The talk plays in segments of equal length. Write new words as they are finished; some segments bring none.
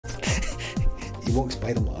He walks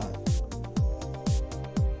by them like that.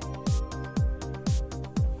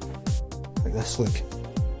 Like this, look.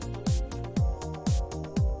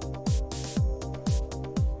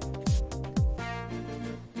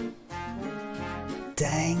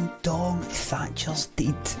 Ding dong, Thatcher's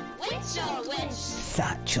deed.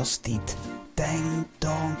 Thatcher's deed. Ding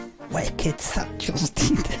dong, wicked Thatcher's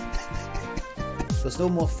deed. There's no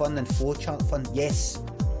more fun than flowchart fun. Yes.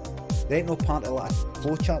 There ain't no party like a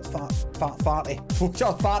flowchart farty.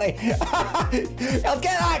 Flowchart farty. I'll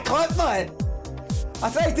get that clip, man. I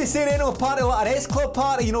tried to say there ain't no party like an S-Club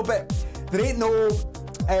party, you know, but there ain't no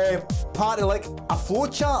party like a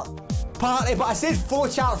flowchart party, but I said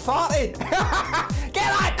flowchart farty. Get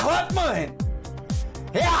that clip, man.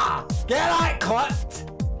 Yeah, get that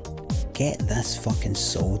clipped. Get this fucking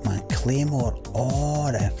sold, man. Claymore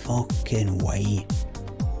all the fucking way.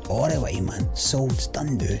 All the way, man. Sold, it's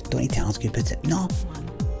done now. Don't need to argue about it. No.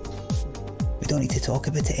 We don't need to talk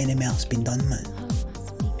about it anymore. It's been done, man.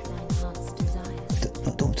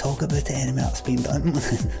 Don't talk about it anymore. It's been done, man.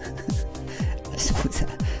 I sold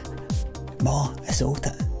it. Ma, I sold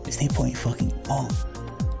it. There's no point fucking... Ma,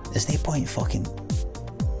 there's no point fucking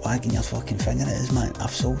wagging your fucking finger at us, man.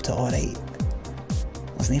 I've sold it alright.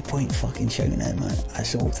 There's no point fucking shouting it, man. I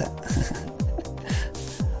sold it.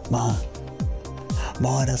 Ma,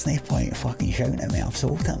 there's no point fucking shouting at me. I've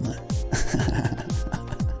sold it, man.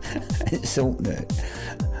 It's sold now.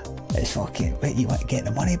 It's fucking... Wait, you want to get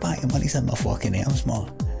the money back? The money's in my fucking arms, ma.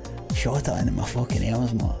 Shot it into my fucking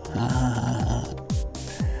arms, ma.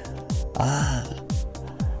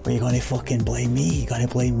 Well, you gonna fucking blame me? You gonna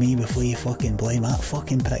blame me before you fucking blame that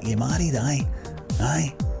fucking prick you married, aye?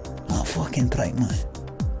 Aye? That fucking prick, man.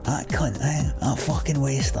 That cunt, eh? That fucking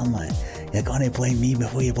waster, man. You're gonna blame me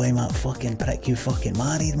before you blame that fucking prick you fucking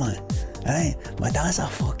married, man. Eh? My dad's a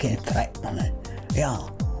fucking prick, man. Yeah.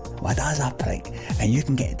 My dad's a prick. And you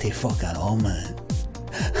can get to fucking all, man.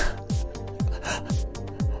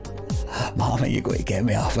 Mama, you got to get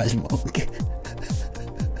me off his mug.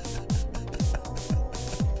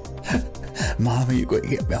 Mama, you got to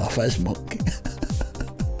get me off his mug.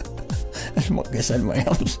 His mug is in my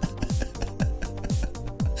arms.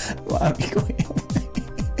 Mama, you got to help me.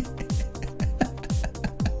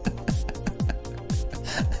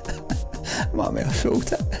 Mommy, I've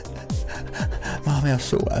sold it. Mommy, I've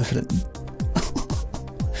sold everything.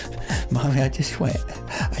 Mommy, I just want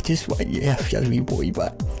you to have your wee boy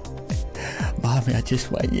back. Mommy, I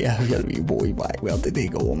just want you to have your wee boy back. Where did he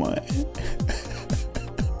go, man?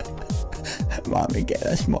 Mommy, get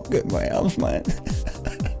this mug out my arms, man.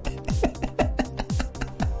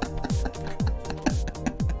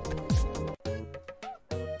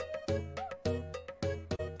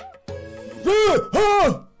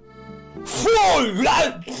 Four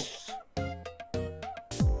lads!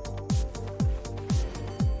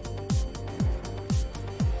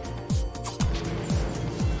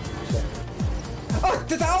 Oh,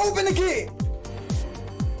 did I open the gate?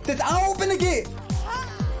 Did I open the gate?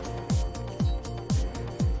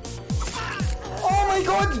 Oh my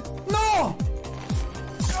god! No!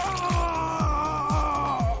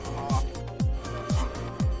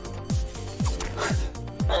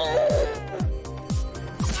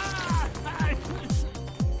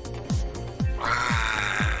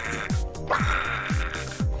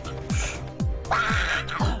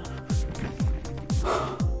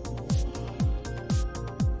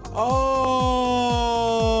 Oh,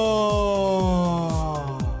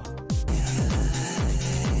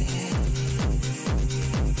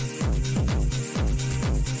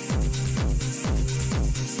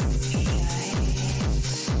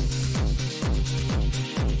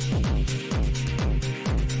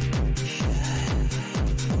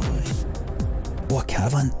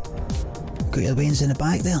 Kevin, got your Waynes in the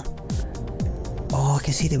back there? Oh, I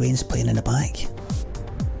can see the Waynes playing in the back.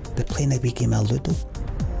 They're playing a wee game of Ludo.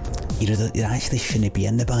 You know, they actually shouldn't be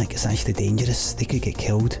in the back, it's actually dangerous, they could get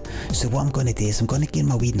killed. So what I'm going to do is I'm going to give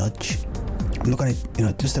them a wee nudge. I'm not going to, you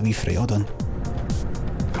know, just a wee fray, hold on.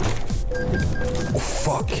 Oh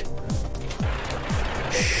fuck.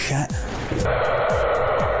 Shit.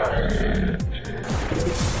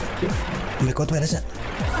 Oh my god, where is it?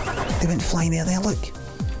 They went flying there, look.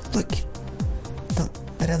 Look.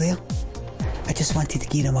 They're there. I just wanted to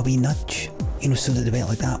give them a wee nudge. You know, so that they went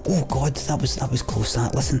like that. Oh god, that was close,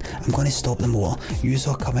 that. Listen, I'm going to stop the motor. Yous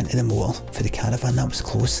all come into the motor for the caravan, that was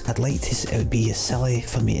close. I'd like to, it would be silly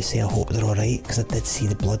for me to say I hope they're alright, because I did see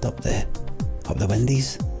the blood up the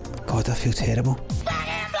windies. God, I feel terrible.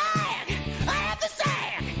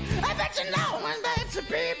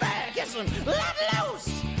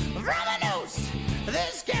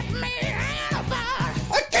 This kept me out of bar.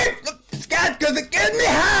 I keep scared because Get me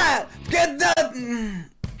high! Get that!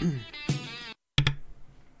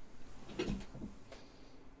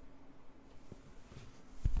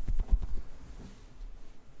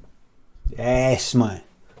 Yes, man.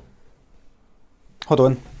 Hold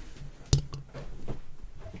on.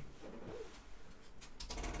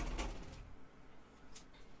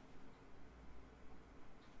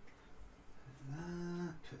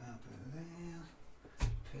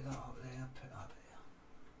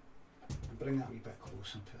 Bring that a wee bit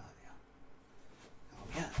closer and put that there. Oh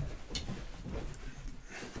yeah.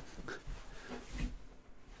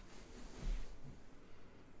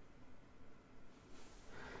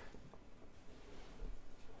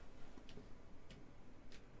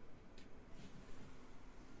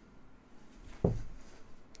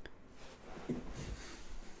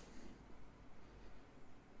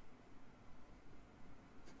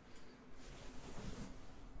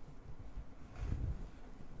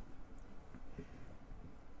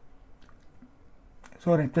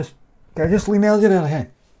 Sorry, can I just lean earlier there,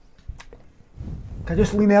 hen? Can I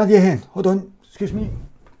just lean earlier, hen? Hold on, excuse me.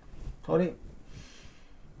 Sorry.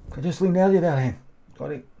 Can I just lean earlier there, hen?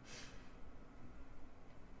 Sorry.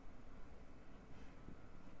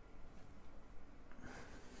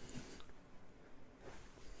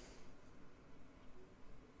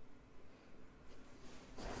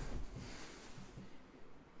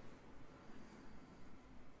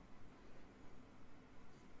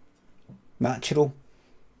 Natural.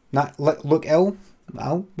 Look ill.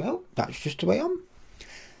 Well, that's just the way I am.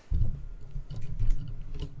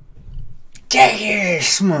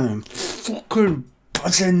 Yes, man. Fucking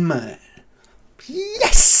buzzing, man.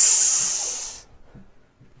 Yes.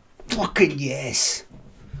 Fucking yes.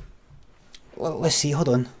 Let's see. Hold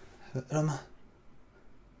on. Where am I?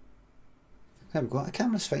 There we go. The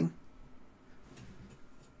camera's fine.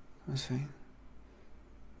 That's fine.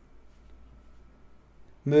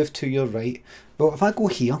 Move to your right. Well, if I go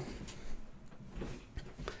here,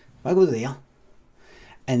 if I go there,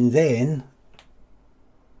 and then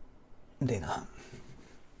that.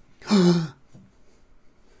 There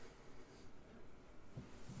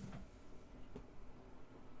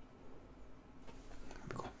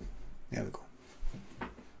we go. There we go.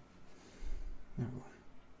 There we go.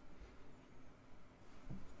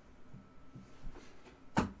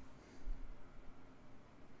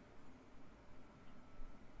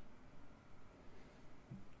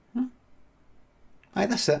 Aye,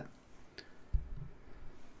 that's it.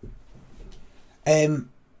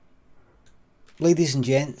 Ladies and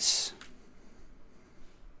gents,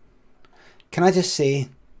 can I just say,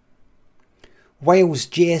 Wiles,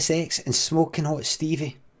 JSX and Smoking Hot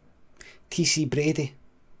Stevie, TC Brady,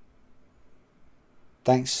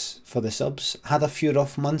 thanks for the subs. Had a few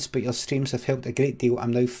rough months, but your streams have helped a great deal.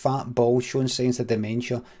 I'm now fat, bald, showing signs of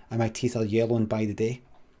dementia, and my teeth are yellowing by the day.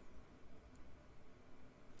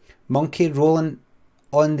 Monkey rolling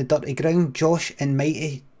on the dirty ground, Josh and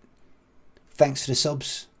Mighty, thanks for the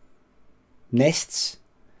subs. Nests,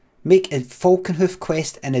 make a Falconhoof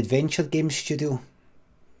Quest an adventure game studio.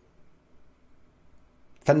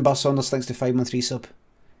 Finbar Saunders, thanks to 5 month resub.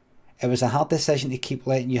 It was a hard decision to keep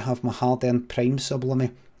letting you have my hard-earned Prime sub,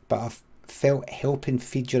 Limmy, but I've felt helping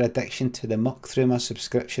feed your addiction to the muck through my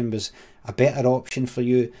subscription was a better option for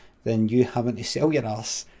you than you having to sell your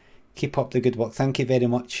arse. Keep up the good work. Thank you very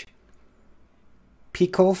much.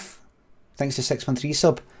 Peakoff, thanks to 6 month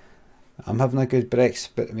resub. I'm having a good Brexit,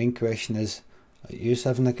 but the main question is, are you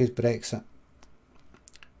having a good Brexit?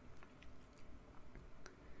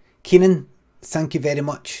 Keenan, thank you very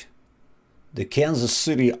much. The Kansas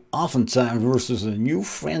City Offensive versus the New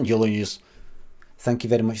Franchises. Thank you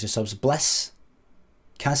very much for the subs. Bliss,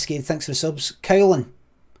 Cascade, thanks for the subs. Cowlin,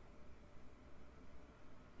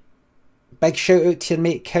 big shout out to your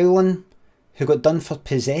mate Cowlin, who got done for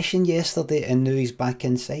possession yesterday and now he's back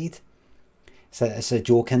inside. It's a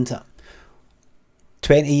joke, isn't it?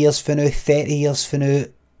 20 years for now, 30 years for now.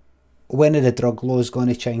 When are the drug laws going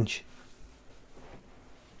to change?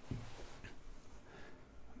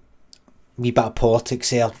 Wee bit of politics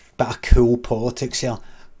here, bit of cool politics here.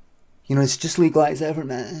 You know, it's just legalised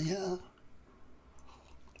everything. Yeah.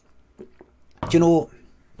 Do you know,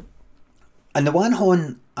 on the one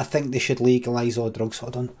hand, I think they should legalise all drugs.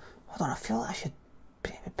 Hold on, I feel like I should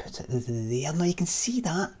maybe put it there. Now you can see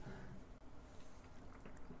that.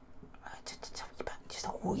 Just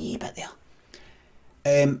a wee bit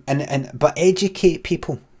there. But educate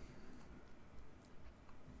people.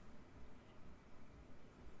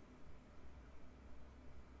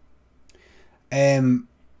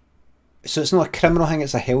 So it's not a criminal thing,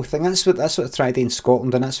 it's a health thing. That's what they tried in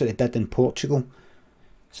Scotland, and that's what they did in Portugal.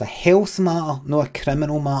 It's a health matter, not a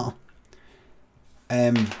criminal matter.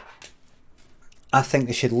 I think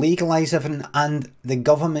they should legalise everything, and the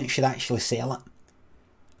government should actually sell it.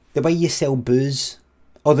 The way you sell booze,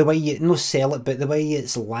 or the way you, no sell it, but the way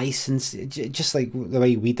it's licensed, just like the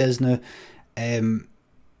way weed is now.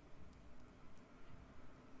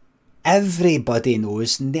 Everybody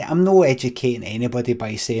knows, I'm not educating anybody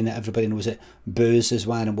by saying that everybody knows that booze is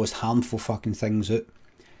one of the most harmful fucking things out.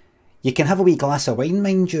 You can have a wee glass of wine,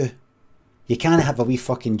 mind you. You can't have a wee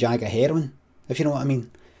fucking jag of heroin, if you know what I mean.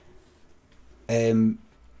 You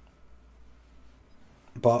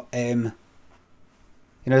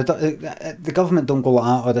know, the government don't go like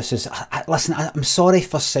that, or this is. Listen, I'm sorry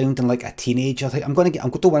for sounding like a teenager. I'm going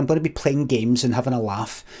to be playing games and having a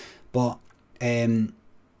laugh, but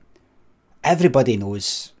everybody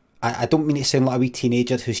knows. I don't mean to sound like a wee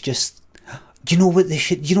teenager who's just. Do you know what they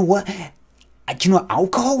should? You know what? Do you know what?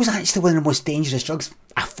 Alcohol is actually one of the most dangerous drugs.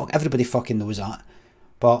 Everybody fucking knows that,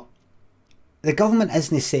 but the government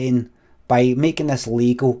isn't saying by making this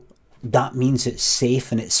legal, that means it's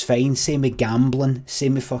safe and it's fine. Same with gambling,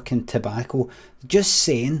 same with fucking tobacco. Just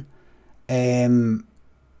saying,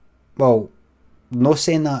 well, not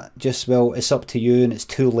saying that, just, well, it's up to you and it's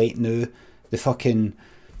too late now. The fucking,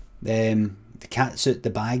 the cat's out the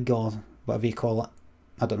bag, or whatever you call it.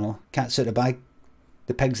 I don't know. Cat's out the bag.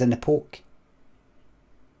 The pig's in the poke.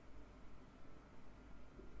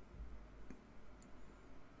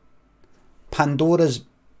 Pandora's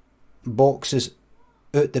box is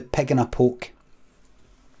out the pig in a poke.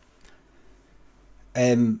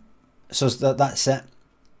 So that's it.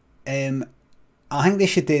 I think they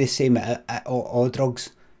should do the same at all drugs.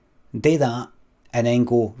 Do that and then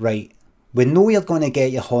go, right, we know you're going to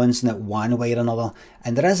get your hands in it one way or another,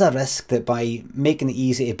 and there is a risk that by making it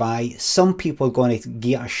easy to buy, some people are going to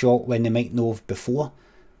get a shot when they might know of before.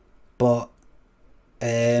 But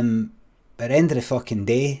at the end of the fucking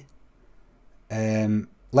day,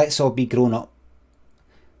 let's all be grown up,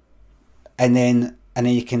 and then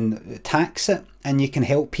you can tax it, and you can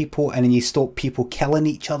help people, and then you stop people killing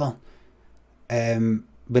each other with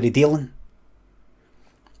the dealing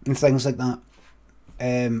and things like that.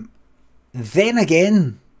 Then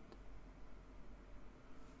again,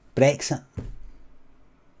 Brexit.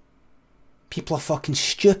 People are fucking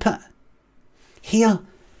stupid. Here,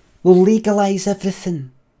 we'll legalise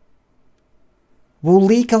everything. We'll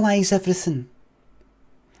legalise everything.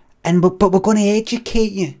 But we're going to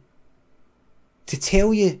educate you to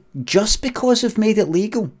tell you just because we've made it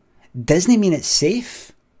legal doesn't mean it's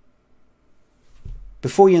safe.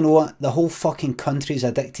 Before you know it, the whole fucking country's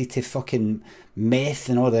addicted to fucking meth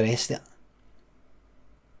and all the rest of it.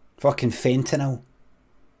 Fucking fentanyl.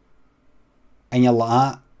 And you're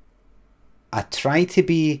like, I try to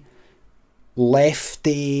be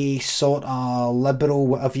lefty, sort of liberal,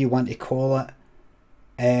 whatever you want to call it.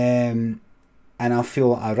 And I feel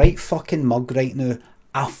like a right fucking mug right now.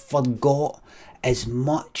 I forgot, as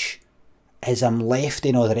much as I'm lefty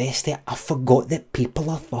and all the rest of it, I forgot that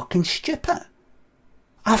people are fucking stupid.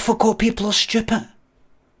 I forgot people are stupid.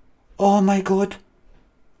 Oh my god.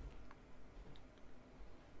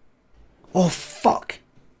 Oh fuck.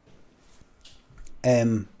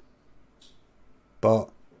 But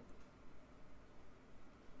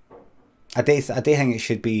I do think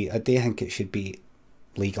it should be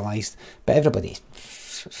legalised. But everybody,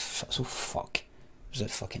 so fuck. Does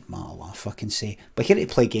it fucking matter what I fucking say? But here to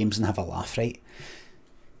play games and have a laugh, right?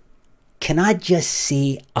 Can I just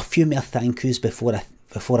say a few more thank yous before I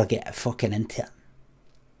get fucking into it?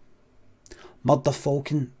 Murder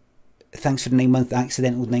Falcon, thanks for the 9-month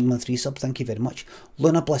accidental 9-month resub, thank you very much.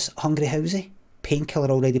 Luna Bliss, Hungry Housey,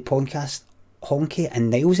 Painkiller Already Podcast, Honky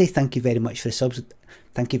and Nilesy, thank you very much for the subs,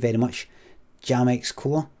 thank you very much. Jamex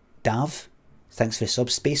Core, Dav, thanks for the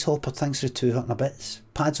sub. Space Hopper, thanks for 200 bits.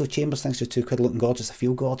 Padzo Chambers, thanks for 2 quid, looking gorgeous, I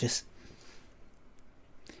feel gorgeous.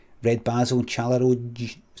 Red Basil,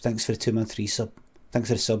 Chalaro, thanks for the 2-month resub. Thanks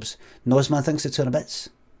for the subs. Nozman, thanks for 200 bits.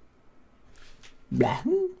 Blah.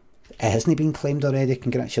 It hasn't been claimed already,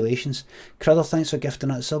 congratulations. Crudder, thanks for gifting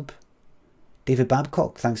that sub. David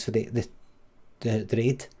Babcock, thanks for the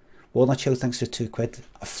raid. Warner Child, thanks for 2 quid.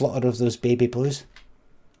 A flutter of those baby blues.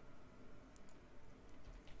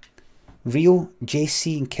 Rio,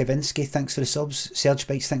 JC and Kevinsky, thanks for the subs. Serge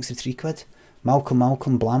Bites, thanks for 3 quid.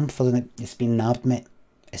 Malcolm Blam for the... It's been nabbed, mate.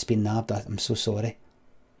 It's been nabbed, I'm so sorry.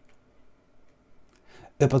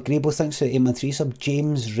 Uber Grebo, thanks for the 8-month resub.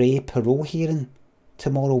 James Ray parole hearing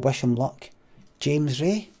tomorrow, wish him luck. James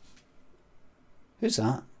Ray? Who's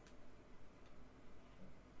that?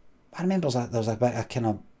 I remember there was a bit of a kind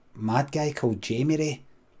of mad guy called Jamie Ray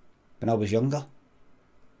when I was younger.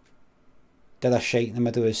 Did a shite in the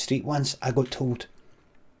middle of the street once, I got told.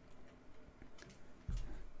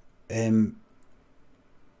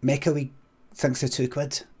 Mecha, thanks for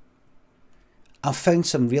 £2. I've found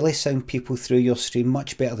some really sound people through your stream,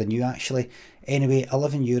 much better than you actually. Anyway, I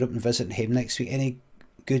live in Europe and visiting home next week. Any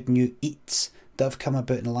good new eats that have come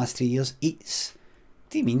about in the last 3 years? Eats?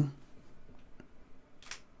 What do you mean?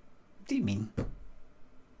 What do you mean?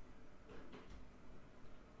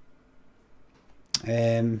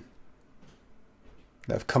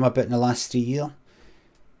 That have come about in the last 3 years?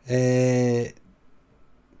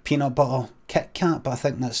 Peanut butter Kit Kat, but I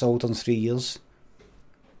think that's older than 3 years.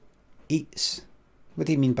 Eats? What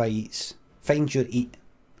do you mean by eats? Find your eat.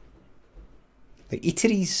 Like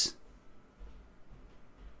eateries?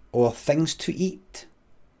 Or things to eat?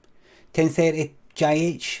 10:30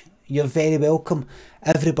 JH, you're very welcome.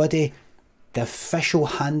 Everybody, the official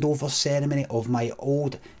handover ceremony of my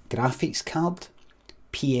old graphics card,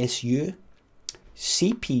 PSU,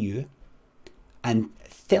 CPU, and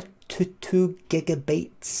 32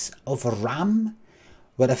 gigabytes of RAM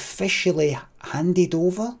were officially handed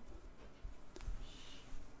over.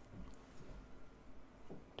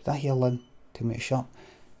 Did I hear Lynn? Tell me to shut.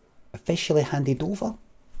 Officially handed over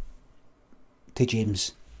to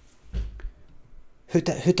James. Who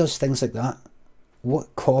does things like that?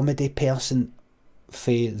 What comedy person for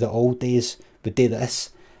the old days would do this?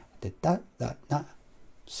 Did that.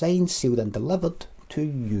 Signed, sealed and delivered to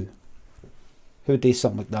you. Who would do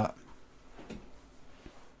something like that?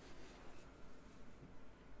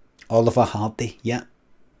 Oliver Hardy, yeah.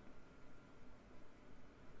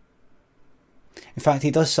 In fact,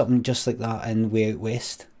 he does something just like that in Way Out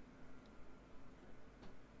West.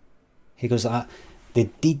 He goes like that. The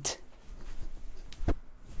deed.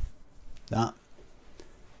 That.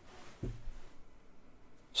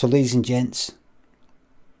 So ladies and gents,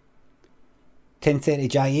 1030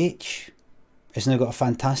 JH has now got a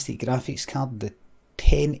fantastic graphics card, the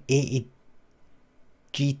 1080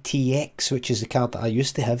 GTX, which is the card that I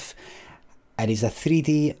used to have, and he's a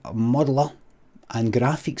 3D modeler and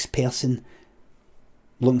graphics person.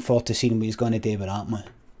 Looking forward to seeing what he's going to do with that, man.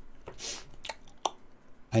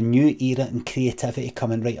 A new era in creativity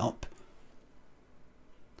coming right up.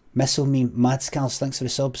 Missile me, Mad Scars, thanks for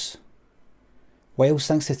the subs. Wiles,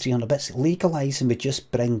 thanks for 300 bits. Legalising would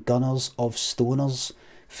just bring gunners of stoners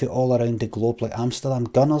for all around the globe like Amsterdam.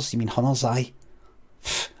 Gunners, you mean hunters, aye.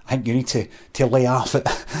 I think you need to lay off it.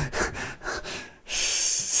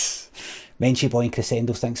 Menchie Boy and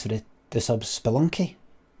Crescendo, thanks for the subs. Spelunky?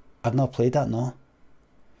 I've not played that, no.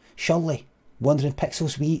 Shirley, Wandering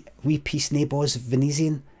Pixels, wee Peace Neighbours,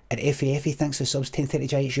 Venetian, and FAFE, thanks for subs. 1030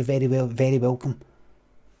 JH, you're very welcome.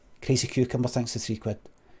 Crazy Cucumber, thanks for £3.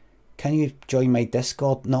 Can you join my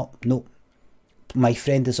Discord? No. My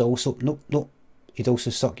friend is also, no. He'd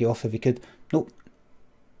also suck you off if he could. No.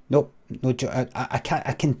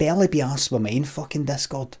 I can barely be asked with my own fucking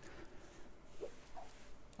Discord.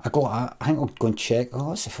 I think I'll go and check. Oh,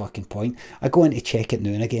 what's the fucking point? I go in to check it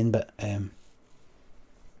now and again, but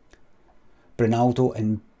Bernaldo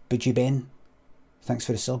and Budgie Ben, thanks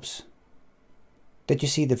for the subs. Did you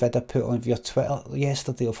see the vid I put on your Twitter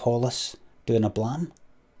yesterday of Hollis doing a blam?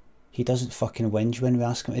 He doesn't fucking whinge when we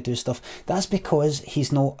ask him to do stuff. That's because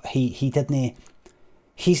he's not, he's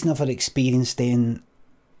never experienced doing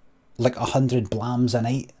like 100 blams a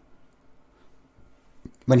night.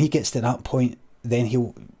 When he gets to that point, then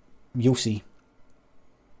you'll see.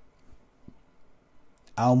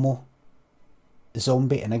 Almo,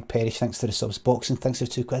 Zombie and Ig Perish, thanks to the subs. Boxing, thanks for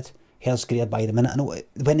 £2. Hair's grey by the minute. I know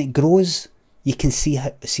when it grows, you can see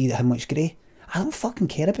how much grey. I don't fucking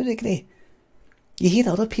care about the grey. You hear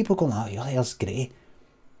other people going, oh, your hair's grey.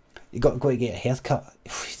 You got to go to get a haircut.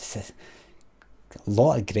 A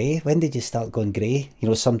lot of grey. When did you start going grey? You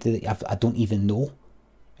know, somebody that I don't even know.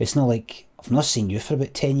 It's not like, I've not seen you for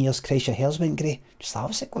about 10 years, Christ, your hair's went grey. Just that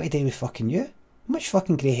was it, got to do with fucking you. How much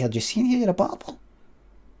fucking grey hair do you see in here? You're a barber.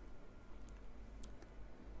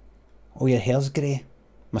 Oh, your hair's grey.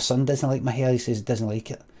 My son doesn't like my hair, he says he doesn't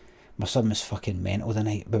like it. My son was fucking mental the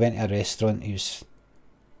night. We went to a restaurant, he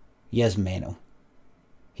is mental.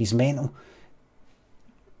 He's mental.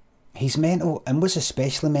 He's mental, and what's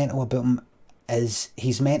especially mental about him is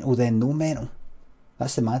he's mental then no mental.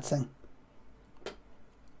 That's the mad thing.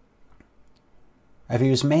 If he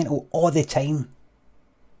was mental all the time,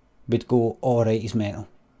 we'd go, alright, he's mental.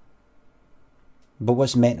 But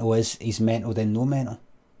what's mental is, he's mental then no mental.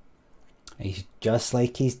 He's just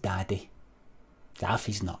like his daddy. Half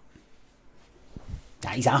he's not.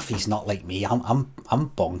 He's half he's not like me. I'm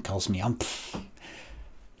bonkers, me. I'm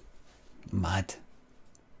mad.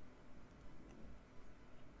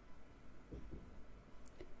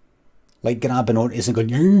 Like grabbing on it and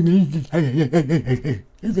going,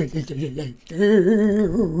 And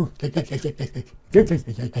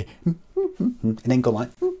then go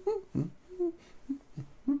like,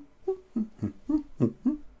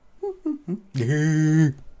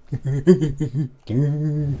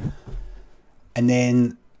 and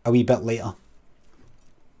then a wee bit later,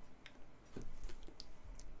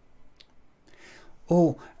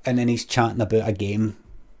 oh, and then he's chatting about a game,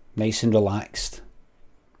 nice and relaxed,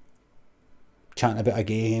 chatting about a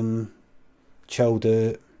game, chilled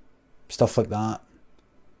out, stuff like that.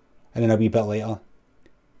 And then a wee bit later,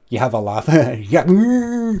 you have a laugh, yeah,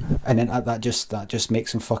 and then that just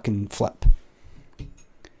makes him fucking flip.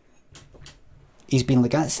 He's been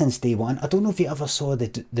like that since day one. I don't know if you ever saw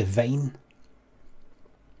the Vine,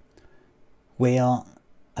 where,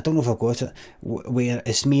 I don't know if I've got it, where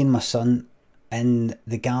it's me and my son in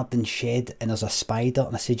the garden shed and there's a spider,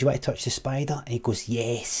 and I said, "Do you want to touch the spider?" And he goes,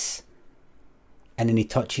 "Yes." And then he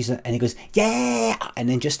touches it and he goes, "Yeah." And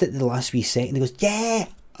then just at the last wee second he goes, "Yeah."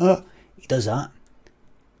 He does that.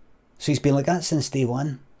 So he's been like that since day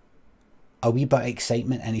one. A wee bit of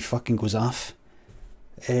excitement and he fucking goes off.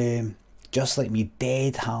 Just like me,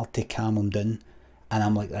 dead hard to calm him down. And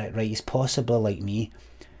I'm like, right, he's possibly like me,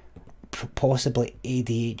 possibly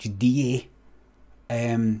ADHD.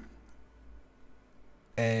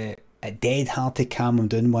 Dead hard to calm him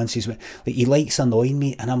down once he's like, he likes annoying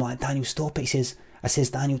me, and I'm like, "Daniel, stop it." I says,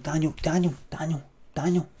 Daniel,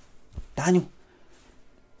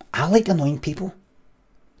 I like annoying people.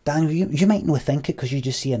 Daniel, you might not think it because you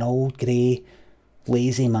just see an old grey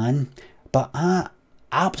lazy man, but I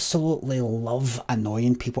absolutely love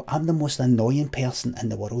annoying people. I'm the most annoying person in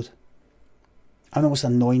the world. I love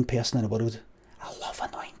annoying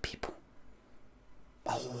people.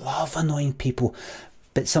 I love annoying people.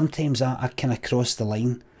 But sometimes I kind of cross the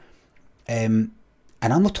line. And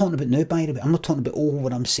I'm not talking about now, by the way. I'm not talking about,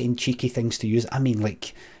 when I'm saying cheeky things to you. I mean,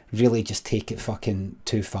 like, really just take it fucking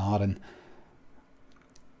too far. And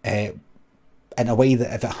in a way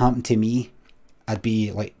that if it happened to me, I'd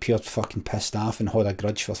be like pure fucking pissed off and hold a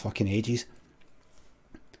grudge for fucking ages.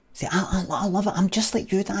 See, I love it. I'm just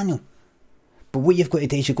like you, Daniel. But what you've got to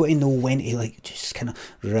do is you've got to know when to, like, just kind of,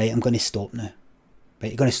 right, I'm going to stop now.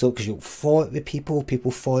 Right, you're going to stop because you'll fought with people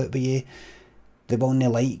fought with you, they won't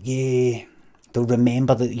like you, they'll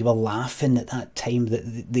remember that you were laughing at that time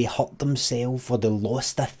that they hurt themselves or they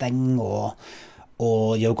lost a thing, or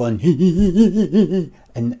you're going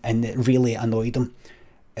and it really annoyed them.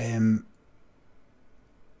 And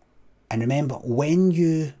remember, when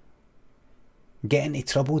you get into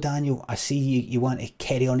trouble, Daniel, I see you want to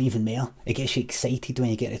carry on even more. It gets you excited when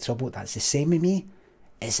you get into trouble. That's the same with me.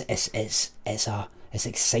 It's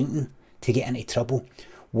exciting to get into trouble.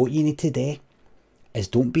 What you need to do is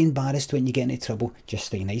don't be embarrassed when you get into trouble. Just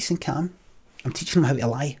stay nice and calm. I'm teaching them how to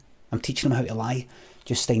lie.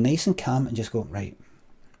 Just stay nice and calm and just go, right,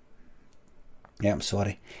 yeah, I'm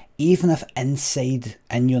sorry. Even if inside,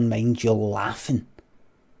 in your mind, you're laughing,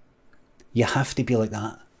 you have to be like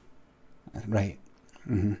that. Right.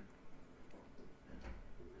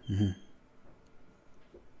 Yeah,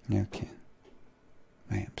 okay.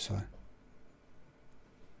 Right, I'm sorry.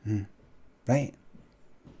 Right.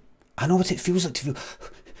 I know what it feels like to feel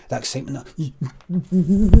that excitement.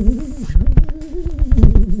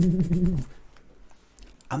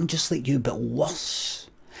 I'm just like you, but worse.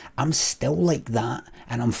 I'm still like that,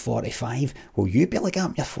 and I'm 45. Will you be like that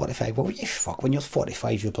when you're 45? Well, you fuck, when you're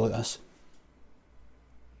 45, you'll be like this.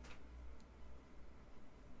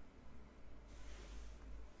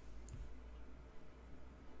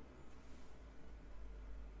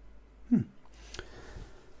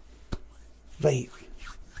 Right.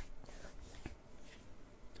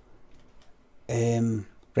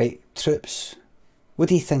 Right, troops. What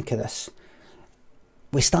do you think of this?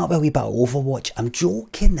 We start with a wee bit of Overwatch. I'm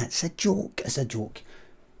joking, it's a joke,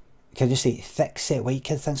 Can I just say, Thick Set White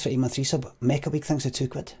Kid, thanks for eating my 3 sub. Mecha Week, thanks for 2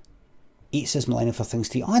 quid. Eats his millennium for things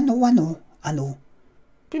to eat. Oh, I know.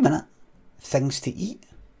 Wait a minute. Things to eat?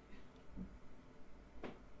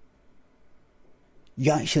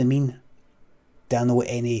 You actually mean, do I know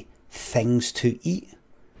any things to eat?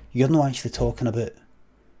 You're not actually talking about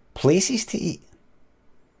places to eat.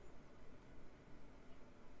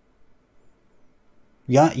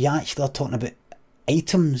 You actually are talking about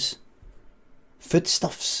items,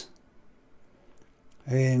 foodstuffs.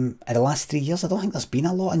 In the last 3 years, I don't think there's been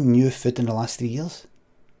a lot of new food in the last 3 years.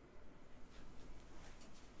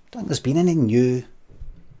 I don't think there's been any new.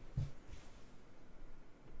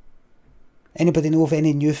 Anybody know of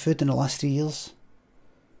any new food in the last 3 years?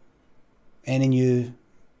 Any new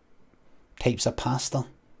types of pasta?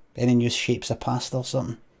 Any new shapes of pasta or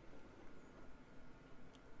something?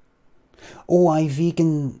 Oh, I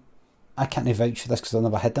vegan. I can't vouch for this because I've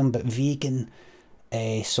never had them, but vegan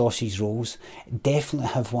sausage rolls definitely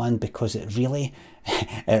have one because it really,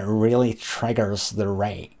 it really triggers the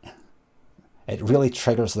right. It really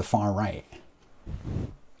triggers the far right.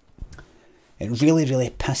 It really, really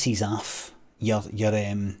pisses off your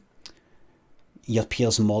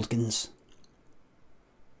Piers Morgans.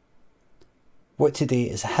 What to do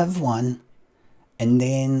is have one and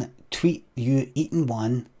then tweet you eating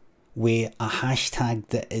one with a hashtag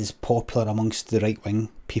that is popular amongst the right wing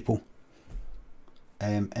people,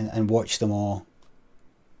 and watch them all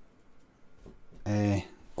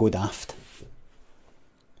go daft.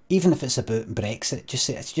 Even if it's about Brexit, just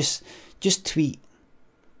say just tweet,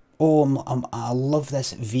 oh, I love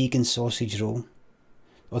this vegan sausage roll,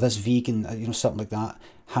 or this vegan, you know, something like that.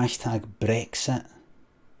 Hashtag Brexit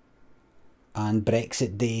and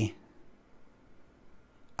Brexit Day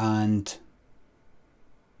and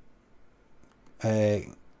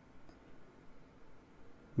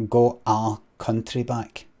got our country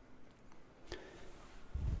back.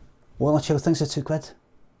 Well, my child thinks it's £2.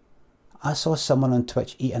 I saw someone on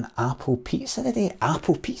Twitch eat an apple pizza today.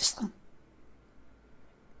 Apple pizza?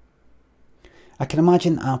 I can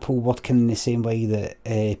imagine apple working in the same way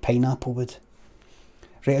that pineapple would.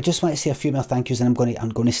 Right, I just want to say a few more thank yous and I'm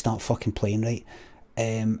going to start fucking playing, right?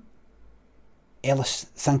 Ellis,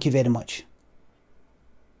 thank you very much.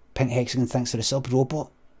 Pink Hexagon, thanks for the sub.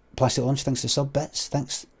 Robot, Plastic Launch, thanks for the sub. Bits,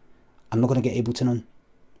 thanks. I'm not going to get Ableton on.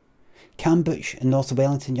 Cam Butch in North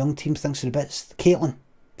Wellington, Young Team, thanks for the bits. Caitlin,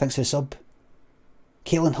 thanks for the sub.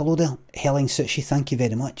 Caitlin, hello there. Helling Sushi, thank you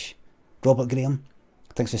very much. Robert Graham,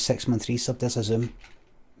 thanks for 6 month resub. There's a Zoom.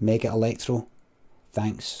 Mega Electro,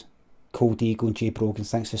 thanks. Cold Eagle and Jay Brogan,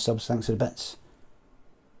 thanks for subs, thanks for the bits.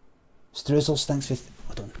 Struzels, thanks for...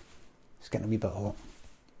 hold on. It's getting a wee bit hot.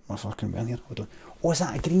 What fucking wearing here? Hold on. Oh, is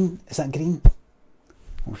that a green? Is that green?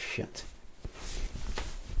 Oh shit.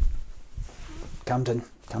 Calm down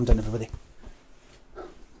everybody.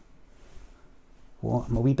 What?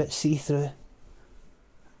 I'm a wee bit see-through.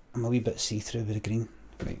 I'm a wee bit see-through with the green.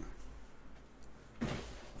 Right.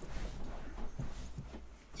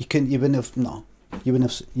 You wouldn't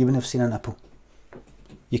have seen a nipple.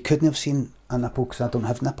 You couldn't have seen a nipple because I don't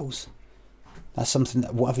have nipples. That's something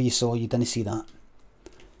that whatever you saw, you didn't see that.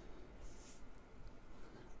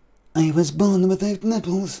 I was born without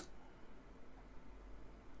nipples.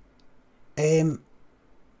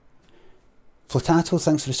 Flotato,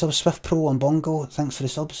 thanks for the subs. Swift Pro on Bongo, thanks for the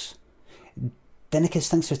subs. Dinikus,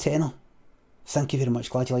 thanks for tenner. Thank you very much,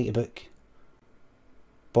 glad you like the book.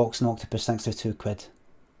 Box and Octopus, thanks for £2.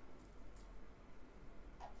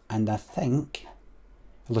 And I think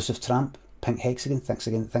Elusive Tramp, Pink Hexagon, thanks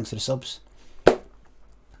again, thanks for the subs.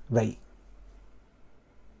 Right.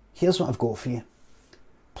 Here's what I've got for you.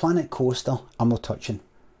 Planet Coaster, I'm not touching.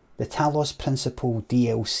 The Talos Principle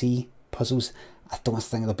DLC puzzles, I don't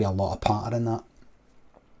think there'll be a lot of patter in that.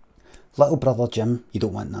 Little Brother Jim, you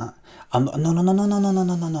don't want that. No.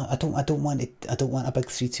 I don't want it. I don't want a big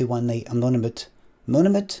 3-2-1 night. I'm not in the mood. I'm not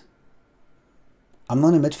in the mood. I'm not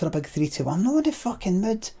in the mood for a big 3-2. I'm not in the fucking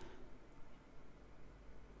mood.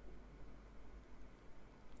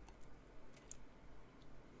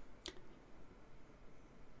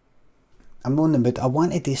 I'm not in the mood. I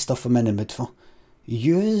want to do stuff I'm in the mood for.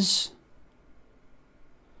 Use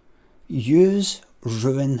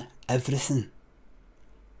ruin everything.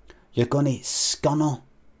 You're gonna scunner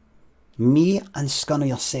me and scunner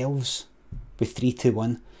yourselves with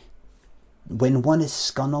 3-2-1. When one is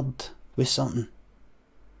scunnered with something,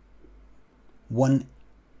 one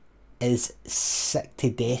is sick to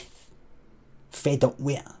death, fed up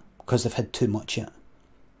with it because they've had too much of it.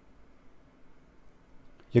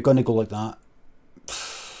 You're gonna go like that.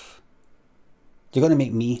 You're gonna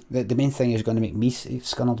make me, the main thing is you're gonna make me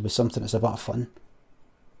scunnered with something that's a bit of fun.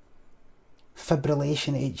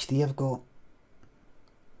 Fibrillation HD I've got.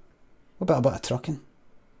 What about a bit of trucking?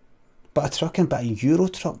 Bit of trucking, bit of Euro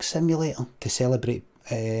Truck Simulator to celebrate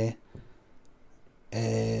the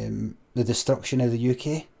destruction of the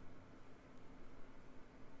UK.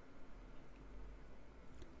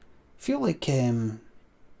 Feel like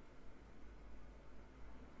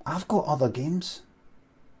I've got other games.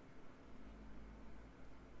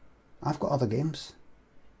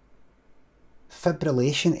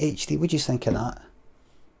 Fibrillation HD, what do you think of that?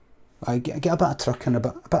 I get a bit of trucking, a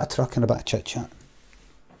bit of chit chat.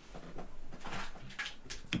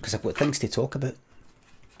 Because I've got things to talk about.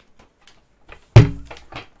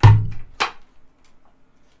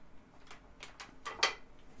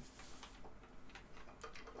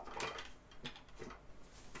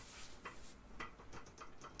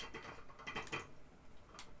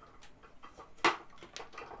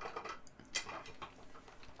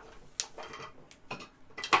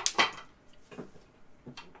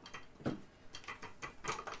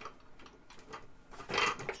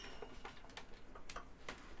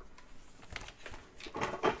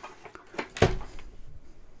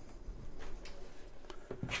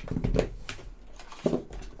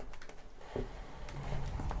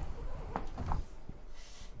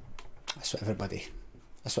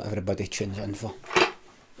 That's what everybody tunes in for.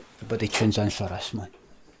 Everybody tunes in for this, man.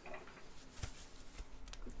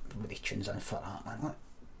 Everybody tunes in for that, man. Look.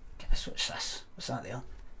 Guess what's this? What's that there?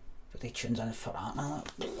 Everybody tunes in for that, man.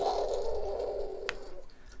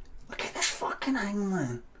 Look at this fucking thing,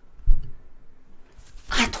 man.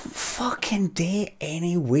 I don't fucking do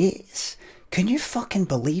any weights. Can you fucking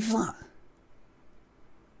believe that?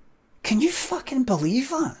 Can you fucking believe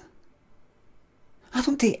that? I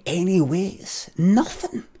don't do any weights.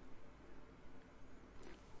 Nothing.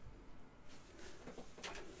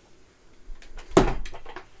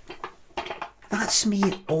 That's me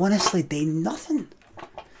honestly doing nothing.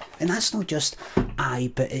 And that's not just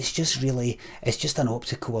but it's just really, it's just an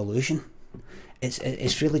optical illusion.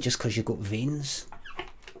 It's really just because you've got veins.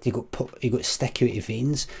 You got sticky out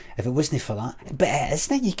veins. If it wasn't for that, but it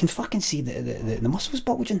isn't. You can fucking see the muscles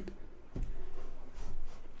bulging.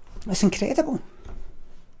 It's incredible.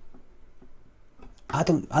 I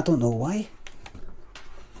don't know why.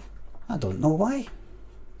 I don't know why.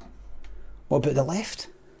 What about the left?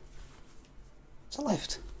 It's a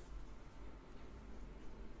left.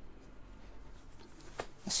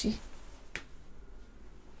 Let's see.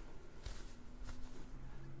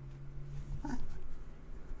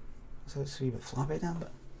 So it's a wee bit flabby down,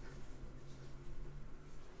 but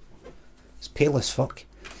it's pale as fuck.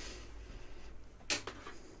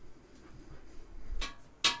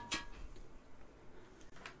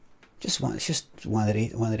 It's just one of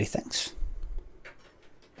the things.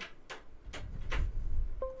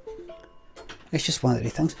 It's just one of the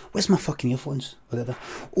things. Where's my fucking earphones?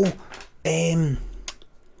 Oh,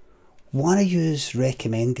 one of yous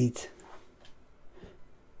recommended.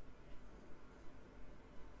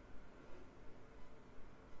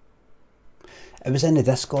 It was in the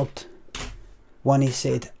Discord. One, he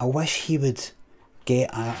said, I wish he would get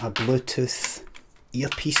a Bluetooth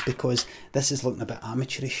earpiece because this is looking a bit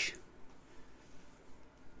amateurish.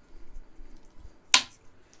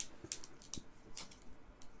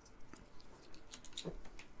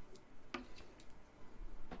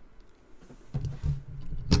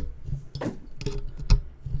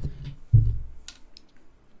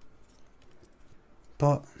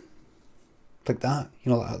 But like that,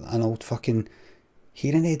 you know, like an old fucking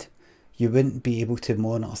hearing aid, you wouldn't be able to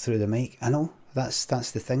monitor through the mic. I know, that's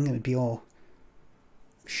the thing, it would be all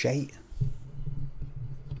shite.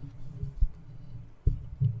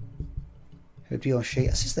 It would be all shite.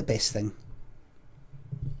 This is the best thing.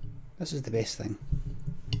 This is the best thing.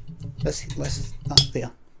 That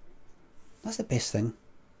there. That's the best thing.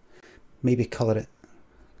 Maybe colour it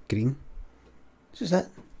green. This is it.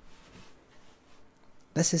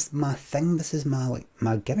 This is my thing. This is my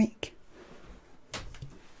my gimmick.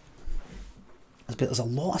 But there's a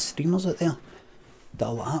lot of streamers out there that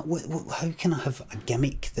are like, how can I have a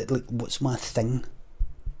gimmick that, like, what's my thing?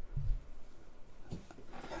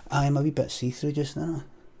 I'm a wee bit see-through just now.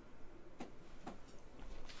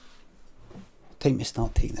 Time to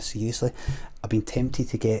start taking this seriously. I've been tempted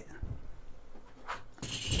to get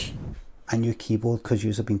a new keyboard because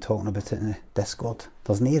you've been talking about it in the Discord.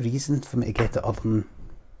 There's no reason for me to get it other than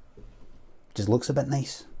just looks a bit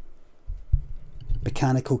nice.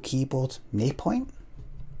 Mechanical keyboard, no point.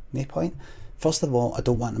 No point. First of all, I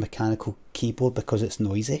don't want a mechanical keyboard because it's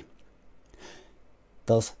noisy.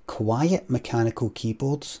 There's quiet mechanical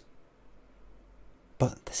keyboards,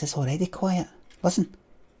 but this is already quiet. Listen.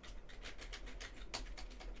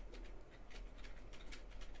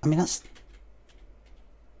 I mean, it's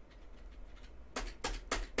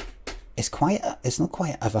quiet. It's not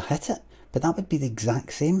quiet if I hit it, but that would be the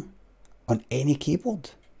exact same on any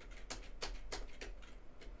keyboard.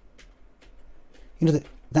 You know,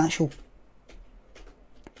 the actual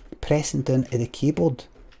pressing down to the keyboard.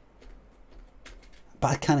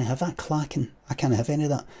 But I can't have that clacking. I can't have any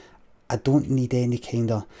of that. I don't need any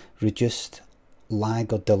kind of reduced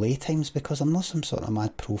lag or delay times because I'm not some sort of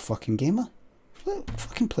mad pro fucking gamer. I'm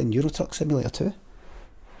fucking playing Euro Truck Simulator 2.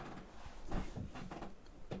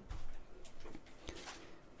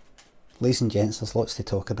 Ladies and gents, there's lots to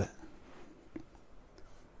talk about.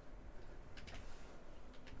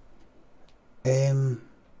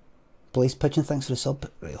 Blaze Pigeon, thanks for the sub.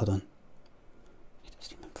 Right, hold on.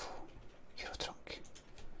 Euro Truck.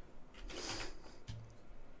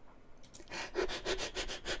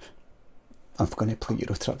 I'm going to play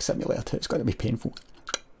Euro Truck Simulator 2. It's going to be painful.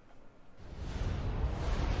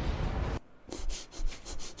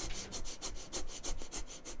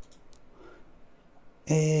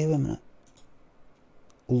 Wait a minute.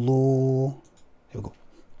 Low. Here we go.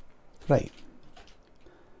 Right.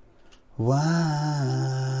 Why?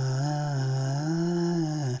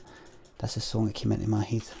 That's a song that came into my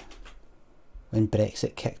head when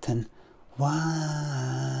Brexit kicked in. Why?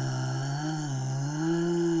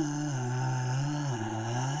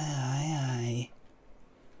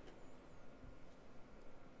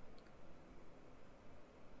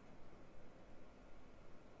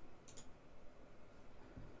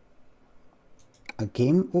 A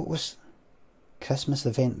game? What was Christmas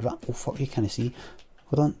event? Oh fuck, you can't see.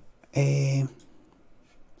 Hold on. Why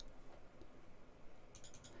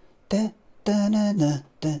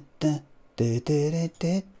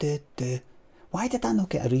did I not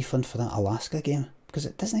get a refund for that Alaska game? Because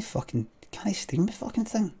it doesn't fucking... Can I stream the fucking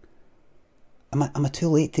thing? Am I too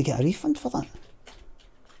late to get a refund for that?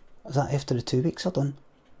 Is that after the 2 weeks are done?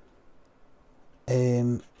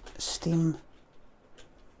 Steam...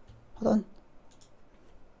 Hold on.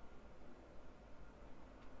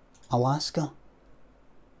 Alaska.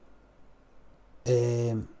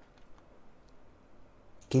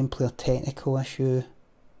 Gameplay or technical issue.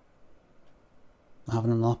 I'm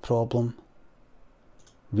having another problem.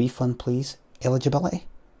 Refund please. Eligibility.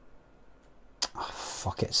 Oh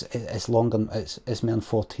fuck it. It's longer. It's more than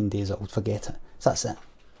 14 days old. Forget it. So that's it.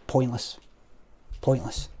 Pointless.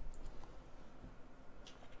 Pointless.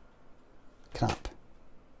 Crap.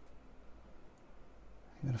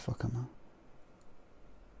 Where the fuck am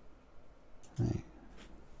I? Right.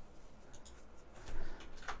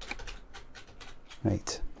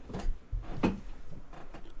 Right.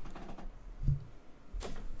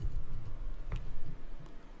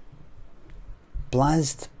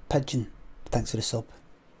 Blazed Pigeon, thanks for the sub.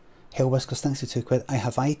 Hell Whiskers, thanks for £2. I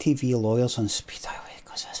have ITV lawyers on speed dial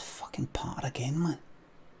because this fucking part again, man.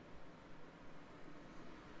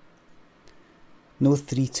 No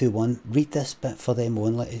 3, 2, 1. Read this bit for them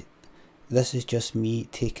only. This is just me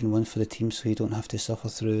taking one for the team so you don't have to suffer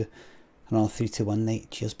through another 3, 2, 1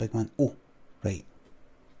 night. Cheers, big man. Oh, right.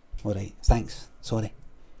 Alright, thanks. Sorry.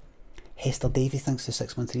 Hester Davy, thanks for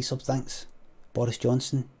 613 subs, thanks. Boris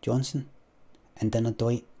Johnson. And Dinner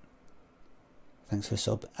Dwight, thanks for the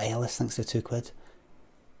sub. Ellis, thanks for £2.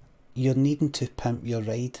 You're needing to pimp your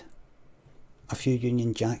ride. A few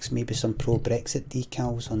Union Jacks, maybe some pro-Brexit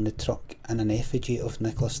decals on the truck and an effigy of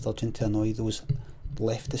Nicola Sturgeon to annoy those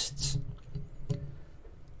leftists.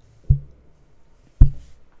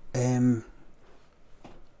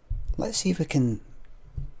 Let's see if we can...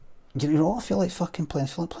 You know what I feel like fucking playing? I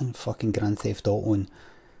feel like playing fucking Grand Theft Auto and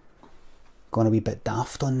going a wee bit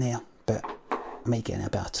daft on there, but I might get in a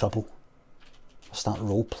bit of trouble. I'll start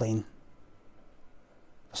role playing.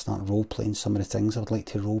 Some of the things I would like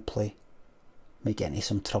to role play. Might get into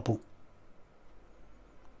some trouble.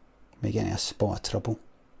 Might get into a spot of trouble.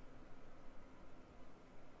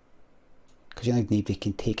 Because you know nobody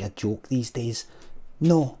can take a joke these days.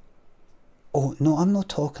 No. Oh no, I'm not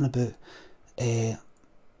talking about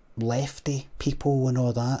lefty people and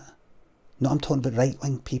all that. No, I'm talking about right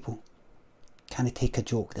wing people. Can't take a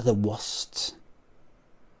joke. They're the worst.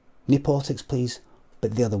 No politics please,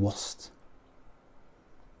 but they're the worst.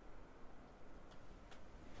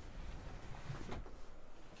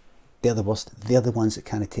 They're the worst. They're the ones that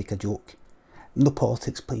can't take a joke. No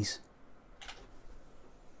politics please.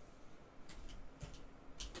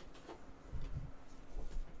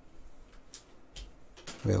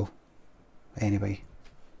 Well, anyway,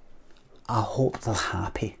 I hope they're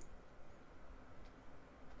happy.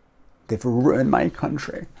 They've ruined my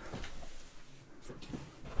country.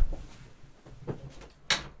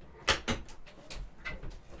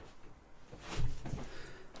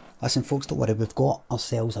 Listen folks, don't worry, we've got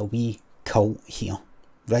ourselves a wee cult here,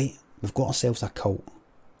 right? We've got ourselves a cult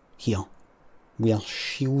here. We are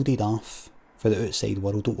shielded off for the outside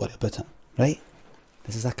world, don't worry about it, right?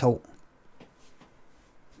 This is a cult.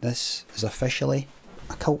 This is officially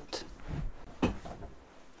a cult.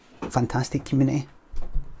 Fantastic community.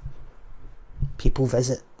 People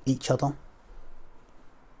visit each other.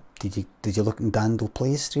 Did you look in Dando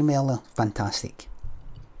Play's stream earlier? Fantastic.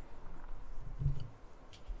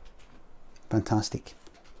 Fantastic.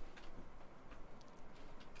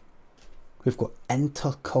 We've got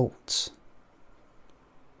intercults.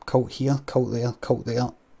 Cult here, cult there, cult there.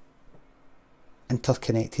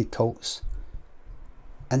 Interconnected cults.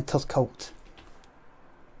 Intercult.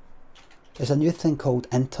 There's a new thing called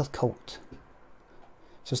intercult.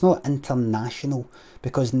 So it's not international,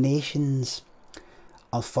 because nations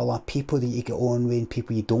are full of people that you get on with and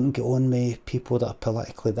people you don't get on with, people that are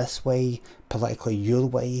politically this way, politically your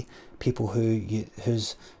way, people who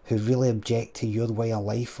really object to your way of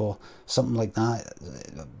life or something like that.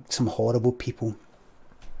 Some horrible people.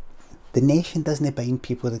 The nation doesn't bind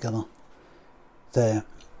people together.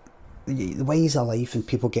 the ways of life and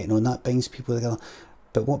people getting on, that binds people together.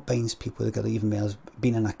 But what binds people together even more is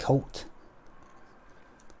being in a cult.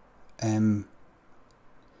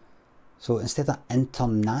 So instead of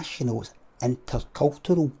international, it's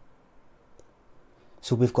intercultural.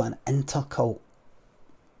 So we've got an intercult.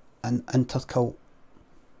 I'm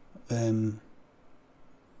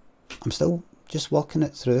still just working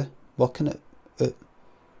it through, working it out.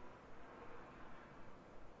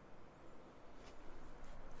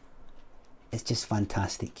 It's just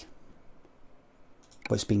fantastic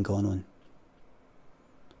what's been going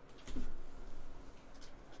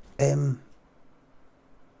on.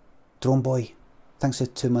 Drone Boy, thanks for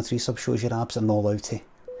 2 months resub, shows your abs are not allowed to.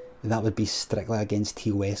 That would be strictly against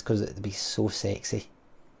TOS because it would be so sexy.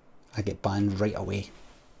 I get banned right away.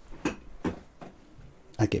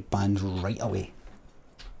 I get banned right away.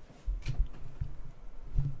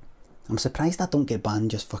 I'm surprised I don't get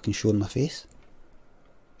banned just fucking showing my face.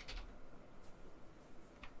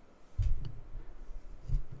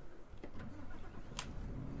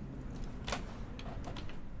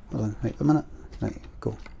 Hold on, right, a minute. Right,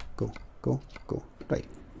 go. Right.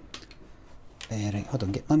 Right, hold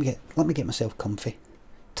on, let me get myself comfy.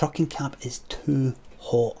 Trucking cap is too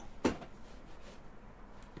hot.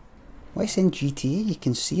 Why send GTA? You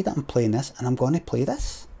can see that I'm playing this and I'm going to play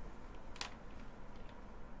this.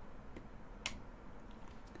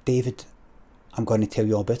 David, I'm going to tell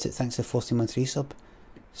you all about it. Thanks for 40-month resub.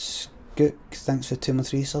 Skook, thanks for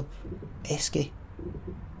 2-month resub. Esky,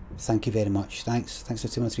 thank you very much. Thanks for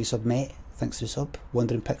 2-month resub. Mate, thanks for the sub.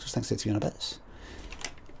 Wandering Pixels, thanks for 300 bits.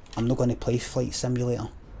 I'm not going to play Flight Simulator.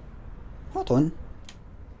 Hold on.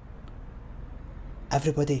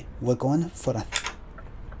 Everybody, we're going for a...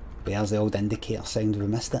 There's the old indicator sound, we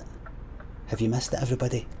missed it. Have you missed it,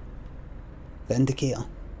 everybody? The indicator.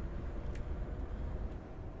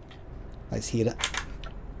 Let's hear it.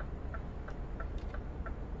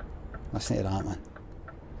 Listen to that, man.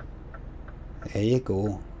 There you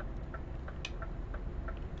go.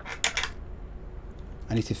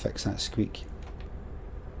 I need to fix that squeak.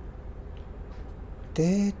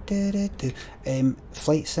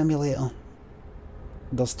 Flight Simulator.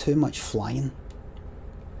 There's too much flying.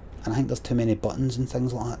 And I think there's too many buttons and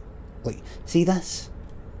things like that. Like, see this?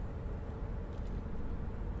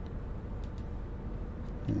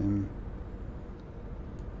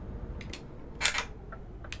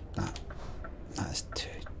 That's too...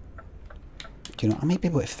 Do you know, I might be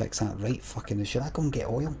able to fix that right fucking... Should I go and get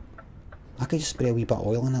oil? I could just spray a wee bit of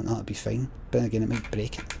oil in it and that'd be fine. But again, it might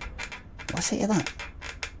break it. What's say to that?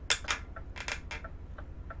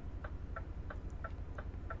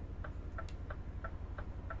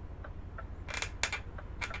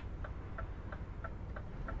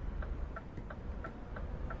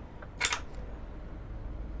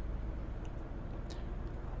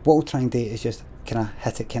 What we'll try and do is just kind of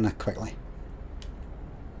hit it kind of quickly.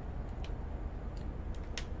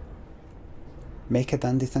 Mecha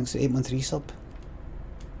Dandy, thanks for 8-month resub.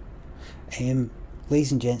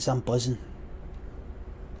 Ladies and gents, I'm buzzing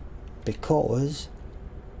because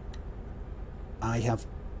I have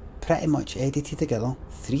pretty much edited together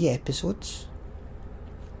 3 episodes,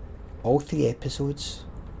 all 3 episodes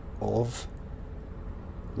of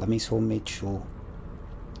Limmy's Homemade Show.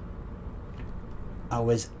 I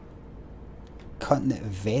was cutting it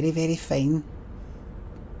very, very fine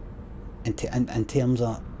in terms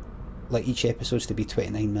of like each episode's to be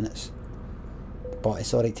 29 minutes, but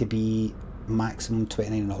it's alright to be maximum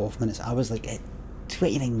 29.5 minutes. I was like at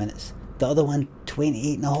 29 minutes, the other one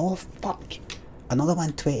 28.5, fuck, another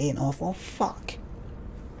one 28.5, oh fuck.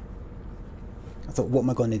 I thought, what am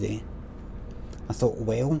I going to do? I thought,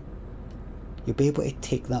 well, you'll be able to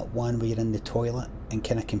take that one where you're in the toilet and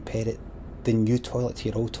kind of compare it, the new toilet to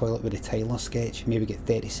your old toilet with the Tyler sketch, maybe get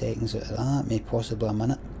 30 seconds out of that, maybe possibly a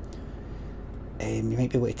minute. You might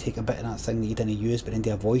be able to take a bit of that thing that you didn't use but then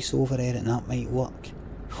do a voiceover edit and that might work.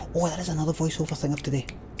 Oh, there is another voiceover thing of today.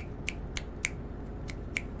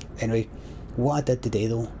 Anyway, what I did today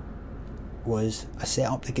though was I set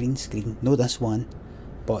up the green screen, no this one,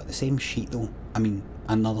 but the same sheet though, I mean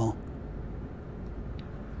another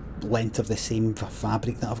length of the same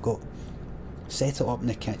fabric that I've got. Set it up in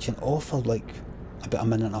the kitchen, all for like about a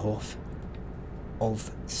minute and a half of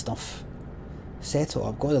stuff. Set it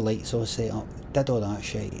up, got the lights all set up, did all that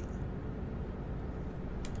shit,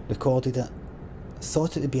 recorded it,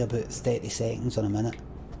 thought it would be about 30 seconds or a minute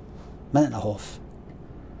and a half.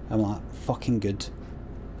 I'm like, fucking good.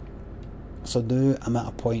 So now I'm at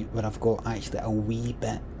a point where I've got actually a wee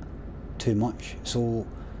bit too much, so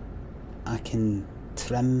I can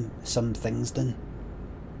trim some things down.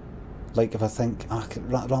 Like if I think,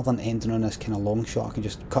 rather than ending on this kind of long shot, I can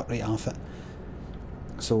just cut right off it.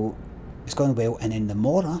 So it's going well, and then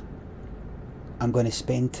tomorrow I'm going to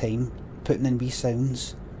spend time putting in wee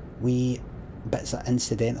sounds, wee bits of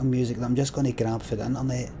incidental music that I'm just going to grab for the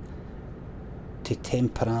internet to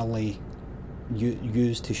temporarily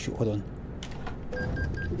use to show, hold on,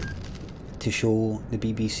 to show the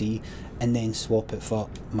BBC, and then swap it for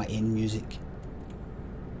my own music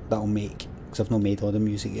that I'll make, because I've not made all the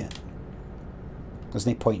music yet. There's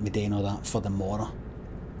no point in me doing all that for tomorrow.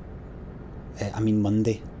 I mean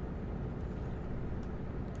Monday.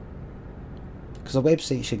 Because the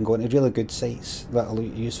websites you can go into, really good sites that I'll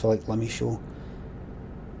use for like Limmy show.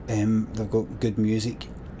 They've got good music.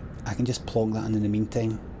 I can just plonk that in the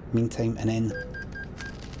meantime, and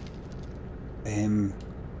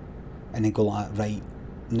then go like, right,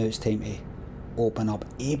 now it's time to open up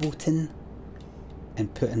Ableton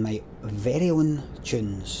and put in my very own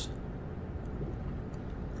tunes.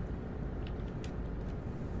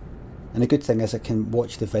 And the good thing is I can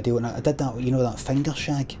watch the video, and I did that, you know, that finger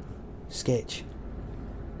shag sketch.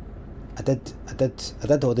 I did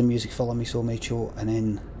all the music for Limmy So My Show and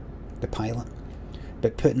then the pilot,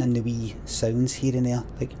 but putting in the wee sounds here and there,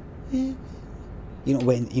 like you know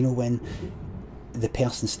when the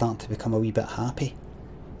person start to become a wee bit happy,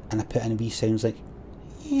 and I put in wee sounds like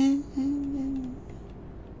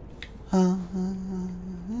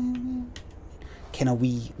kind of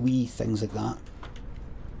wee things like that.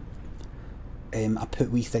 I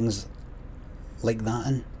put wee things like that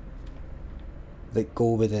in that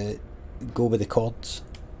go with the chords.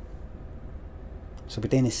 So we're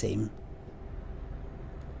doing the same.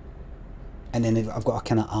 And then I've got a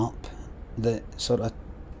kind of app that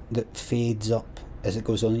that fades up as it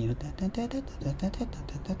goes on, you know, it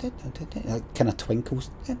kind of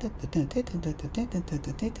twinkles,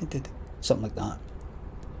 something like that.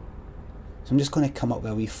 So I'm just going to come up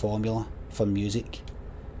with a wee formula for music,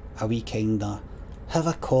 a wee kind of have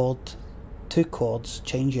a chord, 2 chords,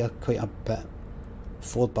 change it quite a bit,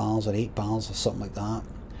 4 bars or 8 bars or something like that,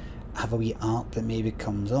 have a wee arp that maybe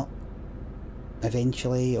comes up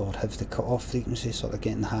eventually, or have the cut off frequency sort of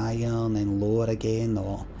getting higher and then lower again,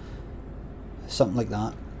 or something like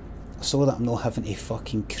that, so that I'm not having to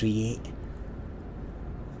fucking create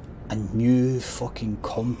a new fucking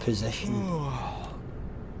composition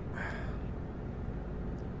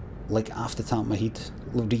like off the top of my head,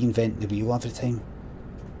 reinvent the wheel every time.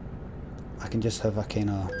 I can just have a kind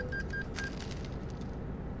of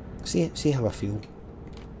see how I feel.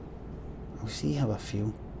 I'll see how I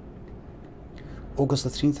feel. Ogre's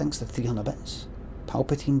Latrine thinks they're 300 bits.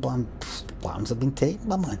 Palpatine blams have been taken,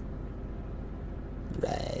 my man.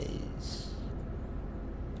 Rise.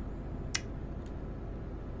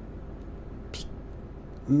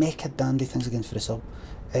 Mecha Dandy, thanks again for the sub.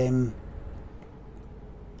 I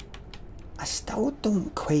still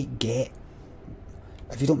don't quite get.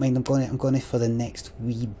 If you don't mind, I'm going to for the next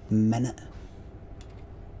wee minute.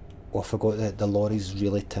 Oh, I forgot that the lorry's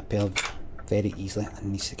really tippy very easily. It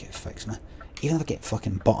needs to get fixed, man. Even if I get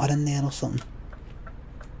fucking butter in there or something.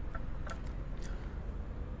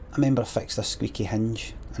 I remember I fixed a squeaky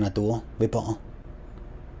hinge in a door with butter.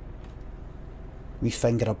 We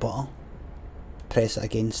finger of butter, press it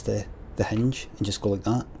against the hinge and just go like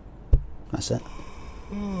that. That's it.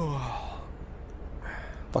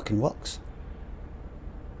 Fucking works.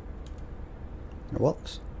 It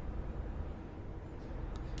works.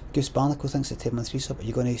 Goose Barnacle thinks that 10 months resub. Are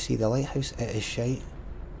you going to see the lighthouse? It is shite.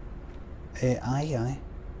 Aye.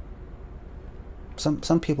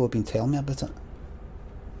 Some people have been telling me about it.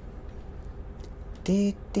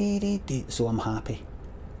 So I'm happy.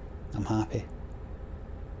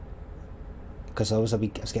 Because I was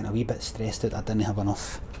getting a wee bit stressed out. I didn't have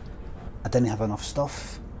enough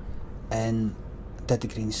stuff, and did the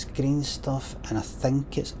green screen stuff, and I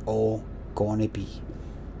think it's all gonna be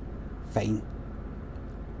fine.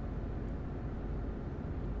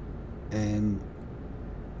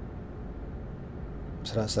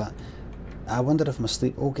 So that's that. I wonder if my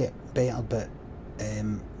sleep will get better, but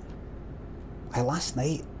last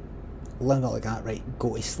night, Lynn got like that, right,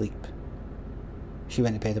 go to sleep. She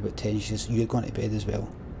went to bed about 10, she says, you're going to bed as well.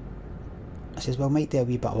 I says, well, might do a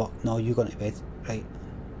wee bit of work. No, you're going to bed, right.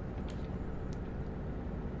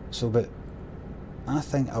 So, but I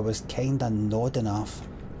think I was kinda nodding off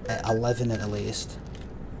at 11 at the latest.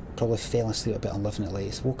 Probably fell asleep about 11 at the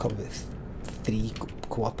latest. Woke up about 3,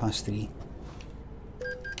 3:15.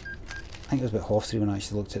 I think it was about 3:30 when I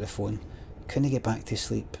actually looked at the phone. Couldn't get back to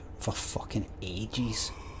sleep for fucking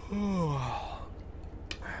ages.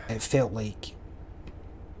 It felt like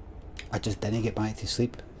I just didn't get back to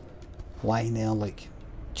sleep. Lying there like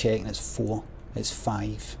Checking, it's 4, it's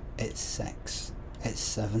 5, it's 6, it's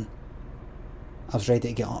 7. I was ready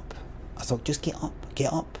to get up. I thought, just get up,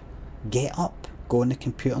 get up, get up, go on the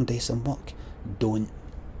computer and do some work. Don't.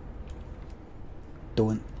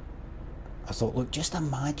 I thought, look, just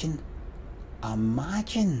imagine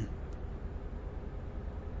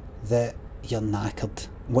that you're knackered,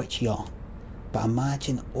 which you are, but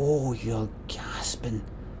imagine, oh, you're gasping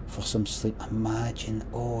for some sleep. Imagine,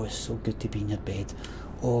 oh, it's so good to be in your bed.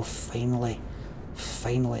 Oh, finally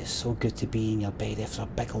it's so good to be in your bed after a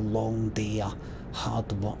big long day of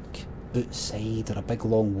hard work outside or a big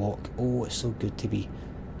long walk. Oh, it's so good to be,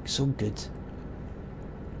 so good.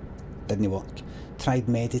 Didn't work. Tried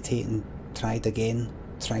meditating, tried again,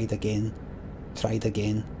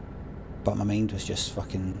 but my mind was just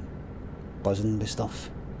fucking buzzing with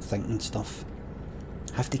stuff, thinking stuff.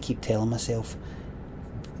 I have to keep telling myself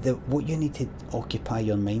that what you need to occupy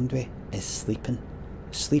your mind with is sleeping.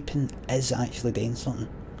 Sleeping is actually doing something.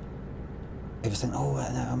 If you think, oh,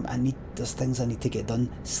 there's things I need to get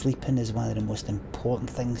done, sleeping is one of the most important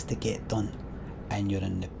things to get done, and you're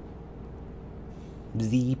in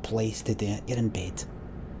the place to do it. You're in bed.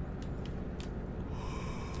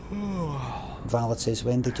 Valid says,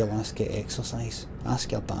 when did you last get exercise?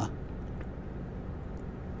 Ask your dad.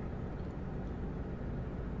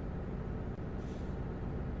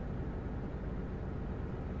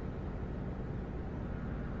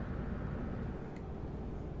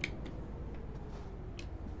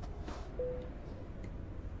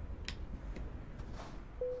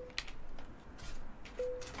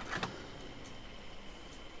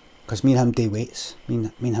 Because me and him do weights, me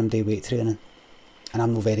and him do weight training, and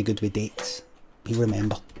I'm not very good with dates. He'll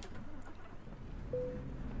remember.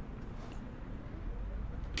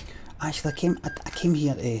 Actually, I came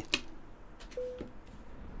here to...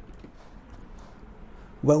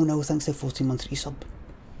 Well, no, thanks to 14-month resub.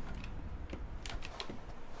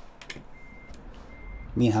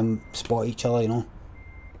 Me and him spot each other, you know.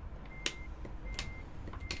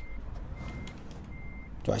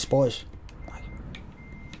 Do I spot us?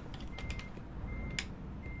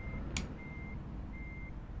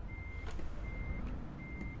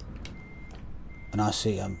 And I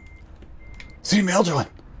say, 3 mil, John.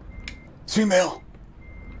 3 mil.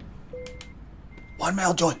 1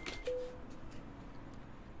 mil, John.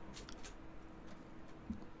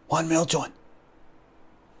 1 mil, John.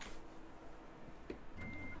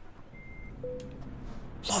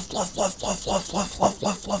 Fluff. I've got it.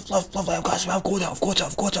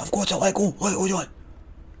 Let go, John.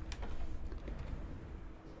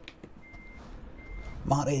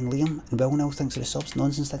 Marty and Liam and Will now thanks for the subs.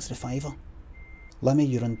 Nonsense thanks for the $5. Limmy,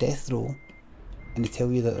 you're on death row, and they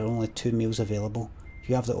tell you that there are only 2 meals available.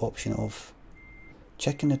 You have the option of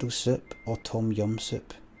chicken noodle soup or tom yum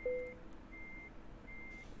soup.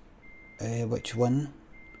 Which one?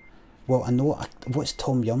 Well, I know, what's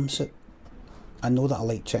tom yum soup? I know that I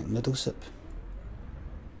like chicken noodle soup.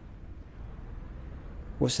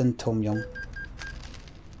 What's in tom yum?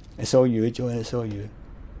 It's all you, Joanne, it's all you.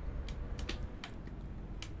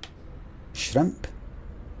 Shrimp?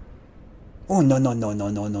 Oh, no.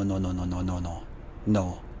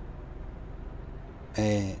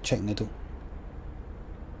 Chicken noodle.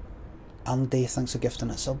 Andy, thanks for gifting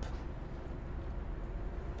a sub.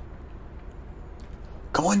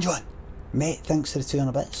 Come on, John. Mate, thanks for the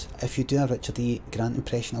 200 bits. If you do a Richard E. Grant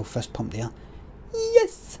impression, I'll fist pump there.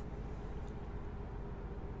 Yes!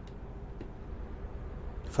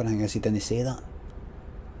 Funny thing is, he didn't say that.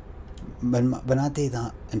 When I do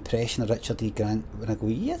that impression of Richard E. Grant, when I go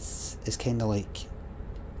yes, it's kind of like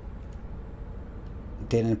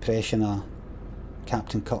doing an impression of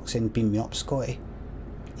Captain Kirk saying beam me up, Scotty.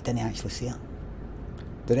 He didn't actually say it.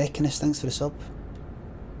 The Reckonist, thanks for the sub.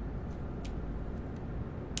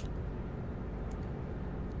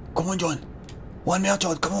 Come on, John. 1 mil,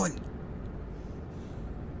 John, come on.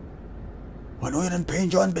 I know you're in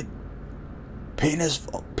pain, John, but pain is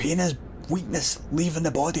weakness leaving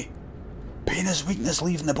the body. Pain is weakness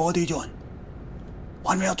leaving the body, John.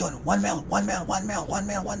 1 mil, John. 1 mil. I've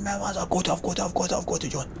got it,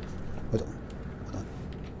 John. Hold on.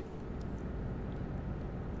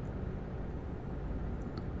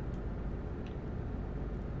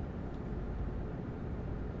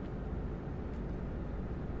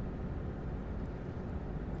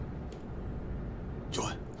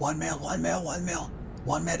 John, 1 mil. 1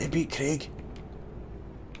 mil to beat Craig.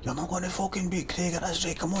 You're not going to fucking beat Craig at this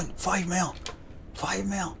rate, come on. 5 mil. 5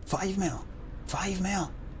 mil. 5 mil. 5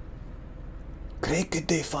 mil. Craig could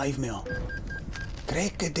do 5 mil.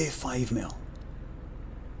 Craig could do 5 mil.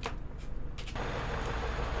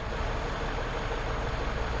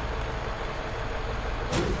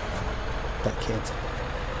 dickhead.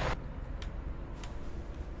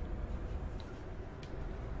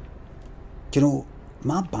 Do you know,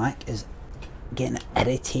 my back is getting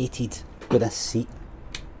irritated with this seat.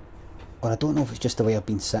 Or I don't know if it's just the way I've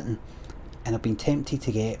been sitting. And I've been tempted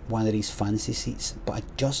to get one of these fancy seats, but I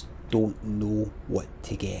just don't know what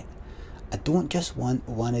to get. I don't just want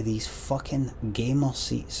one of these fucking gamer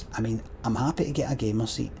seats. I mean, I'm happy to get a gamer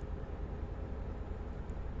seat.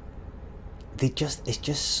 It's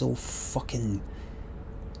just so fucking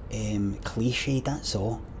cliche, that's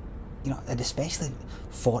all. You know, and especially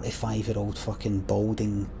 45-year-old fucking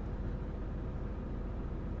balding,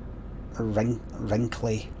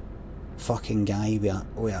 wrinkly fucking guy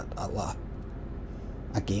with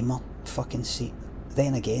a gamer fucking seat.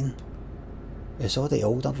 Then again, it's all the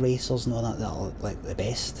older racers and all that are like the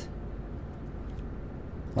best.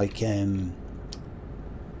 Like I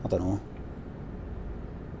don't know,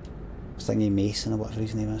 Thingy Mason or whatever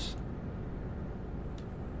his name is.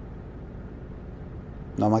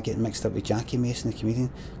 No, am I getting mixed up with Jackie Mason, the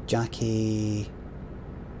comedian? Jackie...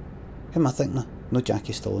 Who am I thinking of? No,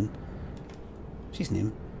 Jackie Stallone. What's his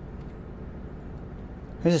name?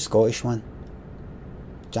 Who's the Scottish one?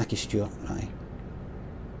 Jackie Stewart, right.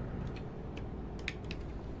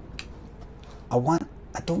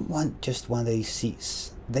 I don't want just one of these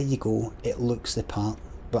seats. There you go, it looks the part,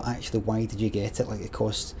 but actually why did you get it? Like it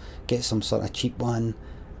costs, get some sort of cheap one,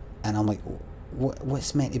 and I'm like,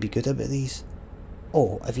 what's meant to be good about these?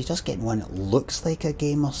 Oh, if you're just getting one that looks like a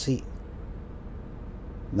gamer seat,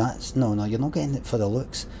 that's, no, you're not getting it for the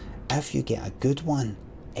looks. If you get a good one,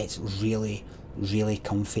 it's really, really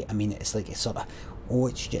comfy. I mean, it's like, it's sort of, oh,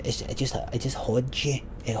 it just hods you.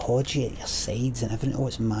 It hods you at your sides and everything. Oh,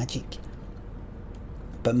 it's magic.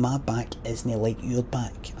 But my back isn't like your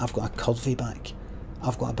back. I've got a curvy back.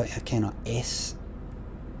 I've got a bit of a kind of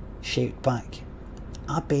S-shaped back.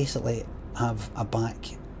 I basically have a back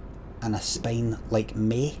and a spine like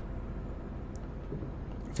May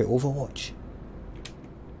for Overwatch.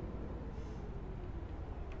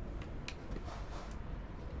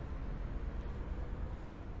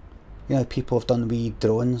 You know, people have done wee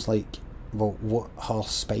drawings like, well, what her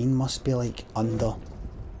spine must be like under,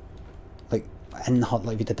 like in her,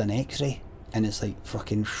 like we did an X-ray, and it's like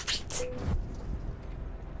fucking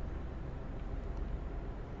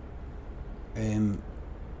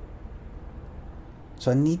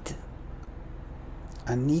so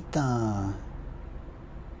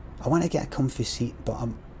I want to get a comfy seat, but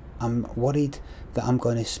I'm worried that I'm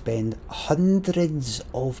going to spend hundreds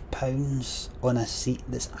of pounds on a seat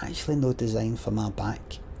that's actually no designed for my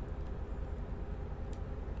back.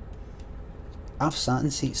 I've sat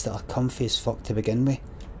in seats that are comfy as fuck to begin with,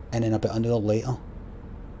 and then about an hour later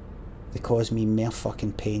they cause me more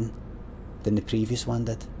fucking pain than the previous one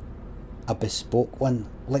did. A bespoke one,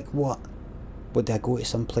 like what? Would I go to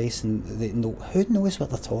some place and they know, who knows what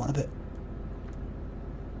they're talking about?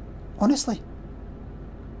 Honestly.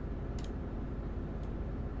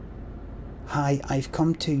 Hi, I've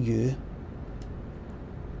come to you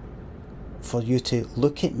for you to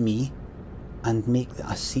look at me and make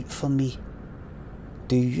a seat for me.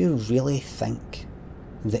 Do you really think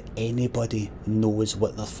that anybody knows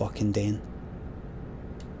what they're fucking doing?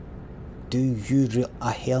 Do you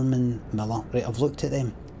a Herman Miller, right, I've looked at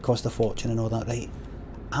them, cost a fortune and all that, right?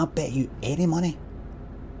 I bet you any money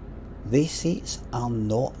these seats are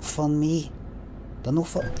not for me. They're not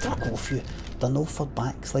for, fuck off you, they're not for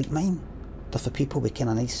backs like mine. They're for people with kind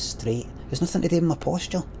of nice straight, there's nothing to do with my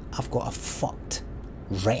posture. I've got a fucked,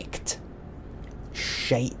 wrecked,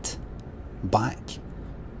 shite back.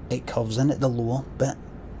 It curves in at the lower bit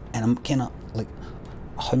and I'm kind of like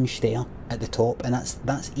hunched there at the top, and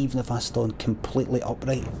that's even if I stand completely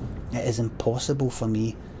upright. It is impossible for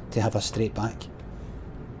me to have a straight back.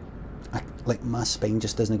 Like my spine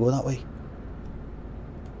just doesn't go that way.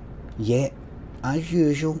 Yet, as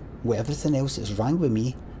usual, with everything else that's wrong with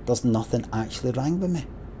me, there's nothing actually wrong with me.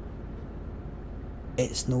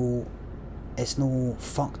 It's no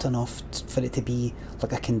fucked enough for it to be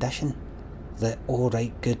like a condition that, oh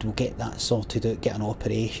right, good, we'll get that sorted out, get an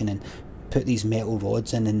operation and put these metal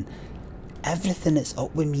rods in, and everything that's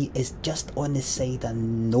up with me is just on the side of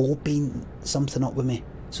no being something up with me,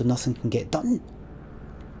 so nothing can get done.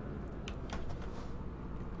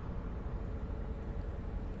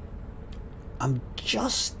 I'm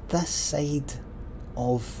just this side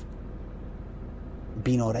of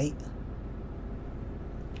being alright.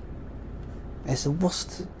 It's the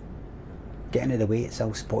worst. Getting out of the way, it's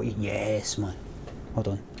all spotty. Yes, man. Hold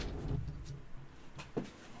on.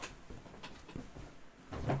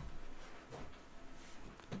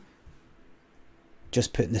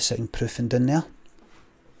 Just putting the soundproofing down there.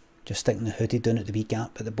 just sticking the hoodie down at the wee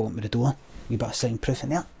gap at the bottom of the door. Wee bit of soundproof in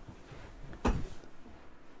there.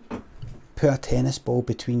 Put a tennis ball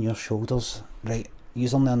between your shoulders, right?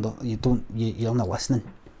 You're only listening.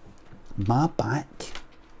 My back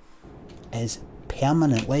is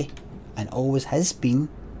permanently, and always has been,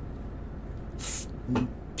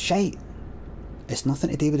 shite. It's nothing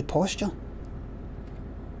to do with the posture.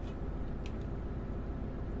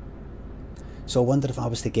 So I wonder if I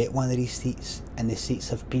was to get one of these seats, and the seats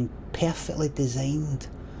have been perfectly designed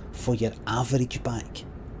for your average back,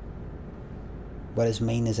 whereas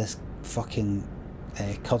mine is this fucking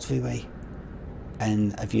curvy way.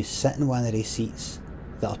 And if you sit in one of these seats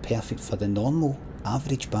that are perfect for the normal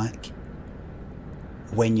average back,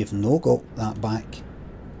 when you've no got that back,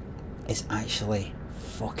 it's actually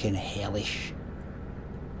fucking hellish.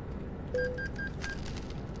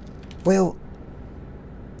 Well,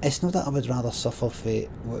 it's not that I would rather suffer for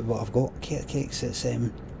what I've got, cakes. It's I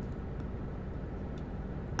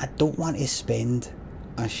don't want to spend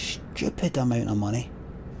a stupid amount of money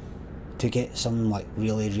to get some like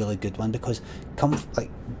really good one, because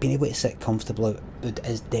being able to sit comfortably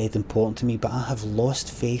is dead important to me. But I have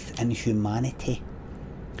lost faith in humanity.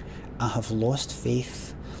 I have lost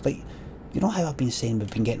faith. Like, you know how I've been saying we've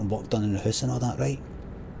been getting work done in the house and all that, right?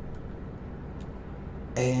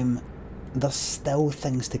 There's still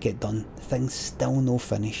things to get done. Things still no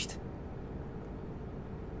finished.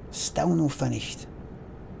 Still no finished.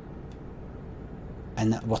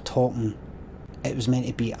 And we're talking, it was meant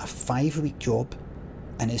to be a 5-week job,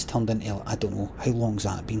 and it's turned into, I don't know, how long's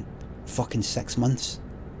that been? Fucking 6 months?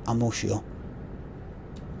 I'm not sure.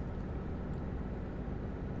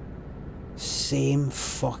 Same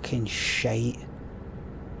fucking shite.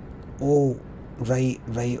 Oh, right,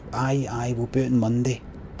 aye, we'll be out on Monday.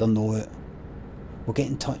 They're no out. We'll get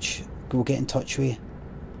in touch with you.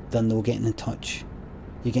 They're no getting in touch.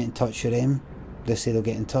 You get in touch with them, they say they'll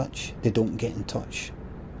get in touch, they don't get in touch.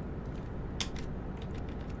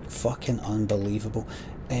 Fucking unbelievable.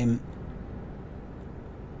 I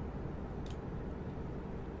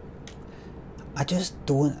just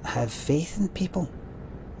don't have faith in people.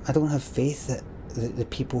 I don't have faith that the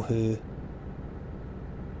people who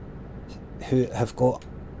have got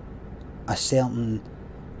a certain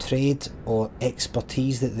trade or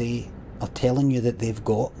expertise that they are telling you that they've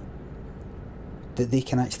got, that they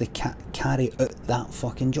can actually carry out that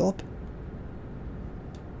fucking job.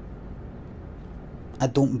 I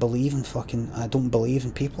don't believe in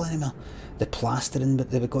people anymore. The plastering that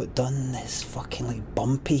they've got done is fucking like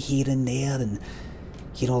bumpy here and there, and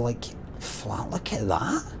you know, like flat. Look at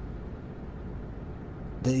that.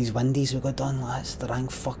 These windies we've got done, that's the wrong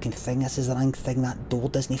fucking thing. This is the wrong thing. That door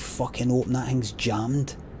doesn't fucking open. That thing's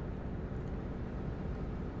jammed.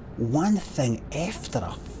 One thing after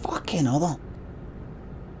a fucking other.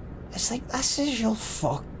 It's like, this is your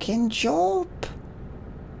fucking job.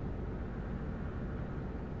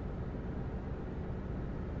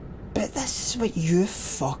 But this is what you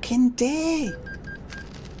fucking do.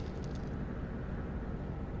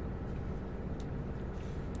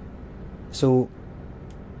 So,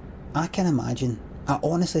 I can imagine, I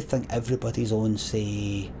honestly think everybody's on,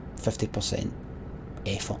 say, 50%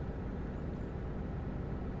 effort.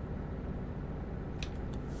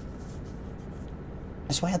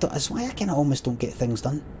 That's why I kind of almost don't get things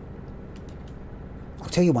done. I'll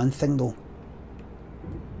tell you one thing though.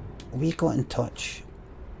 We got in touch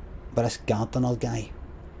with this gardener guy,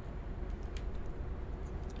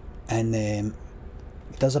 and he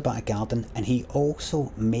does a bit of garden, and he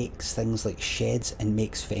also makes things like sheds and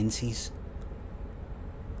makes fences.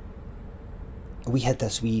 We had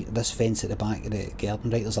this fence at the back of the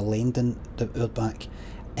garden, right? There's a lane down the back,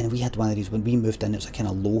 and we had one of these when we moved in. It was a kind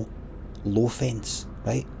of low fence,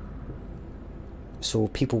 right? So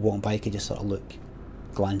people walking by could just sort of look,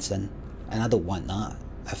 glance in, and I don't want that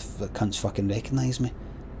if the cunts fucking recognise me.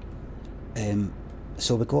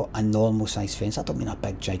 So we got a normal size fence. I don't mean a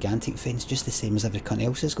big gigantic fence, just the same as every cunt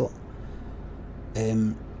else has got.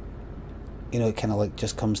 You know, it kind of like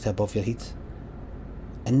just comes to above your head.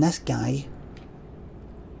 And this guy,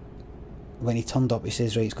 when he turned up, he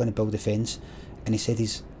says, right, he's going to build a fence, and he said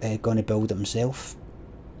he's going to build it himself.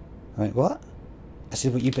 I went, what? I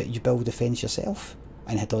said, well, you build the fence yourself?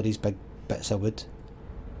 And he had all these big bits of wood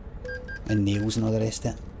and nails and all the rest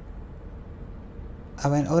of it. I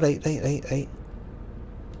went, all right.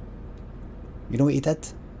 You know what he did?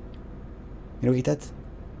 You know what he did?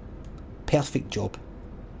 Perfect job.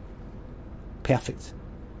 Perfect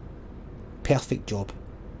job.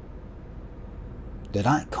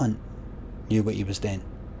 That cunt knew what he was doing.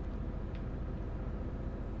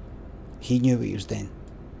 He knew what he was doing.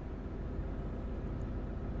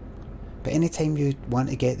 But anytime you want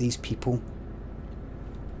to get these people,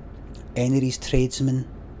 any of these tradesmen,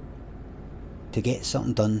 to get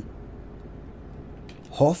something done,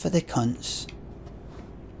 half of the cunts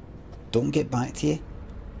don't get back to you,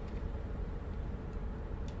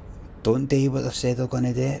 don't do what they've said they're going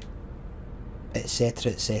to do,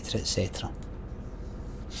 etc, etc, etc.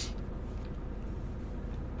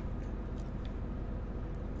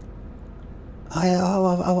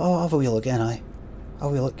 I'll have a wee look again, aye. I'll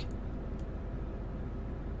have a wee look.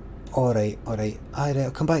 Alright.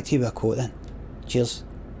 I'll come back to you with a quote then. Cheers.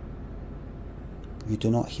 You do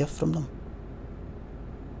not hear from them.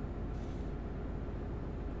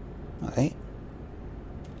 Alright.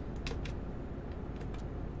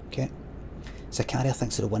 Okay. Zakaria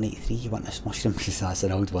thanks for the 183. You want this mushroom because that's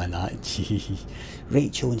an old one, that. Gee.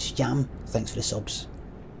 Rachel and Jam, thanks for the subs.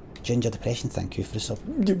 Ginger Depression, thank you for the sub.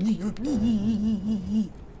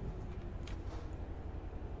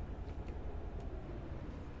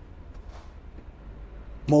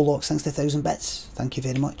 Moloch, thanks to 1,000 bits. Thank you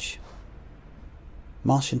very much.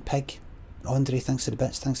 Martian Pig, Andre, thanks for the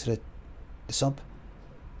bits. Thanks for the sub.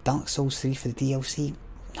 Dark Souls 3 for the DLC.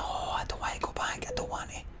 No, I don't want to go back. I don't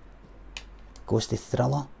want to. Ghosty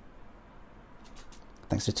Thriller,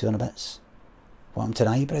 thanks for 200 bits. What happened to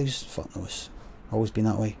the eyebrows? Fuck knows. Always been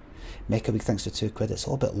that way. Mecha Week, thanks for £2. It's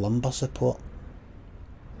all about lumbar support.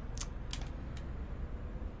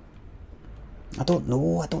 I don't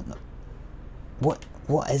know. What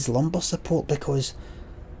is lumbar support, because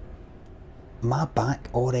my back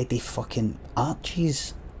already fucking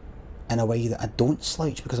arches in a way that I don't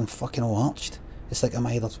slouch because I'm fucking all arched. It's like I'm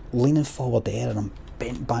either leaning forward there and I'm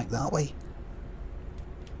bent back that way.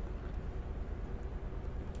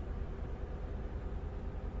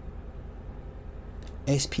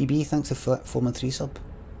 SPB, thanks for Foreman 3 sub.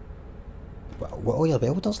 What are your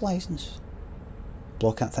welder's licence?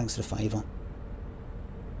 Blockcat, thanks for the £5.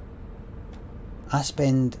 I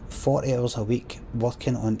spend 40 hours a week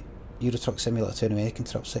working on Euro Truck Simulator 2 and American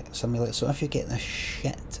Truck Simulator, so if you get this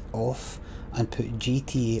shit off and put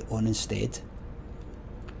GTA on instead,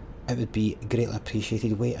 it would be greatly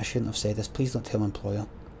appreciated. Wait, I shouldn't have said this. Please don't tell my employer.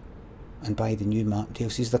 And buy the new map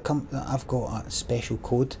DLCs. I've got a special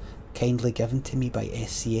code kindly given to me by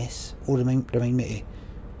SCS. Oh, remind me to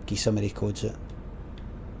give some of the codes out.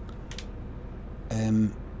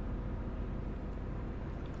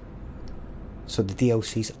 So the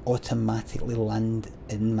DLCs automatically land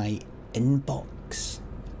in my inbox.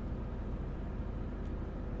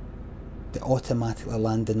 They automatically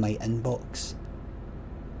land in my inbox.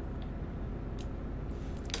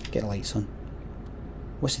 Get the lights on.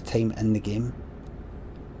 What's the time in the game?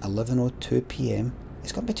 11:02 PM.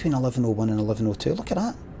 It's got between 11:01 and 11:02. Look at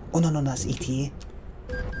that. Oh no, that's ETA.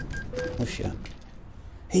 Oh shit.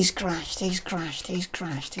 He's crashed.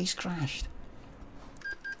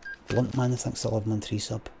 Blunt Man, thanks to 11 3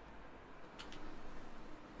 sub.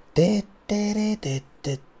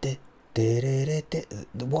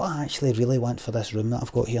 What I actually really want for this room that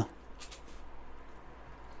I've got here.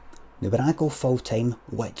 Now when I go full time,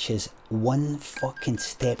 which is one fucking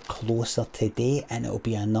step closer today, and it'll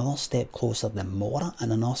be another step closer tomorrow,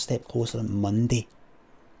 and another step closer on Monday.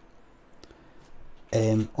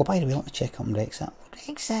 Oh, by the way, let me check up on Rexit.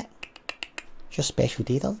 Rexit, it's your special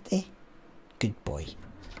day the other day. Good boy.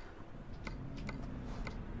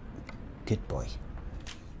 Good boy.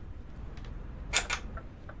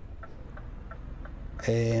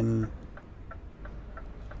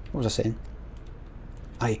 What was I saying?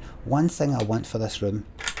 Aye, one thing I want for this room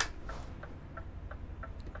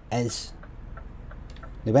is,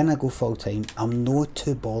 now when I go full time, I'm not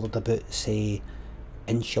too bothered about, say,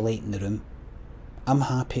 insulating the room. I'm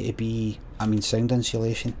happy to be, sound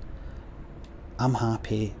insulation. I'm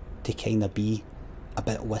happy to kind of be a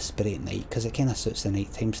bit whispery at night, because it kind of suits the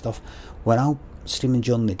nighttime stuff. When I'm streaming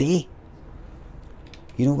during the day,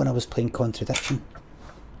 you know when I was playing Contradiction,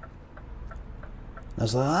 I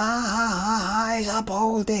was like, he's up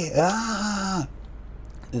all day,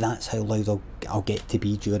 That's how loud I'll get to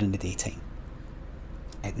be during the daytime.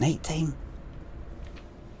 At night time,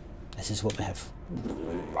 this is what we have.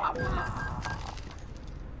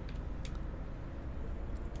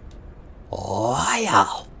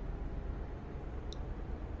 Liar!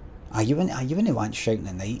 Are you in the one shouting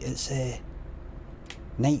at night? It's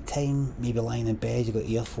night time, maybe lying in bed, you got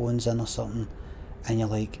earphones in or something, and you're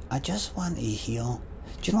like, I just want to hear.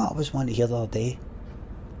 Do you know what I was wanting to hear the other day?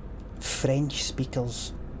 French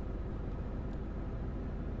speakers,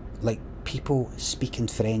 like people speaking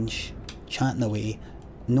French, chatting away,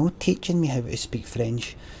 no teaching me how to speak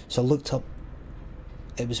French. So I looked up.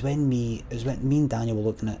 It was when me and Daniel were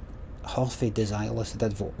looking at Halfway Desireless, I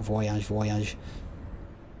did Voyage.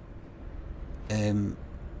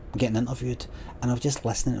 Getting interviewed, and I was just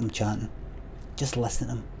listening to him chatting. Just listening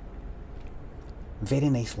to him. Very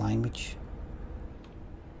nice language.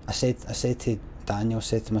 I said to Daniel, I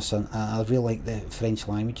said to my son, I really like the French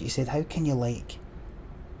language. He said, how can you like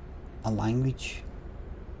a language?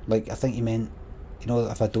 Like, I think he meant, you know,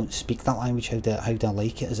 if I don't speak that language, how do I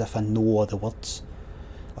like it? As if I know all the words.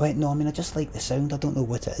 I went, no, I mean, I just like the sound. I don't know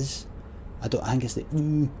what it is. I think it's the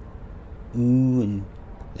ooh, and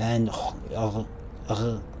then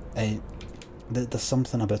there's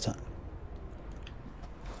something about it.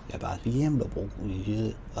 Yeah, but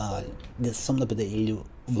there's something about the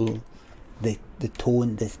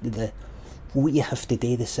tone, the what you have to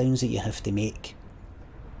do, the sounds that you have to make.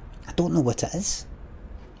 I don't know what it is.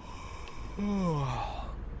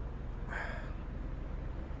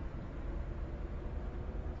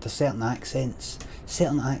 There's certain accents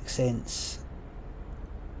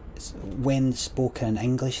when spoken in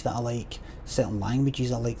English that I like, certain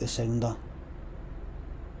languages I like the sound of.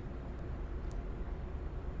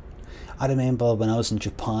 I remember when I was in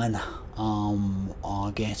Japan,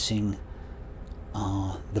 getting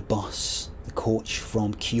the coach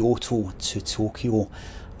from Kyoto to Tokyo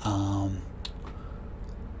in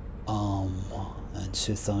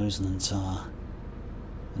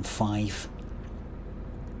 2005.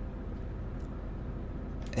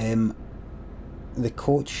 The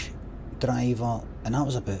coach driver, and that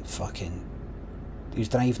was about fucking, he was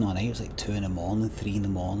driving all night. It was like 2 in the morning, 3 in the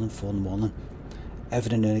morning, 4 in the morning.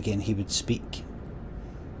 Every now and again he would speak,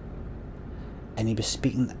 and he was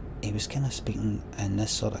kind of speaking in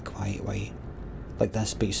this sort of quiet way, like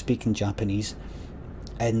this, but he was speaking Japanese,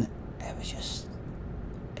 and it was just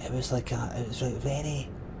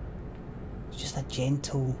a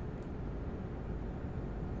gentle,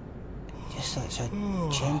 just such a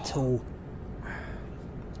gentle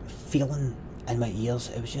feeling in my ears.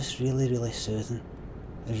 It was just really, really soothing.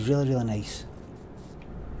 It was really, really nice.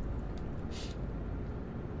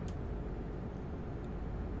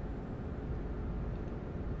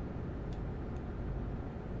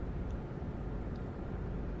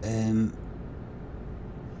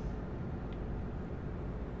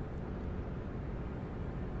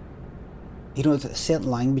 You know,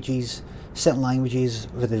 certain languages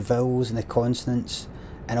with the vowels and the consonants,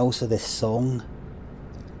 and also the song,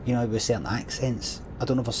 you know, with certain accents. I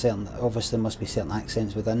don't know if there's certain, obviously there must be certain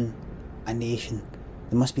accents within a nation.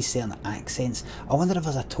 There must be certain accents. I wonder if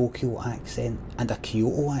there's a Tokyo accent and a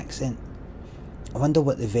Kyoto accent. I wonder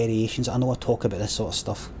what the variations, I know I talk about this sort of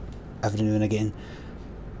stuff every now and again,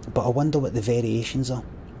 but I wonder what the variations are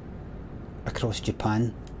across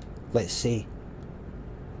Japan, let's say.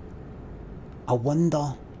 I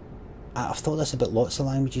wonder, I've thought this about lots of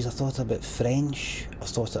languages. I've thought about French, I've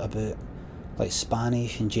thought about like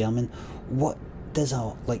Spanish and German. What does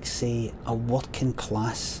say a working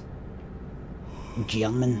class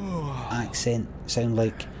German accent sound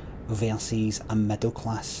like versus a middle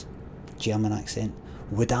class German accent?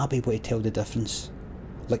 Would I be able to tell the difference?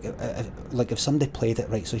 Like if somebody played it,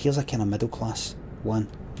 right, so here's a kind of middle class one,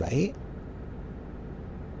 right?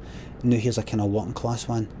 Now here's a kind of working class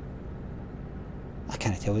one. I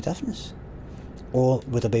can't tell the difference. Or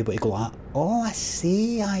would I be able to go like, oh, I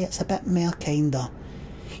see, it's a bit more kinda,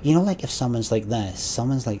 you know, like if someone's like this,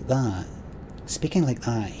 someone's like that, speaking like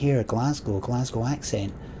that, here, Glasgow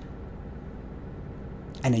accent,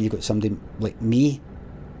 and then you've got somebody like me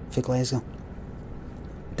for Glasgow.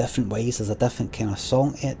 Different ways, there's a different kind of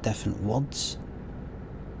song to it, different words.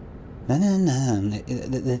 No.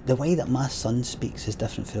 The way that my son speaks is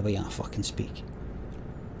different from the way I fucking speak.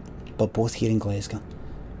 But both here in Glasgow.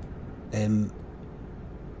 I'd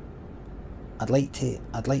like to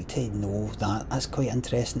know that. That's quite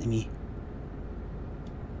interesting to me.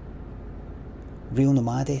 Real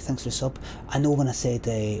Nomade, thanks for the sub. I know when I said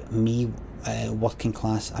me working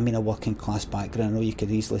class, I mean a working class background. I know you could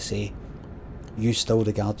easily say you still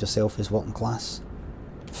regard yourself as working class.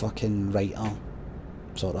 Fucking writer,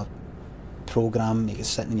 sort of program, you get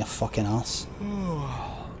sitting in your fucking arse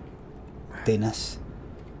doing this.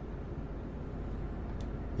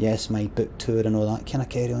 Yes, my book tour and all that kind of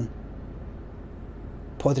carry on.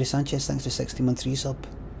 Padre Sanchez, thanks for 60 month resub.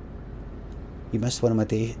 You missed one of my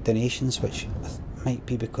donations, which might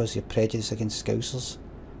be because you're prejudiced against Scousers.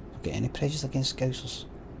 Don't get any prejudice against Scousers.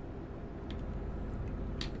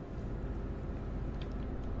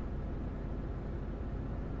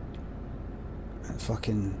 And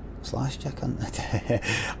fucking slash check,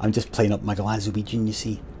 I'm just playing up my Glaswegian, you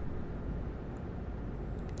see.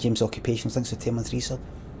 James Occupation, thanks for 10 month resub.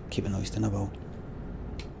 Keep it noised in a will.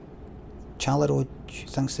 Chalaroj,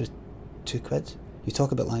 thanks for £2. You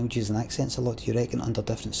talk about languages and accents a lot. Do you reckon under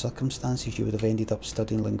different circumstances you would have ended up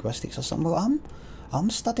studying linguistics or something? Well, I'm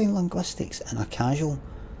studying linguistics in a casual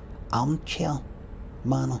armchair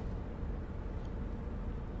manner.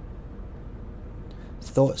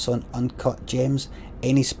 Thoughts on Uncut Gems?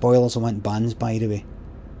 Any spoilers? I want bans, by the way.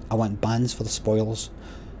 I want bans for the spoilers.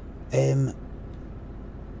 I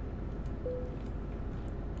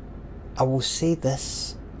will say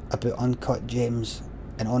this about Uncut Gems,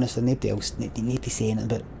 and honestly nobody else need to say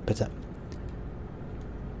anything about it.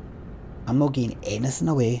 I'm not giving anything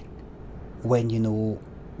away when you know,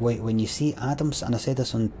 when you see Adams, and I said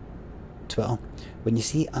this on Twitter, when you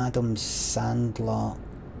see Adam Sandler's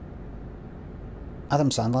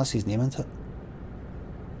his name, isn't it?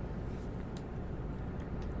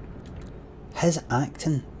 His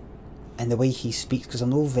acting and the way he speaks, because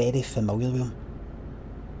I'm not very familiar with him,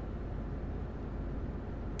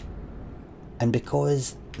 and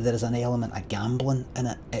because there is an element of gambling in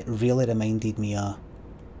it, it really reminded me of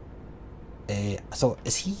I thought,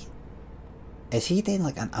 is he doing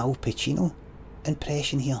like an Al Pacino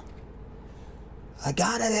impression here? I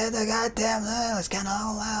gotta do the goddamn thing, it's kinda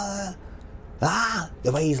all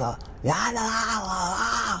the way he's like,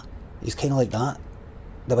 he's kinda like that.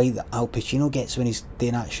 The way that Al Pacino gets when he's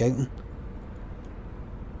doing that shouting.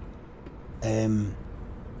 And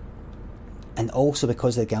also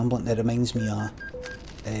because of the gambling, it reminds me of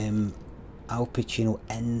Al Pacino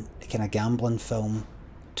in the kind of gambling film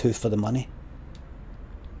Two for the Money.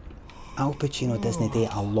 Al Pacino doesn't do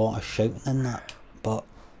a lot of shouting in that, but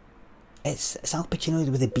it's Al Pacino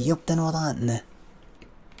with the beard and all that, and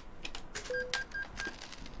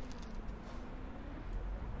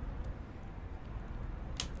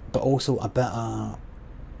but also a bit of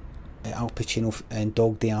Al Pacino in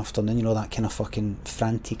Dog Day Afternoon, you know, that kind of fucking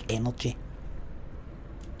frantic energy.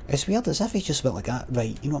 It's weird, as if he's just a bit like that.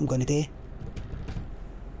 Right, you know what I'm going to do?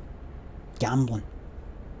 Gambling.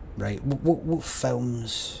 Right, what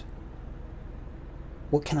films,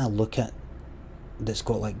 what can I look at that's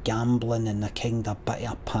got like gambling and a kind of bit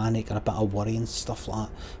of panic and a bit of worry and stuff like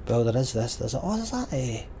that? Well, there is this, there's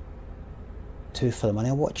that Two for the Money,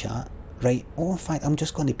 I'll watch that. Right, oh in fact I'm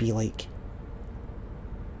just going to be like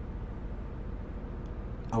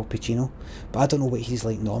Al Pacino, but I don't know what he's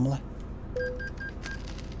like normally.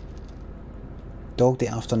 Dog Day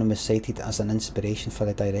Afternoon was cited as an inspiration for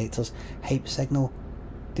the directors. Hype signal,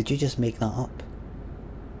 did you just make that up?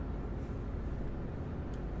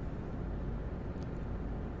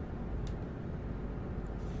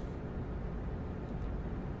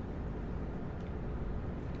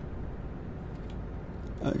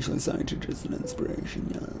 Actually cited as an inspiration,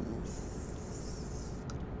 yes.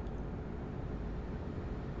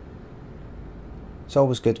 It's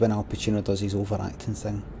always good when Al Pacino does his overacting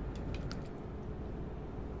thing.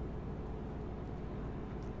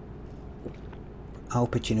 Al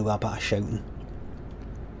Pacino with a bit of shouting.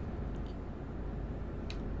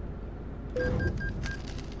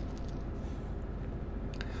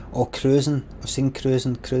 Oh, Cruising. I've seen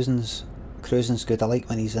Cruising. Cruising's good. I like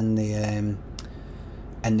when he's in the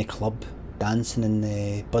club dancing in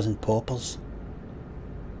the buzzing poppers.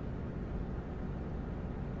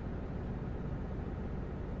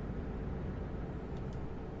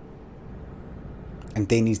 And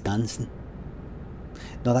then he's dancing.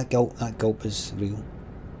 No, that gulp is real.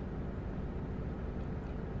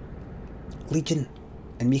 Legion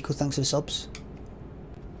and Miko, thanks for the subs.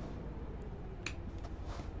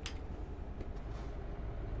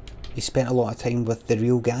 He spent a lot of time with the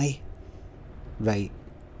real guy. Right.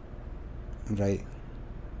 I'm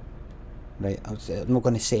not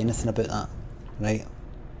going to say anything about that. Right.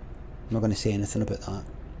 I'm not going to say anything about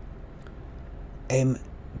that.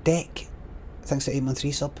 Deck, thanks for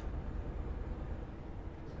 8-month sub.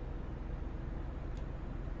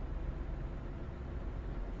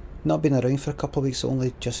 Not been around for a couple of weeks,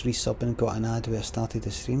 only just resubbing and got an ad where I started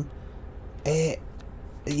the stream. You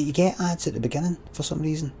get ads at the beginning for some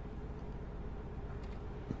reason.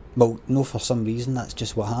 Well, no, for some reason, that's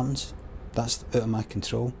just what happens. That's out of my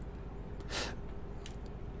control.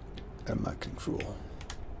 Out of my control.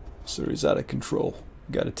 Sir, he's out of control.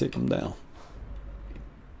 Gotta take him down.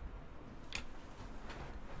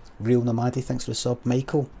 Real Nomadi, thanks for the sub.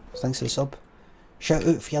 Michael, thanks for the sub. Shout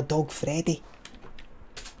out for your dog Freddy.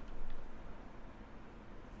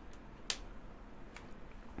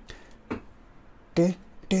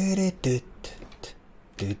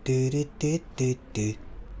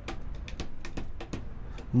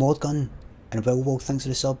 Morgan and Wilwell, thanks for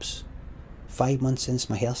the subs. 5 months since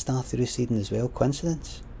my hair started receding as well.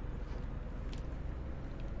 Coincidence?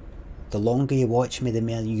 The longer you watch me, the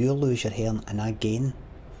more you lose your hair and I gain.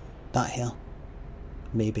 That hair.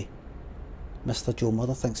 Maybe. Mr. Joe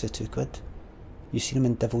Mother thinks it's £2. You seen him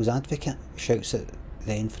in Devil's Advocate? Shouts at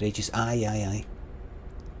the end for ages. Aye, aye, aye.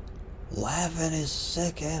 Laughing his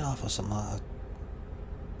sick head off or something like that.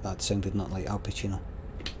 That sounded not like Al Pacino.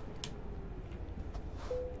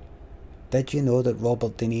 Did you know that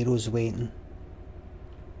Robert De Niro's waiting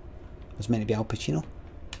was meant to be Al Pacino?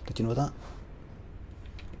 Did you know that?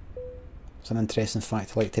 It's an interesting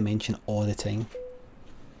fact I like to mention all the time.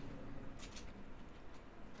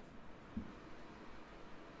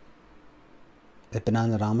 The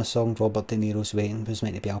Bananarama song, Robert De Niro's Waiting, was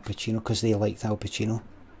meant to be Al Pacino because they liked Al Pacino.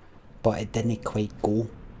 But it didn't quite go.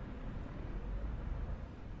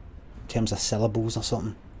 In terms of syllables or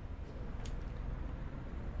something.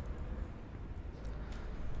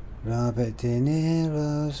 Robert De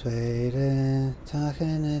Niro's waiting,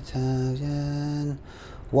 talking Italian.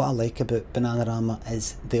 What I like about Bananarama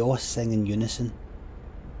is they all sing in unison.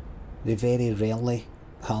 They very rarely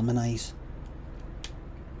harmonise.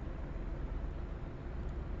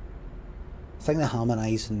 I think they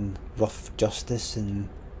harmonise in Rough Justice and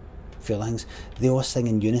a few things. They all sing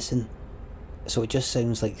in unison. So it just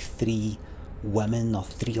sounds like three women or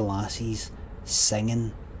three lassies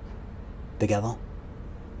singing together.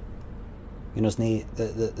 You know,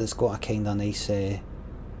 there's got a kind of nice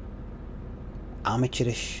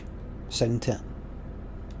amateurish sound to it.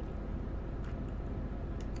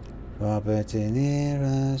 Robert De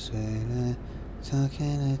Niro's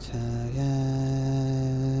talking Italian.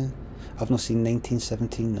 I've not seen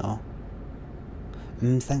 1917, no.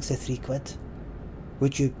 Thanks to £3.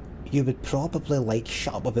 Would you would probably like,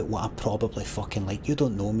 shut up about what I probably fucking like. You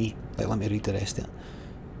don't know me. Like, let me read the rest of it.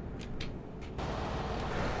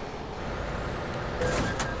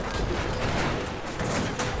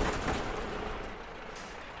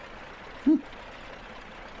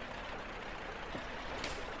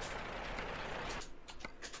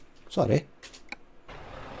 Sorry.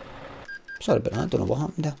 Sorry about that, I don't know what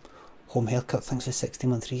happened there. Home Haircut thanks for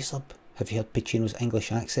 60-month resub. Have you heard Pacino's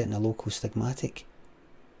English accent in a local stigmatic?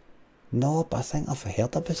 No, but I think I've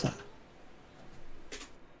heard about it.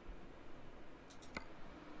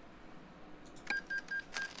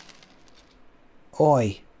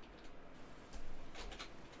 Oi.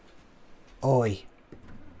 Oi.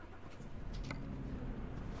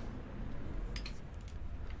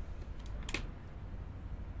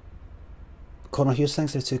 Connor Hughes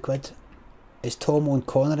thanks for £2. It's Tomo and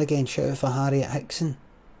Connor again. Shout out for Harriet Hickson.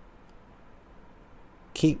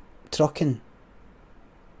 Keep trucking.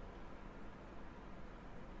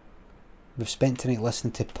 We've spent tonight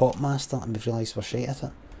listening to Popmaster and we've realised we're shite at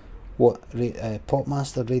it. What?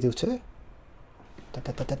 Popmaster Radio 2?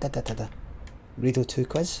 Radio 2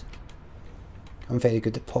 quiz? I'm very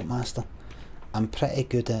good at Popmaster. I'm pretty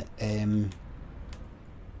good at... In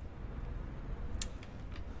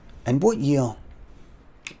what year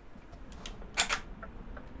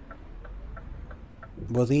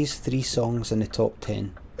were these 3 songs in the top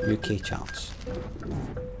 10 UK charts?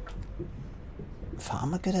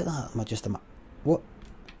 Am I good at that? Am I just what?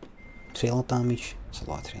 Trailer damage? It's a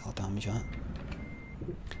lot of trailer damage, right?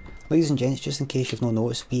 Ladies and gents, just in case you've not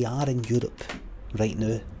noticed, we are in Europe right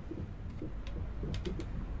now.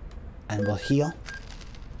 And we're here.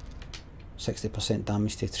 60%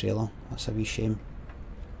 damage to the trailer. That's a wee shame.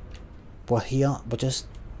 We're here, we're just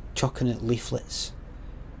chucking out leaflets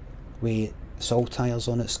with saltires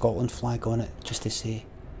on it, Scotland flag on it, just to say,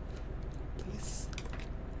 please,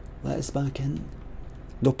 let us back in.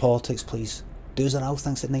 No politics, please. Doozer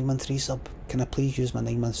thanks at 9-month resub. Can I please use my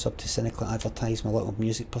 9-month sub to cynically advertise my little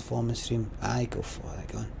music performance stream? Aye, go for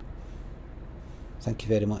it, go on. Thank you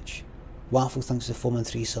very much. Waffle thanks for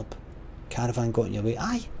 4-month resub. Caravan got in your way.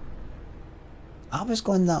 Aye, I was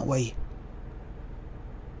going that way.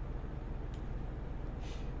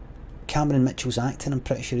 Cameron Mitchell's acting, I'm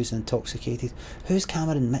pretty sure he's intoxicated. Who's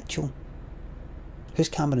Cameron Mitchell? Who's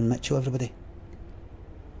Cameron Mitchell, everybody?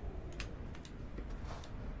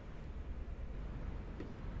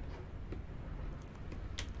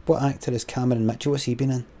 What actor is Cameron Mitchell? What's he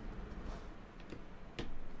been in?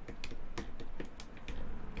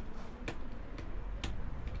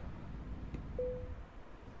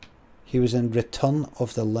 He was in Return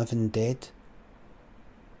of the Living Dead.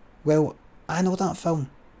 Well, I know that film.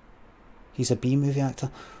 He's a B-movie actor.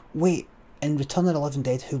 Wait, in Return of the Living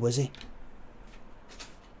Dead, who was he?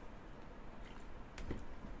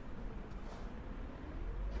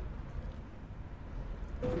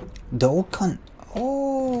 The old cunt.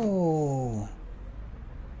 Oh.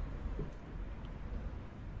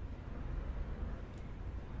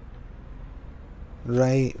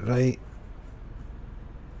 Right, right.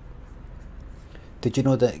 Did you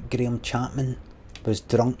know that Graham Chapman was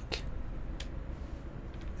drunk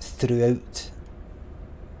throughout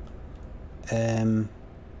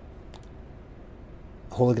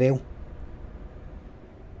Holy Grail?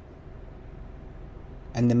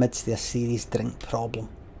 In the midst of a serious drink problem.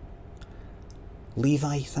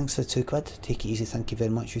 Levi, thanks for the £2. Take it easy, thank you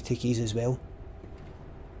very much. You take it easy as well.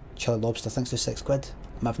 Chili Lobster, thanks for £6.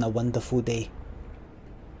 I'm having a wonderful day.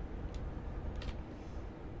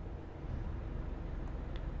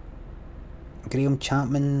 Graham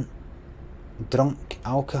Chapman, drunk,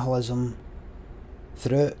 alcoholism,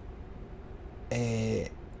 throughout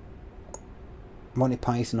Monty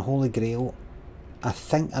Python, Holy Grail. I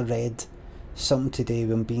think I read something today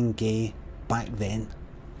when being gay back then.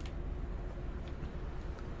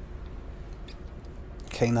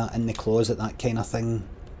 Kinda in the closet, that kind of thing.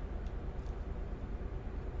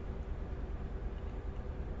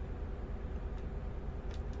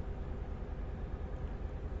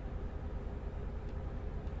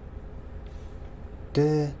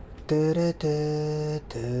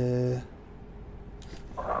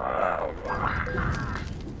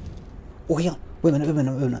 Oh yeah, wait a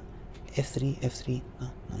minute. F3, no.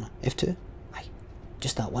 F2? Aye,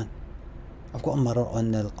 just that one. I've got a mirror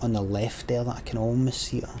on the left there that I can almost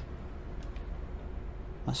see it.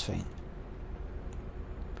 That's fine.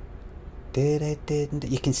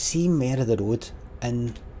 You can see more of the road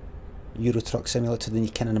in Euro Truck Simulator than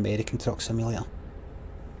you can in American Truck Simulator.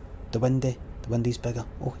 The windy's bigger.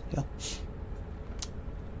 Oh yeah.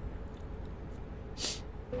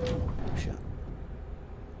 Oh shit.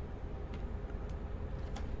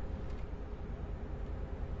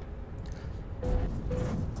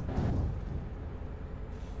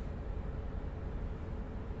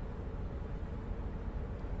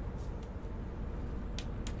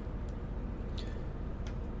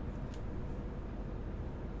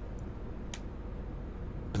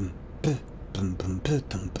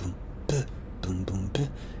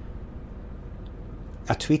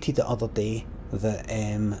 I tweeted the other day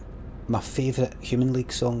that my favourite Human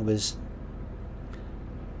League song was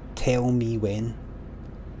Tell Me When,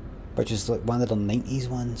 which is like one of the 90s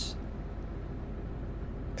ones.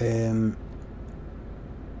 And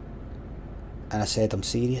I said I'm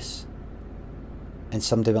serious, and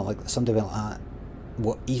somebody went like that.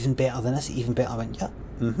 What, even better than this? Even better? I went, yeah,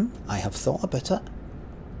 I have thought about it.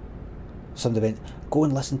 Somebody went, go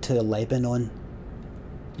and listen to Lebanon,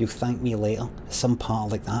 you'll thank me later. Some part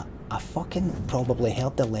like that. I fucking probably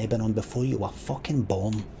heard the Lebanon before you were fucking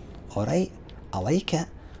born. Alright? I like it,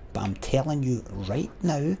 but I'm telling you right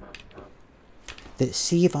now that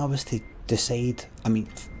see if I was to decide, I mean,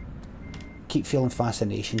 Keep Feeling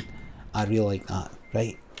Fascination, I really like that,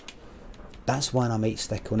 right? That's one I might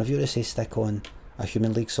stick on. If you were to say stick on a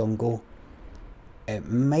Human League song, go, it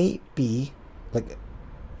might be like,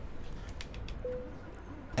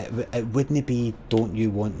 it wouldn't be Don't You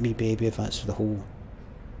Want Me Baby if that's the whole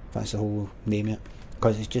name of it,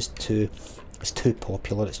 because it's just too, it's too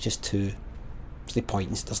popular. It's just too, there's no point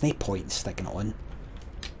in sticking it on.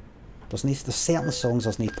 There's certain songs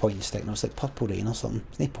there's no point in sticking on. It's like Purple Rain or something.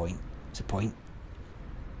 There's no point. It's a point.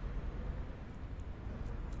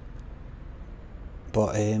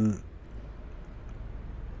 But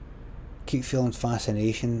Keep Feeling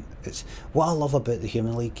Fascination, it's what I love about the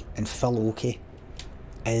Human League and Phil Oakey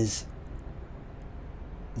is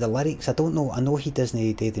the lyrics. I don't know, I know he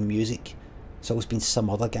doesn't do the music, it's always been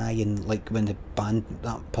some other guy, and like when the band,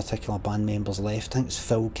 that particular band members left, I think it's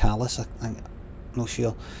Phil Callis, I'm not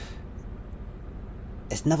sure,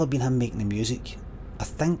 it's never been him making the music. I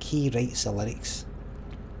think he writes the lyrics,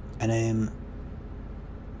 and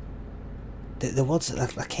the words are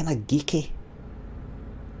kind of geeky.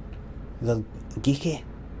 They're geeky.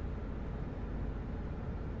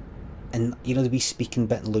 And you know the wee speaking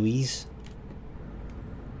bit in Louise?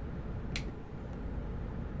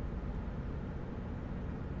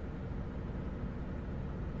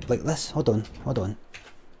 Like this. Hold on.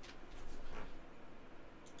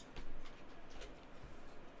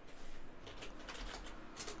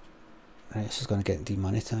 Right, this is going to get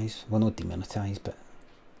demonetised. Well, not demonetised, but...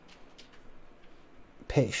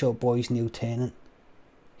 Pet Shop Boys, Neil Tennant.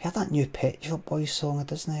 Heard that new Pet Shop Boys song,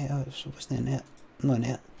 doesn't it? Oh, it wasn't in it. Not in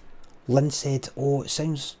it. Lynn said, oh, it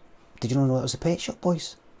sounds... Did you not know it was the Pet Shop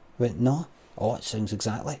Boys? I went, no. Oh, it sounds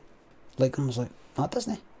exactly like them. I was like, oh,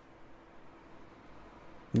 doesn't it?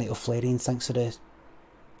 Nate O'Flarian thinks of the...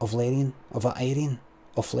 O'Flarian?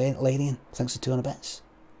 O'Flarian thinks of 2 and a bits.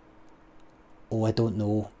 Oh, I don't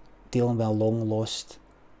know. Dealing with a lost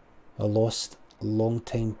long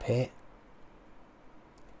time pet.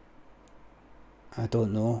 I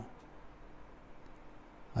don't know.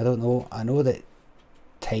 I know that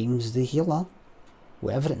times the healer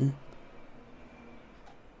with everything.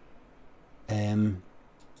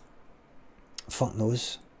 Fuck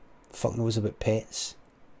knows about pets.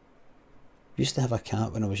 Used to have a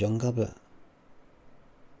cat when I was younger, but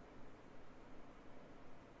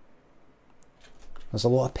there's a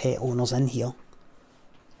lot of pet owners in here.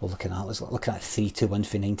 Oh, look at that. Let's look at that 321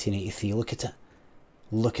 for 1983. Look at it.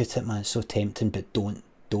 Look at it, man. It's so tempting, but don't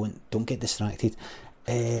get distracted.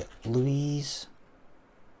 Louise,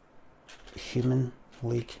 Human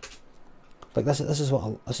League. Like this is what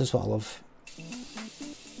I love.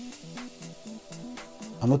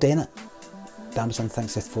 I'm not doing it. Damson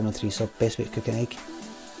thinks the 413 sub. Best way to cook an egg.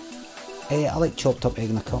 I like chopped up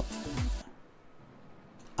egg in a cup.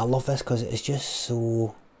 I love this because it's just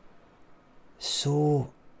so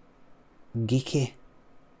geeky.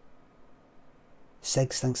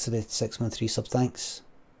 Sigs thanks to the 613 sub. Thanks.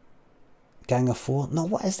 Gang of 4. No,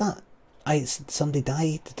 what is that? Somebody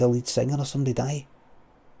died. Did the lead singer or somebody die?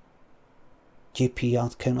 JP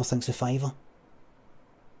Yard Counter thinks a $5.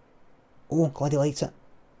 Oh, glad he liked it.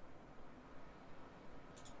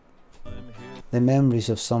 The memories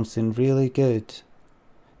of something really good.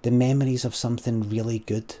 The memories of something really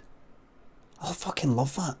good. I fucking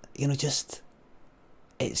love that. You know, just...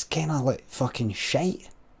 It's kind of like fucking shite.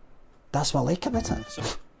 That's what I like about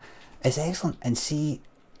it. It's excellent. And see...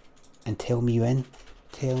 And tell me when.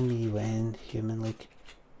 Tell me when, Human League.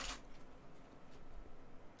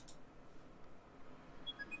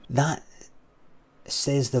 That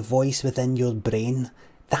says the voice within your brain.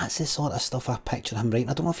 That's the sort of stuff I picture him writing.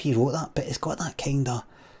 I don't know if he wrote that, but it's got that kind of...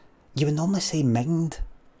 You would normally say mind.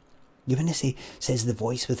 You wouldn't say, says the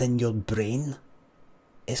voice within your brain.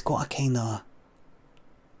 It's got a kind of...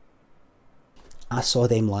 I saw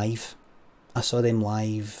them live.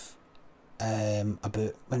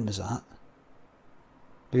 About, when was that?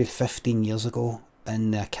 Maybe 15 years ago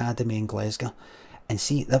in the Academy in Glasgow. And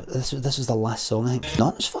see, this was the last song I think. No,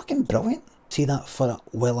 it was fucking brilliant. See that for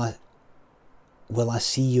Will I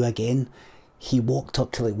See You Again? He walked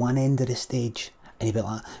up to like one end of the stage and he'd be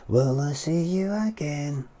like, will I see you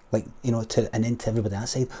again? Like, you know, and then to everybody that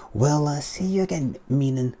side, will I see you again?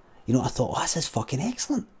 Meaning, you know, I thought, oh, this is fucking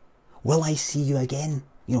excellent. Will I see you again?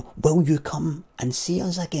 You know, will you come and see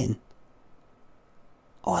us again?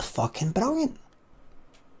 Oh, it's fucking brilliant.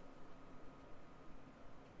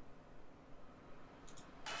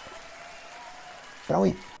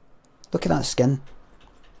 Brilliant. Look at that skin.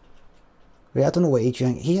 Right, I don't know what age you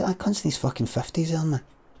think. I can't see his fucking 50s, isn't he?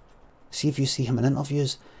 See if you see him in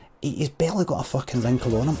interviews. He's barely got a fucking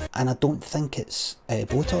wrinkle on him, and I don't think it's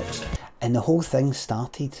Botox. And the whole thing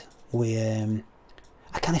started with,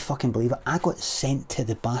 I can't fucking believe it. I got sent to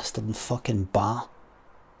the bastard fucking bar.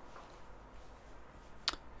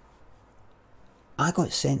 I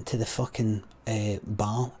got sent to the fucking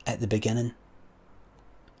bar at the beginning.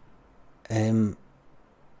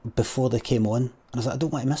 Before they came on. And I was like, I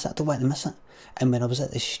don't want to miss it. And when I was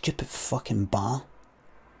at this stupid fucking bar,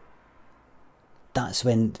 that's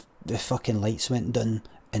when the fucking lights went down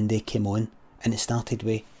and they came on. And it started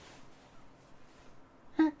with...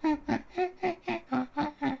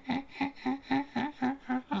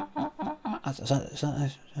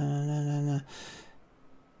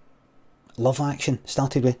 Love Action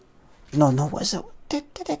started with... No, what is it?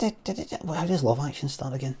 How does Love Action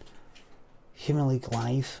start again? Human League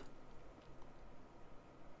Live.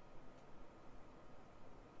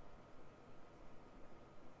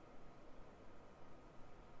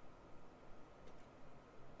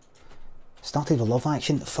 Started with Love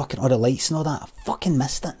Action, fucking all the lights and all that. I fucking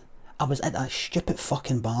missed it. I was at that stupid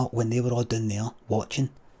fucking bar when they were all down there watching.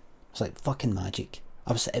 It was like fucking magic.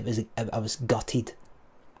 I was gutted.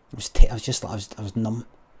 I was numb.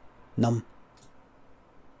 Numb.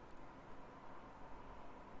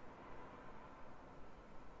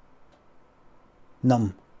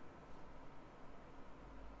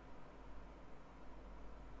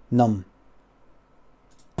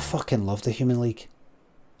 I fucking love the Human League.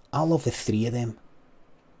 I love the three of them.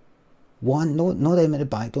 One, no them at the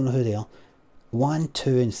back, don't know who they are. 1,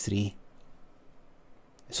 2 and 3.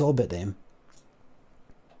 It's all about them.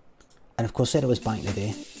 And of course said it was back in the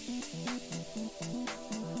day.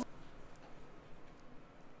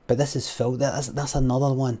 But this is Phil, that's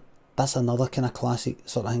another one. That's another kind of classic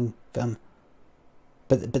sort of thing for him.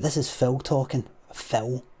 But this is Phil talking.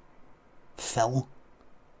 Phil.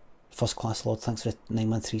 First Class Lord, thanks for the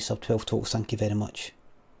 913 sub 12 total, thank you very much.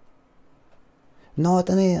 No, I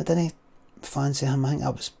didn't fancy him. I think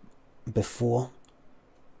that was before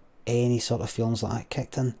any sort of feelings like that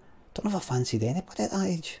kicked in. Don't know if I fancied anybody at that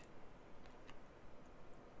age.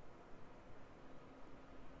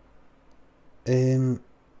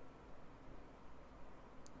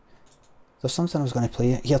 There's something I was going to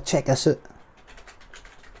play. Here, check this out.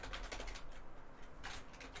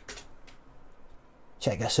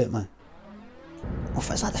 Check this out, man. Oh,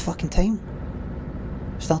 is that the fucking time?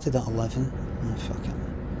 Started at 11. Oh, fuck it.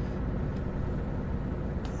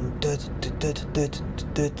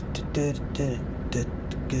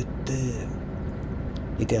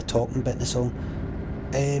 You dare talking bit in the song.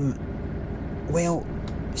 Well,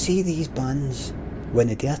 see these bands, when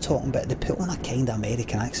they dare talking bit, they put on a kind of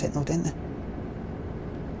American accent now, don't they?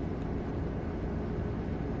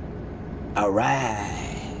 Alright.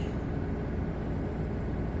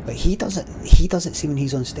 Like he does it see when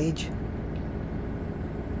he's on stage.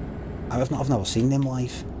 I've never seen them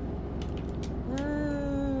live.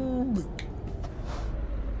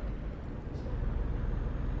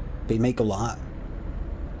 But he might go like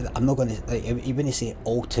that. I'm not going to, like, he wouldn't say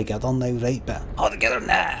all together now, right? But all together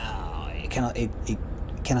now. He kind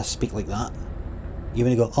of speak like that. You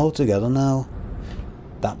want to go all together now.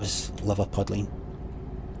 That was Liverpudlian.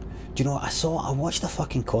 Do you know what I watched a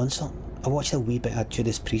fucking concert. I watched a wee bit of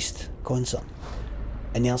Judas Priest concert,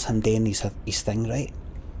 and there's him doing his thing, right?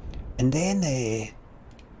 And then the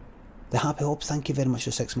Happy Hope, thank you very much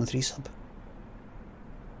for 6-month resub.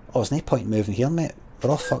 Oh, there's no point moving here, mate.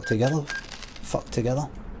 We're all fucked together. Fucked together.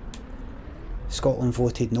 Scotland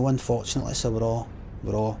voted no, unfortunately, so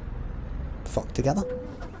we're all fucked together.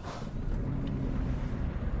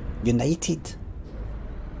 United.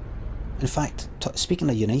 In fact, speaking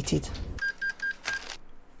of United,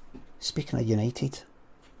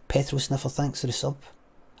 Petro Sniffer, thanks for the sub.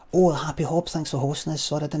 Oh, Happy Hob, thanks for hosting us.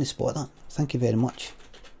 Sorry, I didn't spot that. Thank you very much.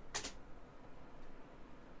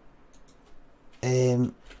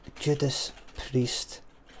 Judas Priest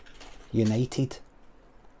United.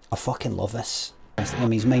 I fucking love this. I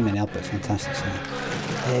mean, he's miming up, but it's fantastic. So,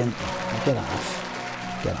 get it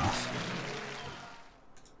off. Get it off.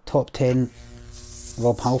 Top 10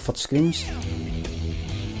 Rob Halford screams.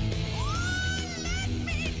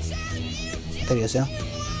 There he is there.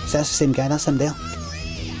 So that's the same guy, that's him there.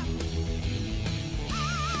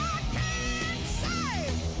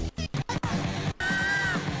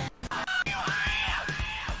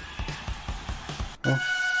 Oh.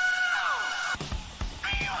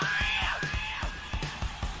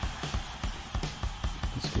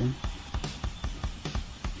 That's good.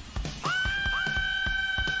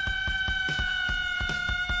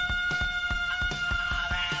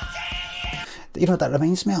 You know what that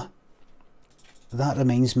reminds me of? That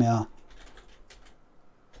reminds me of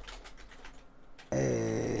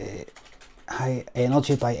High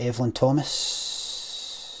Energy by Evelyn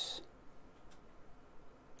Thomas.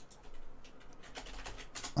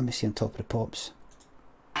 Let me see on Top of the Pops.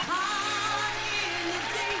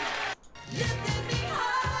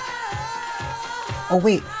 Oh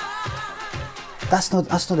wait, that's not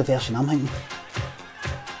the version I'm thinking.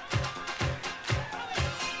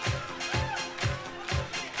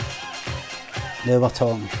 Now we're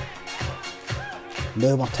talking.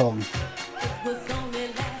 Now we're talking.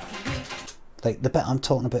 Like the bit I'm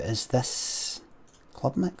talking about is this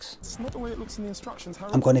club mix. It's not the way it looks in the instructions.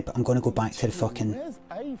 I'm gonna go back to the fucking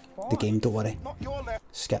the game. Don't worry.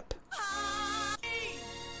 Skip.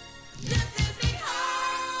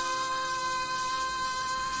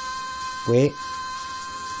 Wait.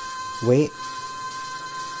 Wait.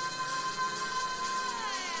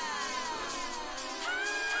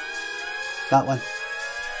 That one.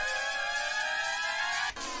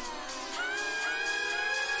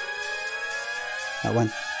 That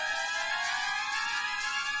one.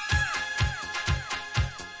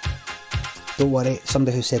 Don't worry,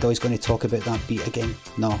 somebody who said, oh, he's going to talk about that beat again.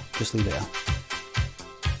 No, just leave it there.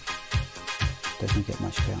 Doesn't get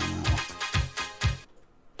much better than that though.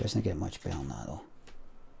 Doesn't get much better than that though.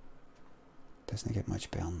 Doesn't get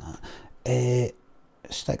much better than that.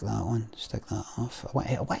 Stick that one, stick that off. I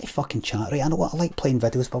want to fucking chat, right? I know what I like playing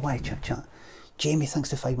videos, but why chat? Jamie, thanks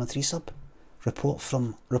to 513 sub.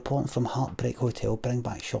 Reporting from Heartbreak Hotel, bring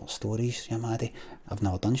back short stories. Yeah, Maddie. I've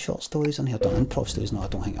never done short stories on here, I've done improv stories. No, I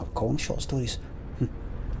don't think I would call them short stories.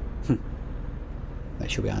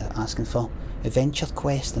 That should be asking for. Adventure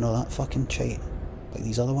Quest and all that fucking shit. Like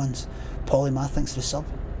these other ones. Polymath, thanks for the sub.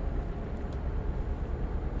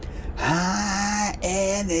 High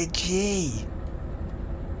energy.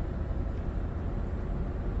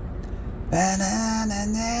 Whoa.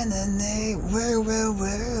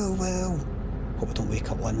 Hope I don't wake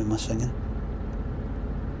up one with my singing.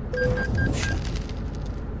 Oh shit.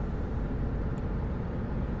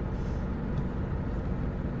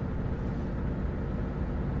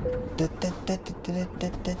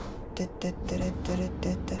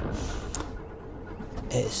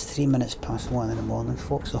 It's 3 minutes past 1 in the morning,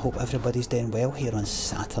 folks. I hope everybody's doing well here on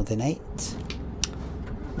Saturday night.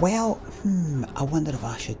 Well, I wonder if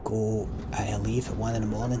I should go leave at 1 in the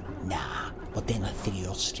morning. Nah, we're doing a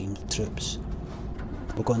 3-hour stream, troops.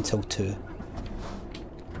 We're going till 2.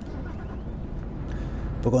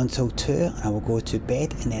 We're going till 2 and I will go to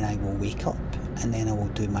bed and then I will wake up and then I will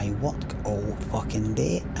do my work all fucking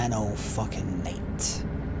day and all fucking night.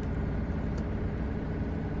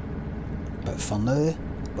 But for now,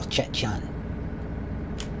 we're chit-chatting.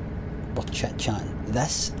 We're chit-chatting.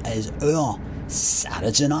 This is our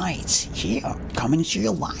Saturday night here, coming to you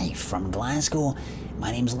live from Glasgow.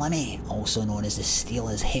 My name's Limmy, also known as the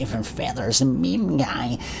Steelers Haven Feathers meme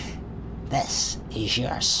guy. This is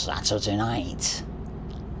your Saturday night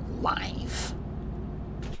live.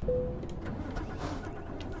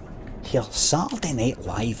 Here, Saturday Night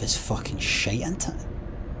Live is fucking shite, isn't it?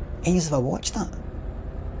 Any of you ever watched that?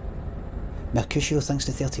 Mercutio, thanks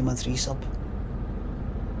to 13-month resub.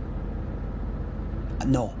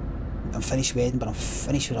 No, I'm finished with Edinburgh, I'm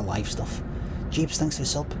finished with the live stuff. Jeeps, thanks for the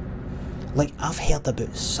sub. Like, I've heard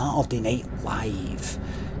about Saturday Night Live,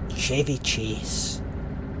 Chevy Chase,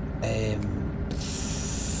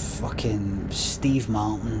 fucking Steve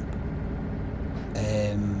Martin,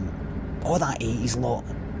 all that 80s lot,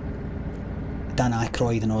 Dan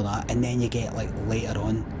Aykroyd and all that, and then you get like later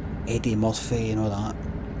on Eddie Murphy and all that.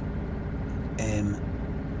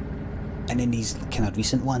 And then these kind of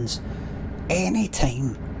recent ones.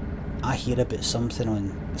 Anytime I hear about something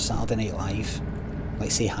on Saturday Night Live,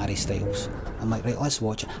 like say Harry Styles, I'm like, right, let's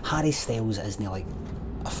watch it. Harry Styles isn't like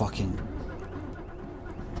a fucking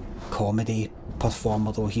comedy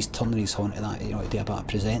performer though, he's turning his horn to that, you know, to do a bit of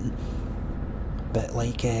presenting. But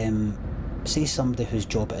like, say somebody whose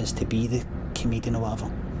job it is to be the comedian or whatever,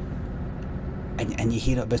 and you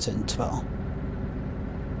hear about it on Twitter.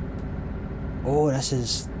 Oh, this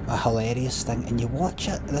is a hilarious thing, and you watch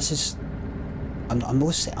it. This is, I'm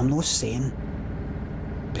not saying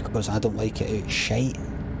because I don't like it, it's shite.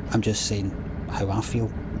 I'm just saying how I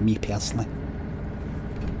feel, me personally.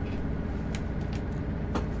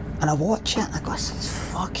 And I watch it, and I go, this is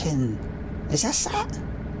fucking, is this it?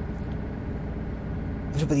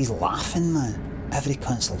 Everybody's laughing, man. Every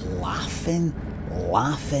cunt's laughing,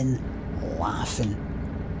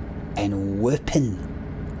 and whooping.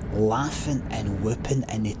 Laughing and whooping,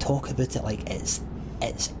 and they talk about it like it's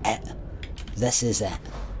it. This is it.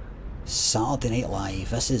 Saturday Night Live,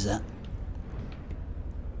 this is it.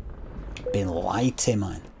 Been lied to,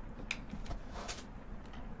 man.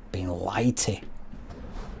 Been lied to.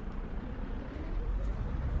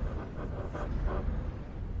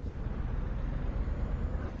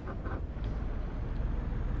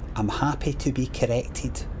 I'm happy to be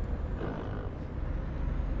corrected.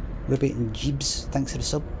 Ruby and Jeebs, thanks for the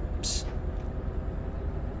subs.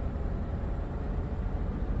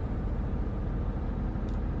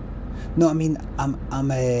 No, I mean, I'm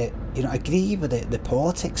you know, I agree with the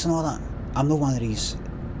politics and all that. I'm not one of these,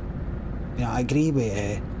 you know, I agree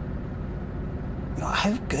with, you know,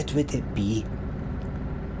 how good would it be,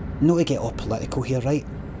 not to get all political here, right,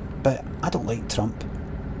 but I don't like Trump.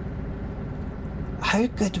 How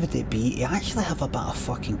good would it be to actually have a bit of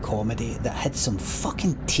fucking comedy that had some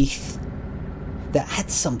fucking teeth? That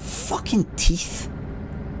had some fucking teeth?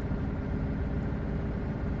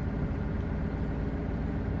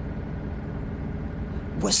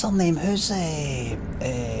 What's her name? Who's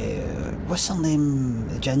what's her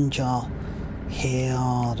name? Ginger hair,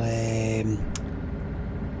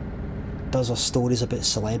 does her stories about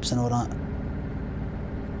celebs and all that.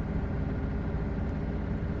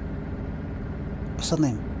 What's her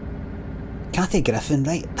name? Kathy Griffin,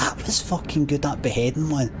 right? That was fucking good, that beheading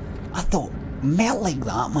one. I thought, melt like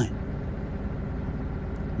that, man.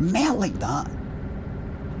 Melt like that.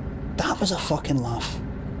 That was a fucking laugh.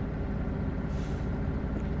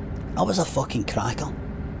 That was a fucking cracker.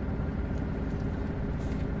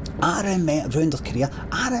 I remember, around her career,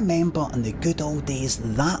 I remember in the good old days,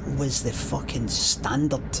 that was the fucking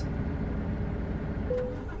standard.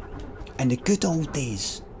 In the good old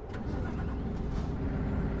days.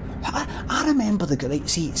 I remember the guy,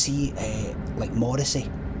 see, like Morrissey.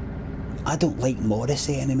 I don't like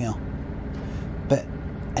Morrissey anymore. But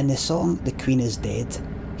in the song The Queen is Dead,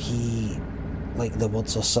 he, like the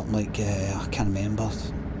words are something like, I can't remember.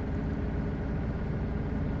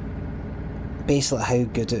 Basically how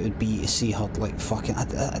good it would be to see her like fucking,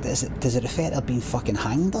 does it refer to her being fucking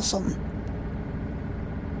hanged or something?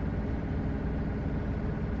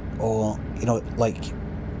 Or, you know, like,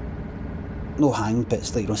 no hanged, but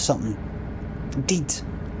it's like, you know, something dead.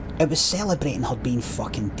 It was celebrating her being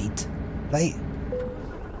fucking dead, right?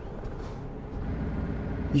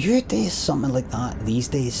 You do something like that these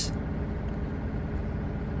days.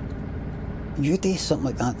 You do something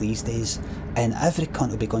like that these days, and every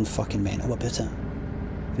cunt will be going fucking mental about it.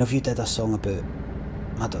 You know, if you did a song about,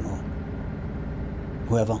 I don't know,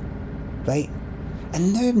 whoever, right?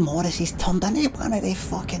 And now Morrissey's turned into one of the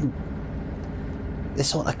fucking, the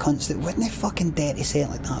sort of cunts that wouldn't fucking dare to say it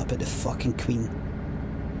like that about the fucking Queen.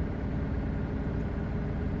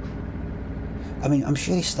 I mean, I'm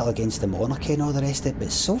sure he's still against the monarchy and all the rest of it,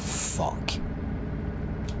 but so fuck.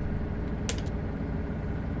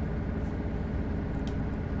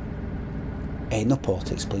 No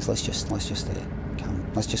politics, please. Let's just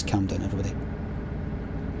calm down, everybody.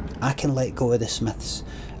 I can let go of the Smiths.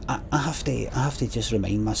 I have to just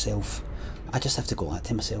remind myself. I just have to go back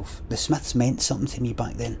to myself. The Smiths meant something to me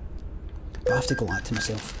back then, but I have to go back to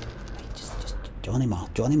myself. Just Johnny Marr.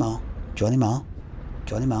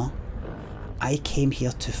 I came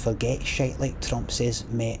here to forget shit, like Trump says,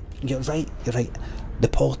 mate. You're right. The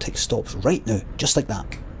politics stops right now, just like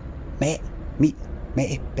that,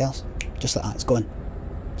 matey, bears. Just like that, it's gone.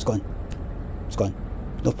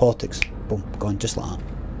 No politics, boom, gone, just like that.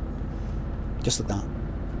 Just like that.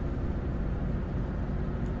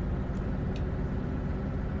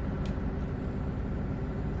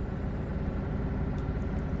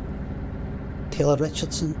 Taylor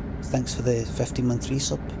Richardson, thanks for the 15-month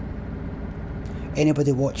resub.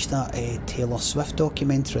 Anybody watch that Taylor Swift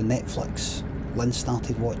documentary on Netflix? Lynn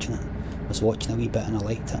started watching it. I was watching a wee bit and I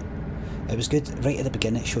liked it. It was good. Right at the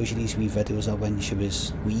beginning it shows you these wee videos of when she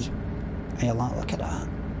was wee. And you're like, look at that.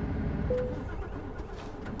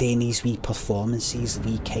 Doing these wee performances,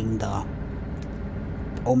 wee kinda,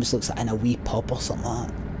 almost looks like in a wee pub or something like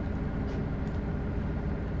that.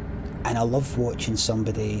 And I love watching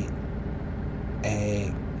somebody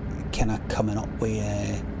kinda coming up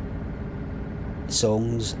with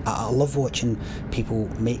songs. I love watching people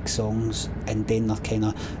make songs and then they're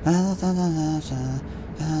kinda, you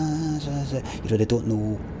know, they don't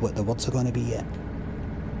know what the words are going to be yet.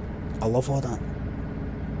 I love all that.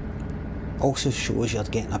 Also shows you're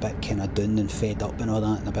getting a bit kind of down and fed up and all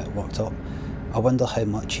that and a bit worked up. I wonder how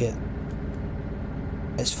much yet.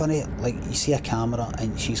 It's funny, like you see a camera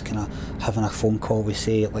and she's kind of having a phone call with,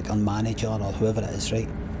 say, like her manager or whoever it is, right?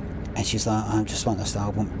 And she's like, I just want this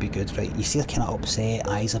album to be good, right? You see her kind of upset,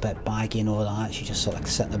 eyes a bit baggy and all that. She's just sort of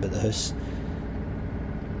sitting about the house.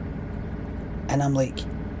 And I'm like,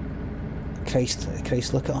 Christ,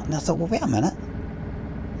 look at her. And I thought, well, wait a minute.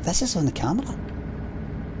 This is on the camera.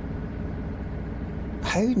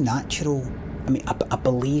 How natural, I mean, a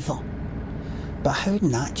believer, but how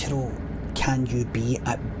natural can you be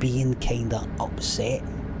at being kind of upset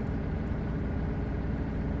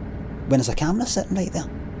when there's a camera sitting right there?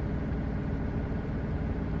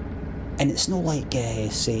 And it's not like,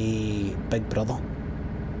 say, Big Brother,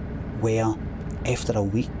 where after a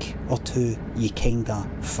week or two you kind of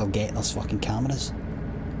forget there's fucking cameras.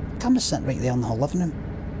 Camera's sitting right there in her living room,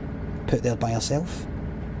 put there by herself,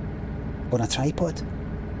 on a tripod.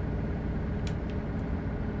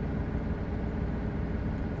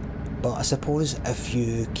 But I suppose if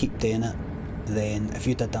you keep doing it, then if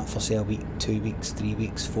you did that for, say, a week, 2 weeks, 3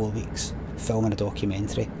 weeks, 4 weeks, filming a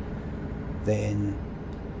documentary, then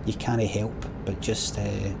you can't help but just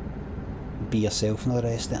be yourself and all the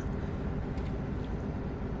rest of it.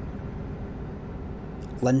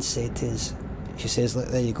 Lynn said to us, she says, look,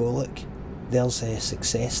 there you go, look, there's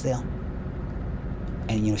success there.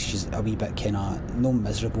 And you know, she's a wee bit kind of, not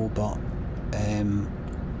miserable, but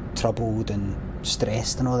troubled and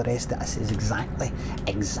stressed and all the rest of it. I says, exactly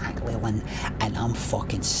Lynn, and I'm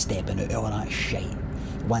fucking stepping out of all that shit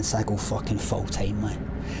once I go fucking full time, man.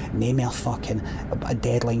 Name me a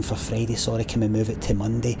deadline for Friday, sorry, can we move it to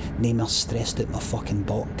Monday? Name me stressed out my fucking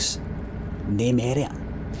box. Name area.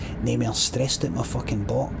 Name me stressed out my fucking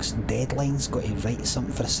box. Deadlines, got to write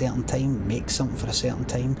something for a certain time, make something for a certain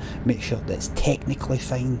time, make sure that it's technically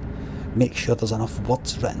fine, make sure there's enough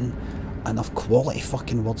words written, enough quality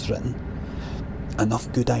fucking words written,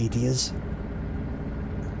 enough good ideas.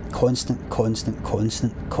 Constant,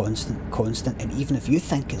 and even if you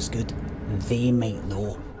think it's good, they might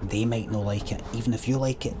know like it. Even if you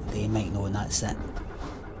like it, they might know, and that's it.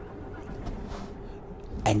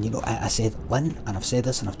 And you know, I said, Lynn, and I've said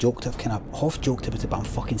this and I've kind of half joked about it, but I'm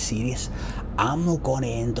fucking serious. I'm not gonna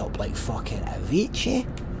end up like fucking Avicii,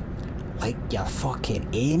 like your fucking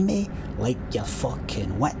Amy, like your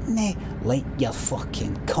fucking Whitney, like your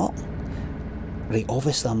fucking Kurt. Right,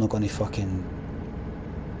 obviously I'm not gonna fucking,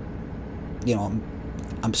 you know,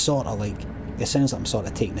 I'm sort of like, it sounds like I'm sort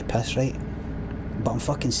of taking the piss, right? But I'm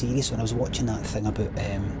fucking serious. When I was watching that thing about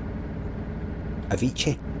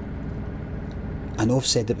Avicii, I know I've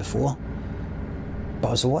said it before, but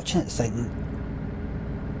I was watching it thinking,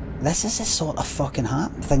 this is the sort of fucking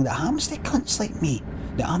thing that happens to cunts like me.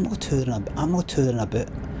 Now, I'm not touring about.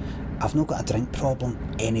 I've not got a drink problem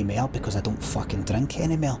anymore because I don't fucking drink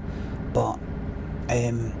anymore. But,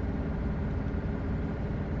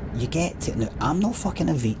 you get to, now, I'm no fucking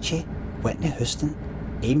Avicii, Whitney Houston,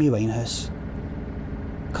 Amy Winehouse,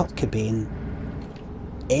 Kurt Cobain,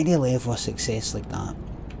 any level of success like that.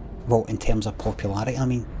 Well, in terms of popularity, I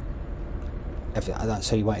mean, if that's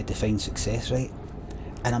how you want to define success, right?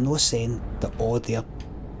 And I'm not saying that all their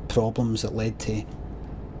problems that led to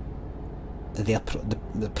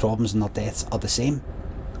the problems and their deaths are the same,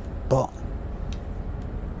 but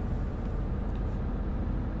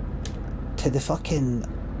to the fucking,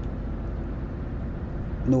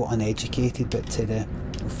 no uneducated, but to the,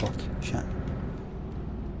 oh fuck, shit,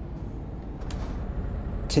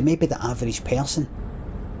 to maybe the average person,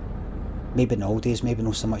 maybe in old days, maybe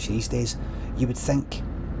not so much these days, you would think,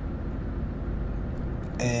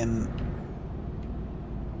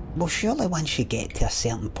 well, surely once you get to a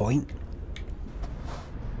certain point,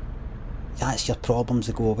 that's your problems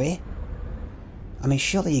that go away. I mean,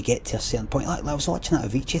 surely you get to a certain point. Like I was watching that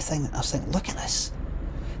Avicii thing, and I was thinking, look at this.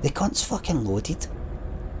 The cunt's fucking loaded.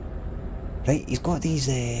 Right, he's got these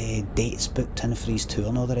dates booked in for his tour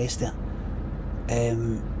and all the rest of it.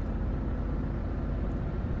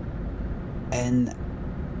 And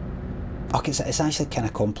okay, it's actually kind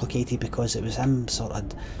of complicated because it was him sort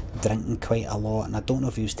of drinking quite a lot, and I don't know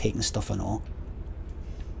if he was taking stuff or not.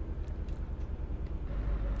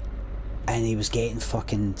 And he was getting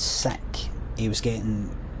fucking sick. He was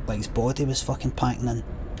getting, like, his body was fucking packing in.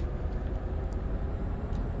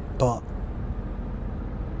 But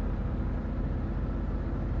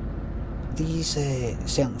these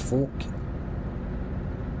certain folk,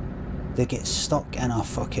 they get stuck in a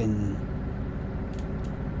fucking,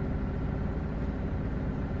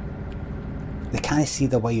 they can't see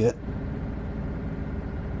the way out.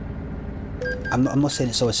 I'm not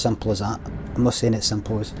saying it's all as simple as that. I'm not saying it's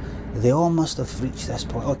simple as, they all must have reached this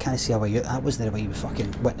point. Oh, can't see a way out. That wasn't the way with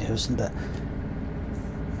fucking Whitney Houston. But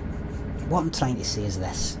what I'm trying to say is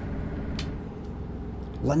this.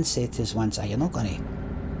 Lynn said to us once, you're not going to,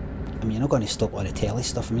 I mean, you're not going to stop all the telly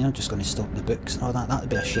stuff. I mean, you're not just going to stop the books and all that. That would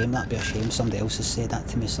be a shame. That would be a shame. Somebody else has said that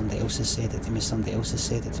to me. Somebody else has said it to me. Somebody else has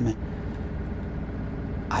said it to me.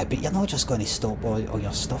 But you're not just going to stop all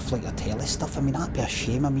your stuff, like your telly stuff. I mean, that'd be a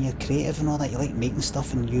shame. I mean, you're creative and all that. You like making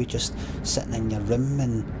stuff, and you just sitting in your room,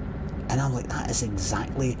 and I'm like, that's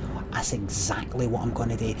exactly what I'm going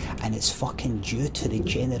to do. And it's fucking due to the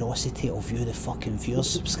generosity of you, the fucking viewers,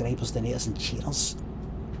 subscribers, donators and cheaters,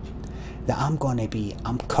 that I'm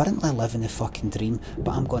currently living the fucking dream,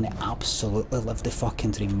 but I'm going to absolutely live the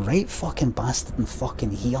fucking dream right fucking bastard and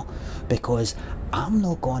fucking here, because I'm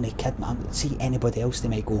not going to kid see anybody else, they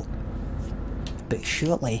might go, but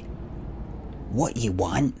surely what you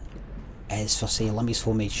want is for, say, Limmy's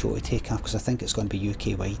Homemade Show to take off, because I think it's going to be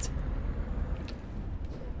UK wide.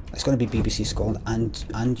 It's going to be BBC Scotland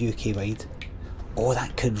and UK wide. Oh,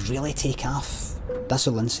 that could really take off. That's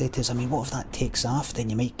what Lynn said to us. I mean, what if that takes off? Then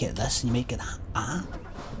you might get this and you might get that. I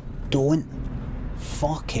don't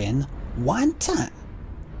fucking want it.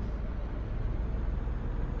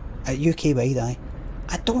 At UK wide,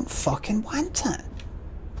 I don't fucking want it.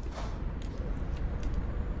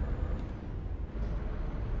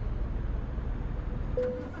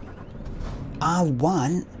 I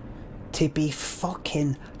want to be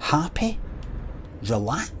fucking happy,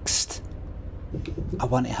 relaxed. I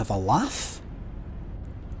want to have a laugh.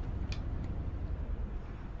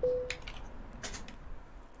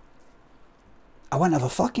 I want to have a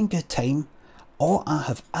fucking good time. All I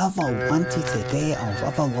have ever wanted to do, or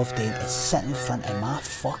ever loved doing, is sit in front of my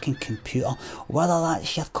fucking computer. Whether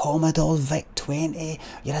that's your Commodore VIC-20,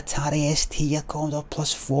 your Atari ST, your Commodore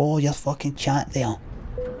Plus 4, your fucking chat there.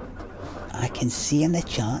 I can see in the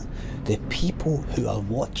chat the people who are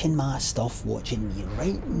watching my stuff, watching me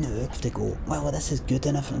right now, have to go, well, this is good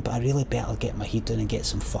and everything, but I really better get my head down and get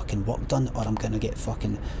some fucking work done, or I'm gonna get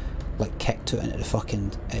fucking, like, kicked out into the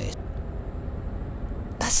fucking,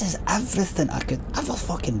 This is everything I could ever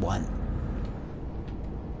fucking want.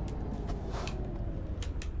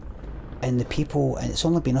 And the people, and it's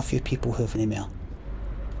only been a few people who have an email.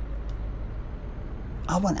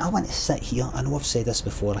 I want to sit here, I know I've said this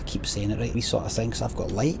before, I keep saying it, right, these sort of things. I've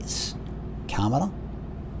got lights, camera,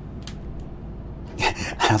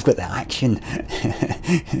 I've got the action,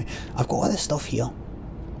 I've got all this stuff here.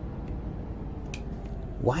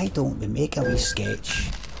 Why don't we make a wee sketch,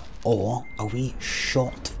 or a wee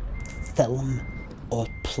short film, or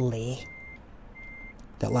play,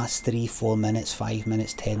 that lasts 3, 4 minutes, 5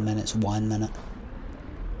 minutes, 10 minutes, 1 minute.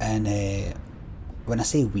 And when I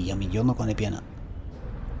say we, I mean you're not going to be in it.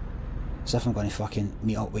 So if I'm going to fucking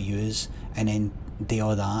meet up with yous and then do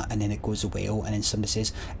all that and then it goes well and then somebody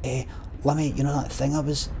says, Limmy, you know that thing I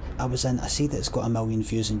was in, I see that it's got 1 million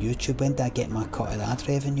views on YouTube, when did I get my cut of the ad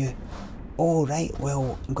revenue? Oh right,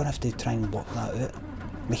 well I'm going to have to try and work that out.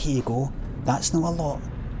 Well here you go, that's not a lot.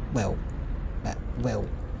 Well,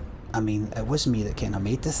 I mean it was me that kind of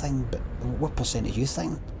made the thing, but what percentage you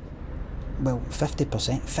think? Well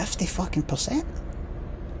 50%, 50 fucking percent?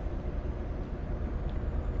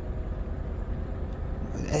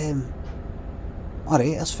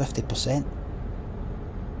 Alright, that's 50%.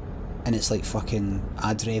 And it's like fucking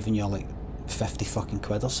ad revenue like 50 fucking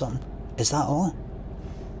quid or something. Is that all?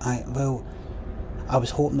 Well, I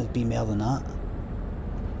was hoping it'd be more than that.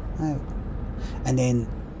 And then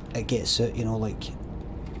it gets out, you know, like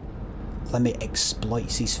Limmy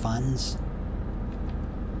exploits his fans.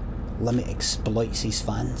 Limmy exploits his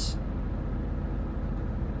fans.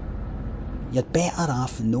 You're better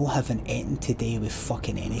off no having anything to do with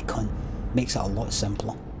fucking any cunt. Makes it a lot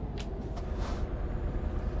simpler.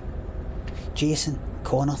 Jason,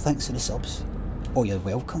 Connor, thanks for the subs. Oh, you're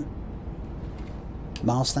welcome.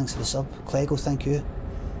 Mars, thanks for the sub. Clego, thank you.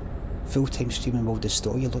 Full-time streaming will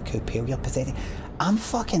destroy you, look how pale you're, pathetic. I'm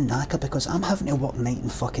fucking knackered because I'm having to work night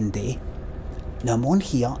and fucking day. Now I'm on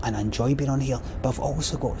here and I enjoy being on here, but I've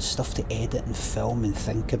also got stuff to edit and film and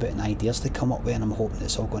think about and ideas to come up with, and I'm hoping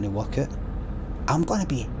it's all going to work out. I'm going to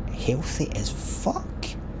be healthy as fuck.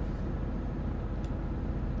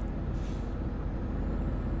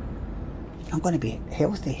 I'm going to be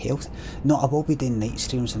healthy. No, I will be doing night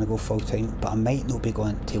streams when I go full time, but I might not be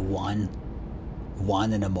going to one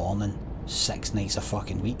in the morning, 6 nights a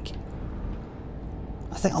fucking week.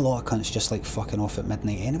 I think a lot of cunts just like fucking off at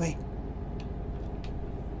midnight anyway.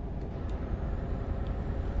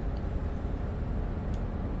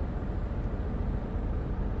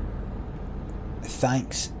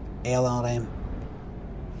 Thanks, LRM,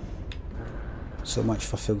 so much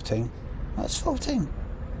for full time. That's full time.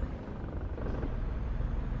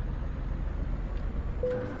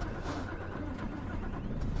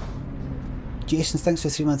 Jason, thanks for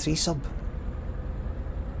 313 sub.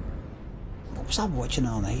 What was I watching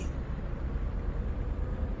all night?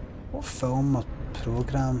 What film or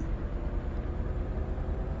programme?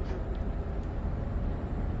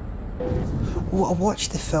 Oh, I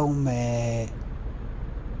watched the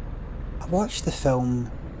film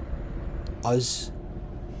Us,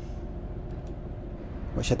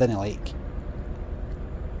 which I didn't like,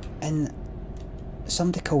 and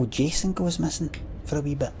somebody called Jason goes missing for a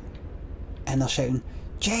wee bit, and they're shouting,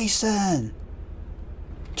 Jason!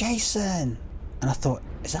 Jason! And I thought,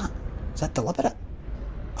 is that deliberate?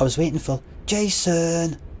 I was waiting for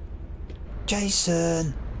Jason!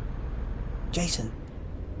 Jason! Jason!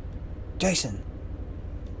 Jason!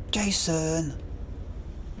 Jason!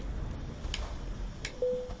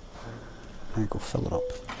 I'm gonna go fill it up.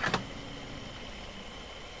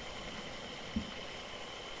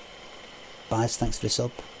 Baz, thanks for the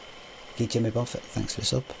sub. Okay, Jimmy Buffett, thanks for the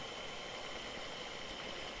sub.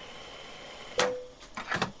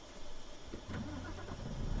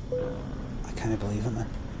 I can't believe it, man.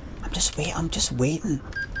 I'm just waiting.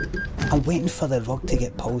 I'm waiting for the rug to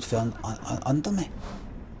get pulled from under me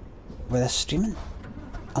with this streaming.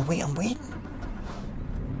 I'm waiting.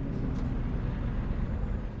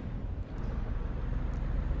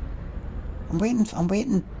 I'm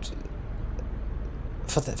waiting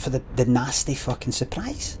for the nasty fucking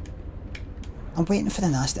surprise. I'm waiting for the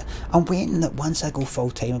nasty. I'm waiting that once I go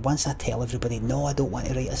full time and once I tell everybody, no, I don't want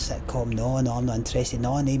to write a sitcom, no, I'm not interested,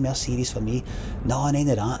 no, no more series for me, no, none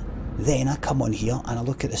of that. Then I come on here and I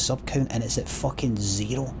look at the sub count and it's at fucking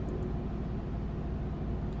 0.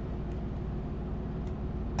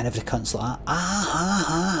 And every cunt's like, ah ha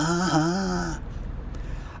ha ha ha.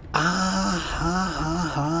 Ah ha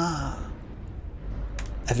ha ha.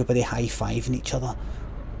 Everybody high-fiving each other.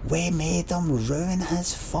 We made him ruin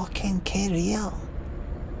his fucking career.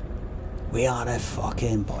 We are the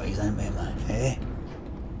fucking boys, aren't we, man? Eh?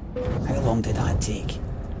 How long did that take?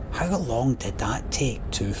 How long did that take?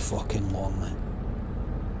 Too fucking long, man.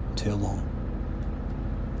 Too long.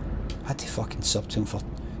 I had to fucking sub to him for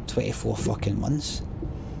 24 fucking months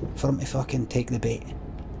for him to fucking take the bait.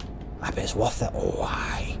 I bet it's worth it. Oh,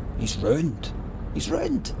 aye. He's ruined. He's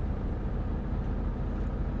ruined.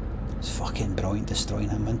 It's fucking brilliant destroying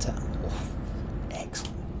him, isn't it? Oh,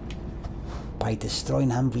 excellent. By destroying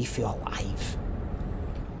him, we feel alive.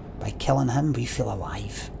 By killing him, we feel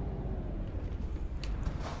alive.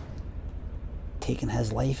 Taking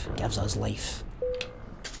his life gives us life.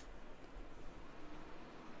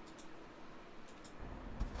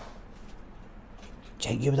 Do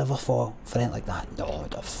you think you would ever fall for anything like that? No,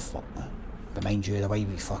 the fuck, man. But mind you, the way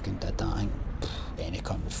we fucking did that, I think any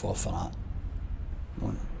cunt would fall for that.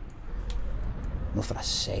 No, for a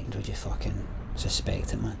second would you fucking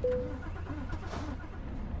suspect it, man.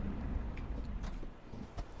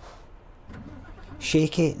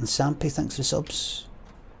 Shaky and Sampy, thanks for subs.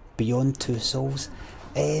 Beyond Two Souls.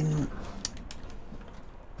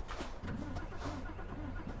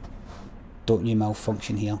 Don't you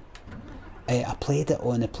malfunction here. I played it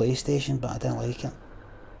on the PlayStation, but I didn't like it.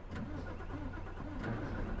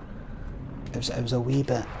 It was a wee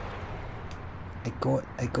bit. It got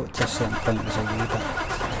to a certain point. It was a wee bit.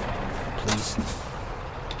 Please.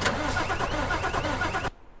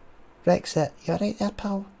 Rexit, you alright there,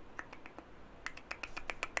 pal?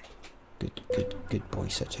 Good boy,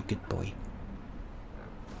 such a good boy.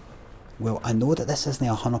 Well, I know that this isn't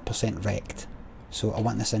 100% wrecked, so I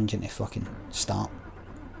want this engine to fucking start.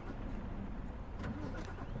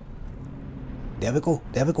 There we go,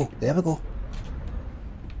 there we go, there we go.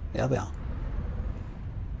 There we are.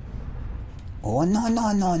 Oh, no,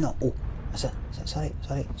 no, no, no. Oh, that's it. Sorry.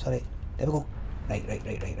 There we go. Right.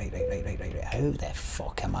 How the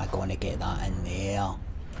fuck am I going to get that in there? How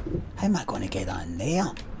am I going to get that in there?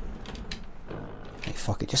 Right,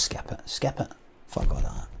 fuck it, just skip it. Skip it. Fuck all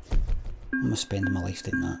that. I'm going to spend my life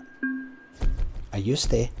doing that. I used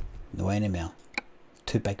to. No anymore.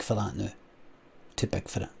 Too big for that now. Too big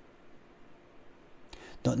for it.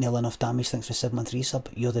 Not nearly enough damage, thanks for 713 sub.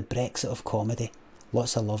 You're the Brexit of comedy.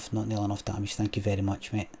 Lots of love, not nearly enough damage. Thank you very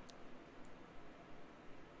much, mate.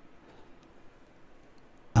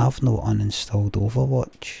 I've not uninstalled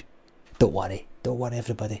Overwatch. Don't worry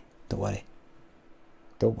everybody. Don't worry.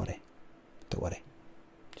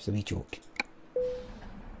 Just a wee joke.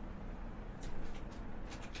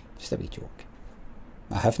 Just a wee joke.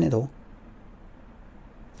 I haven't though.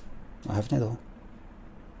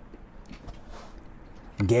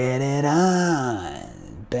 Get it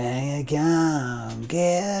on, bang again,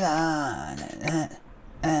 get it on,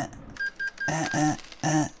 add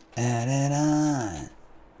it on,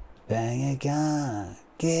 bang again,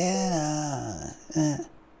 get it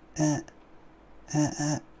on,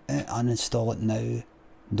 uninstall it now,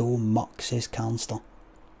 no muck, says Carnster.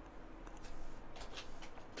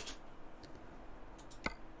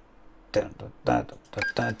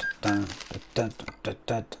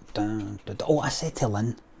 Oh, I said to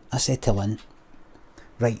Lynn,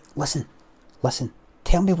 right, listen,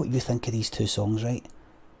 tell me what you think of these two songs, right?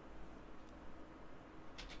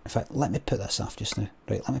 In fact, let me put this off just now,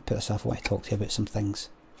 right, I want to talk to you about some things.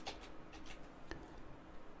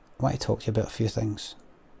 I want to talk to you about a few things.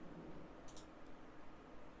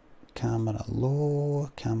 Camera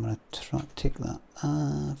low, camera truck, take that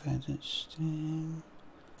off, edit stream.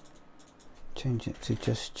 Change it to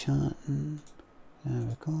just chatting. There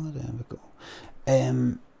we go.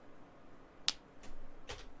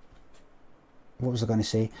 What was I going to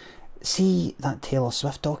say? See that Taylor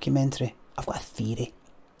Swift documentary? I've got a theory.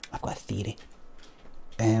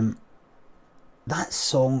 That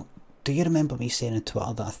song, do you remember me saying on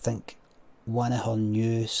Twitter that I think one of her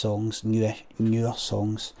newer songs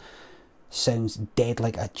sounds dead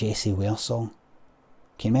like a Jessie Ware song?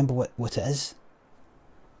 Can you remember what it is?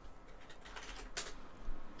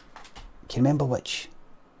 Can you remember which?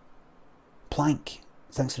 Plank,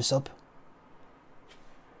 thanks for the sub.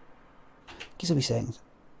 Give us a wee second.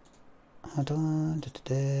 Hold on.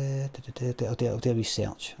 I'll do a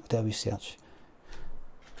research.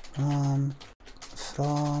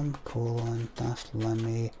 From colon dash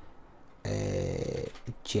Limmy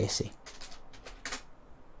Jessie.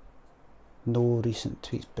 No recent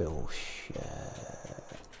tweets. Bullshit.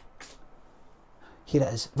 Here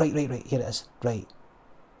it is. Right. Here it is.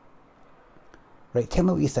 Right, tell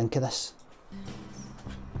me what you think of this.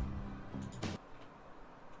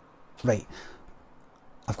 Right,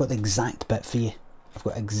 I've got the exact bit for you.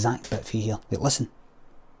 Here. Right, listen.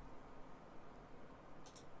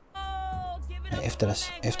 Right, after this.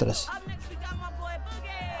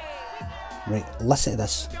 Right, listen to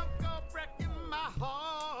this.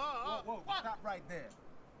 Whoa, stop right there.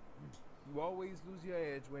 You always lose your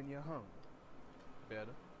edge when you're hungry.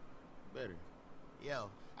 Better. Yo,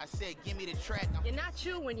 I said give me the track. You're not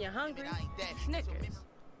true when you're hungry. Snickers.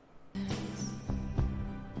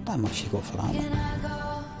 How much you got for that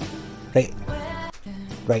one?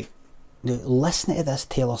 Right. Now listen to this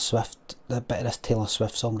Taylor Swift, the bit of this Taylor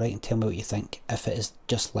Swift song, right, and tell me what you think. If it is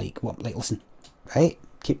just like what, like, listen. Right,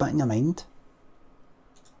 keep that in your mind.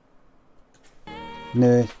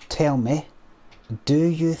 Now tell me, do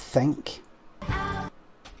you think?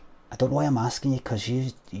 I don't know why I'm asking you, because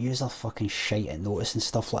you are fucking shite at noticing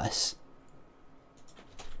stuff like this.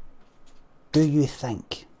 do you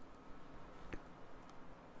think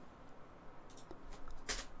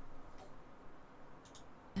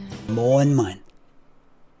come on, man.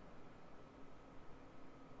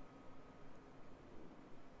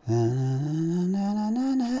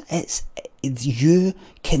 It's you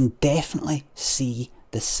can definitely see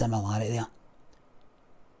the similarity there.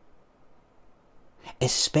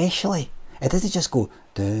 Especially, it doesn't just go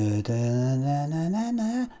da da na na na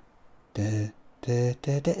na da da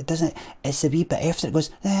da da. It doesn't. It's a wee bit after it goes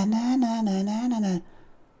na na na na na na na.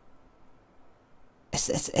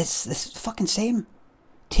 It's fucking same.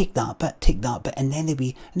 Take that bit, and then they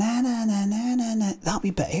be na na na na na na. That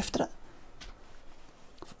wee bit after it.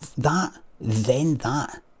 That, then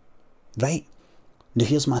that. Right? Now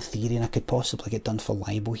here's my theory, and I could possibly get done for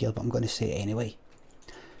libel here, but I'm going to say it anyway.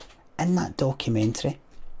 In that documentary,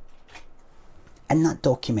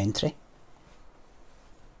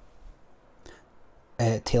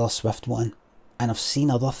 Taylor Swift one, and I've seen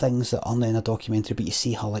other things that aren't in a documentary, but you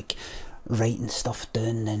see her like writing stuff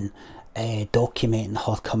down and documenting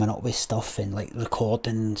her coming up with stuff and like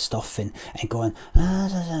recording stuff and going,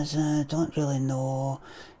 don't really know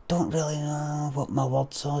what my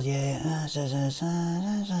words are yet.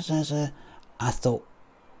 I thought,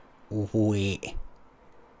 wait,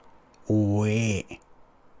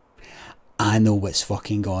 I know what's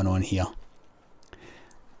fucking going on here.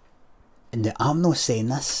 And I'm not saying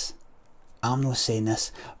this,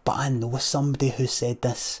 but I know somebody who said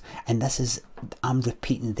this, and this is, I'm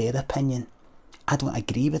repeating their opinion. I don't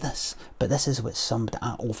agree with this, but this is what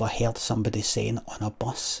I overheard somebody saying on a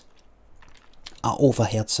bus. I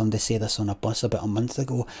overheard somebody say this on a bus about a month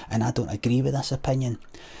ago, and I don't agree with this opinion.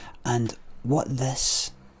 And what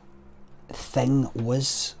this thing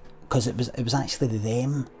was, because it was actually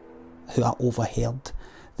them who I overheard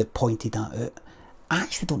that pointed that out. I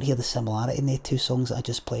actually don't hear the similarity in the two songs that I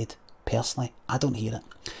just played. Personally, I don't hear it.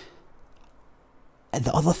 And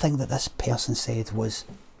the other thing that this person said was,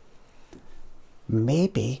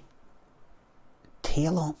 maybe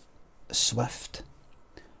Taylor Swift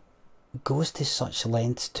goes to such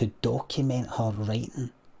lengths to document her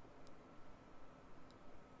writing,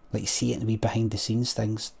 like see it in wee behind the scenes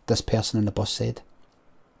things. This person in the bus said,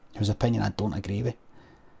 whose opinion I don't agree with.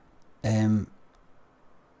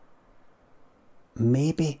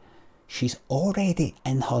 Maybe she's already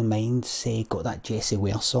in her mind, say, got that Jessie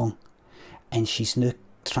Ware song, and she's now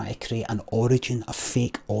trying to create a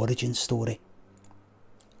fake origin story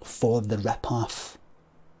for the rip-off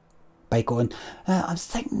by going, I'm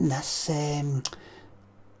thinking this, oh,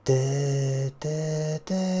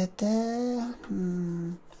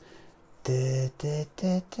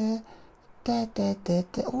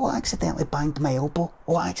 I accidentally banged my elbow.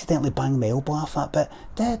 Off that bit.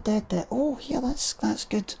 Oh, yeah, that's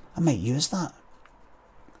good. I might use that.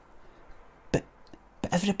 But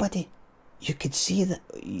everybody, you could see that.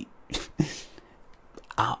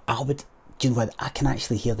 I would. Do you know what? I can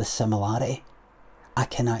actually hear the similarity.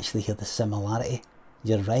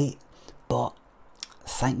 You're right, but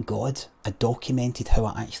thank God I documented how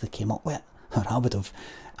I actually came up with it, or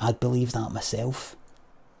I'd believe that myself.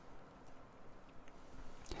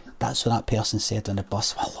 That's what that person said on the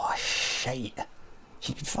bus. Well, oh shit.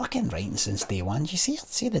 She's been fucking writing since day one. You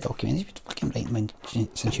see the document? She's been fucking writing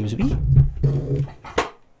since she was wee.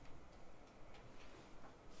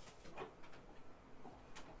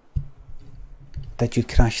 Did you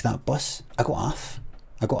crash that bus? I got off.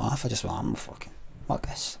 I just went, I'm fucking, fuck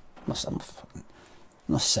this. I'm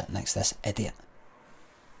not sitting next to this idiot.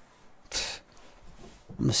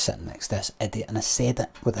 I'm not sitting next to this idiot. And I said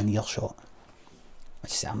it with an earshot. I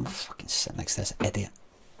just said, I'm fucking sitting next to this idiot.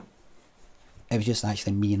 It was just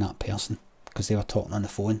actually me and that person, because they were talking on the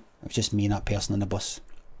phone. It was just me and that person on the bus.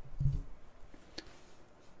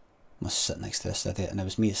 I was sitting next to this idiot, and it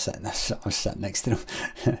was me sitting there. I was sitting next to him.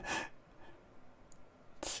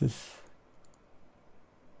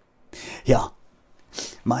 Yeah,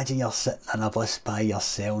 imagine you're sitting on a bus by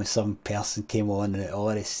yourself and some person came on and all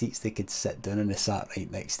the seats they could sit down and they sat right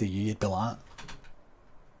next to you. You'd be like,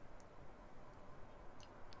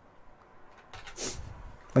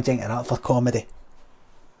 what do you think of that for comedy?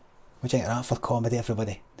 What do you think of that for comedy,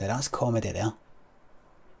 everybody? Now that's comedy there.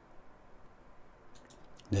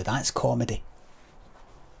 Now that's comedy.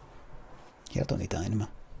 Here, I don't need that anymore.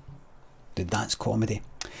 Now that's comedy.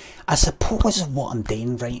 I suppose what I'm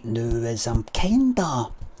doing right now is I'm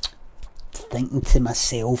kinda thinking to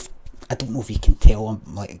myself, I don't know if you can tell,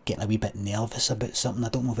 I'm like getting a wee bit nervous about something. I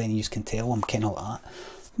don't know if any of you can tell, I'm kinda like that.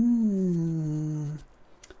 You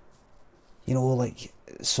know, like,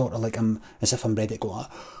 sort of like I'm, as if I'm ready to go like,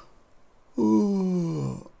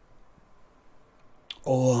 ooh.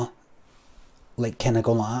 Or like kind of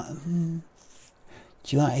going like that. Do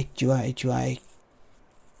you want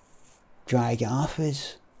to get off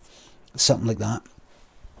us? Something like that.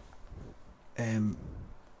 I'm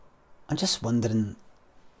just wondering.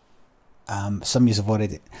 Some of you have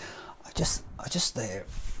already. I just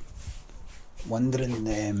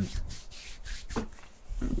wondering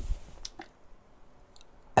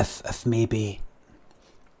if maybe.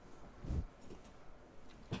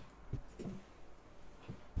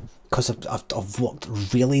 Because I've worked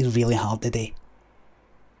really hard today.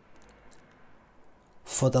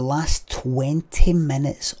 For the last 20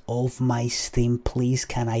 minutes of my stream, please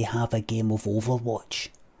can I have a game of Overwatch?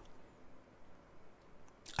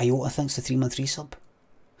 Iota, thanks to 3-month resub.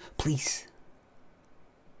 Please.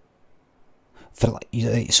 For like,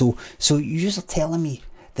 so you're telling me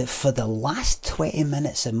that for the last 20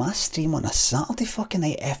 minutes of my stream on a Saturday fucking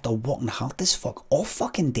night after working hard as fuck all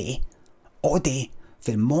fucking day, all day,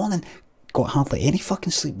 for the morning, got hardly any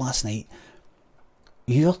fucking sleep last night,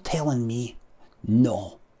 you're telling me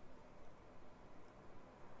no.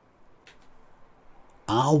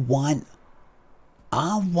 I want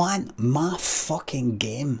my fucking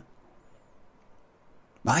game.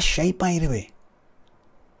 That's shite, by the way.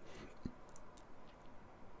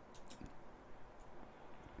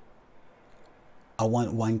 I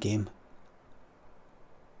want one game.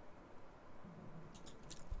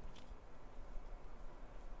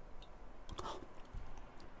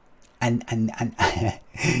 And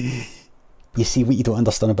you see, what you don't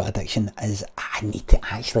understand about addiction is I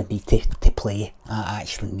actually need to play. I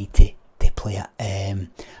actually need to play it.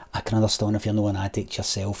 I can understand if you're not an addict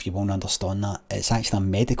yourself, you won't understand that. It's actually a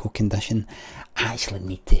medical condition. I actually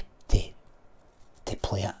need to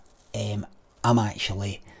play it. I'm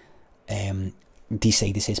actually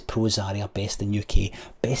D-Side says Pro Zarya, best in UK,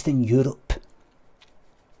 best in Europe.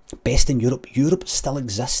 Best in Europe. Europe still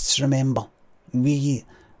exists, remember. We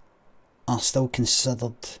are still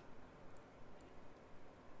considered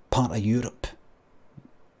part of Europe.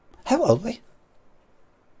 How are we?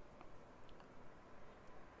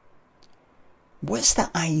 What's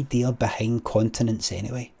the idea behind continents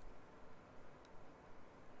anyway?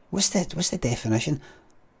 What's the definition?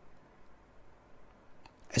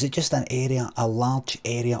 Is it just an area, a large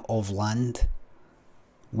area of land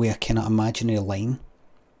with a kind of imaginary line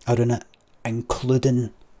around it,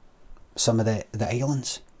 including some of the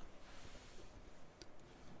islands?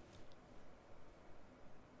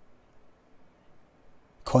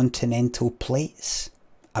 Continental plates?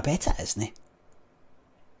 I bet it isn't.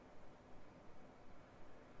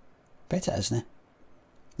 Bet it isn't.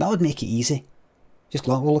 That would make it easy. Just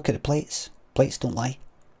go look at the plates. Plates don't lie.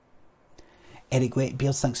 Eric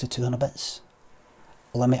Wetbeard, thanks for 200 bits.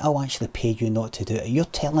 Limmy, I'll actually pay you not to do it. You're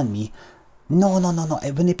telling me, no,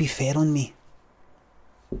 it wouldn't be fair on me.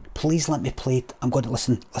 Please let me play it. I'm going to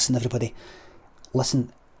listen everybody.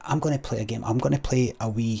 Listen, I'm going to play a game. I'm going to play a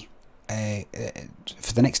wee,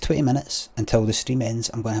 for the next 20 minutes until the stream ends,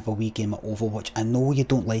 I'm going to have a wee game of Overwatch. I know you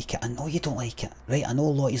don't like it. I know you don't like it. Right, I know a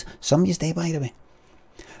lot of you, some of you stay by the way.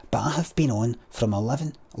 But I have been on from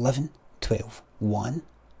 11, 12, 1,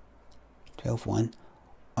 12, 1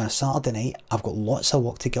 on a Saturday night. I've got lots of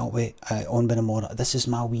work to get with, on with tomorrow. This is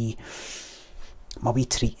my wee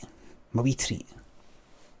treat. My wee treat.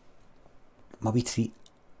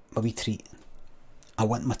 I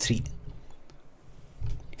want my treat.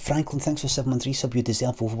 Franklin, thanks for 7-month resub. You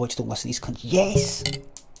deserve Overwatch. Don't listen to these cunts. Yes!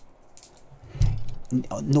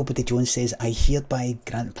 Nobody Jones says, I hereby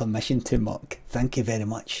grant permission to muck. Thank you very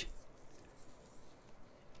much.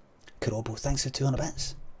 Kurobo, thanks for 200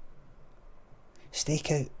 bits.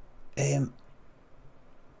 Stakeout.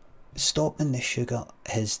 Stopping the sugar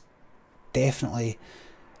has definitely...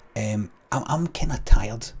 I'm kind of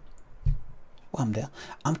tired. Well, I'm there.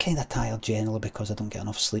 I'm kind of tired generally because I don't get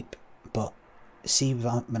enough sleep. But see,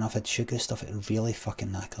 when I've had sugar stuff, it really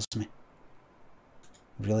fucking knackers me.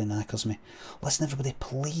 Really knackers me. Listen everybody,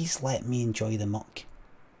 please let me enjoy the muck.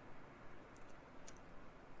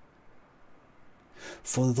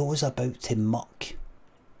 For those about to muck,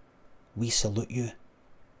 we salute you.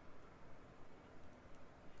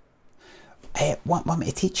 Want me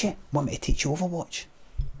to teach you? Want me to teach you Overwatch?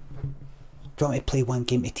 Do you want me to play one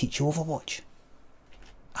game to teach you Overwatch?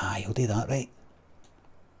 Aye, I'll do that, right?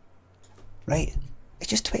 Right, it's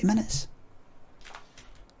just 20 minutes.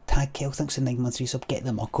 Tag Kel, thanks for 9 months resub. Get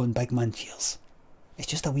the muck on, big man, cheers. It's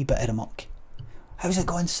just a wee bit of the muck. How's it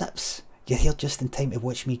going, Sips? You're here just in time to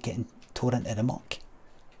watch me getting tore into the muck.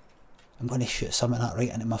 I'm going to shoot some of that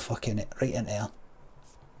right into my fucking, right in there.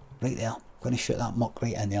 Right there. I'm going to shoot that muck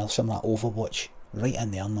right in there. Some of that Overwatch right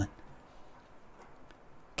in there, man.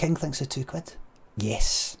 King, thanks for £2.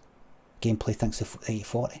 Yes. Gameplay thanks to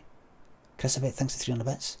 840. Chrisabet thanks to 300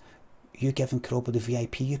 bits. You giving Krobo the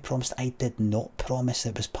VIP you promised? I did not promise,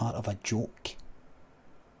 it was part of a joke.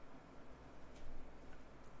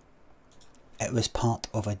 It was part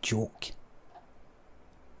of a joke.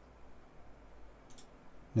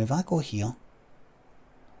 Now if I go here,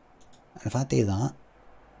 and if I do that,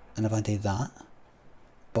 and if I do that,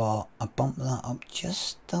 but I bump that up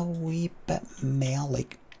just a wee bit more,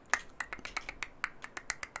 like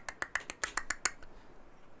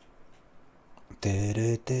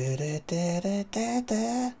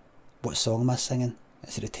what song am I singing?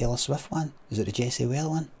 Is it the Taylor Swift one? Is it the Jessie Ware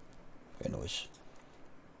one? Who knows?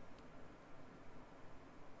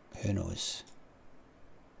 Who knows?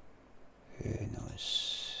 Who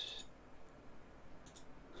knows?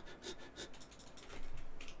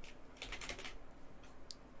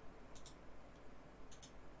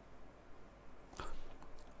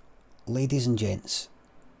 Ladies and gents,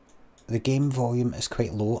 the game volume is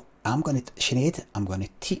quite low. Sinead, I'm going to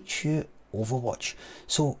teach you Overwatch.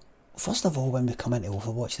 So, first of all, when we come into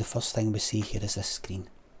Overwatch, the first thing we see here is this screen.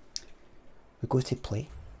 We go to play.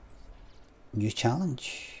 New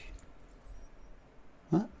challenge.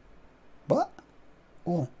 What? What?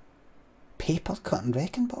 Oh. Paper cut and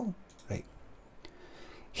wrecking ball. Right.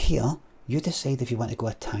 Here, you decide if you want to go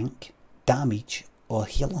a tank, damage, or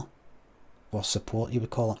healer. Or support, you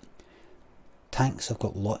would call it. Tanks have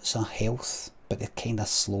got lots of health, but they're kind of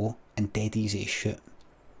slow and dead easy to shoot.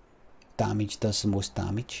 Damage does the most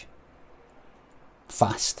damage.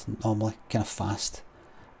 Fast, normally, kind of fast.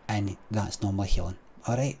 And that's normally healing.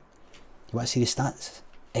 Alright, you want to see the stats?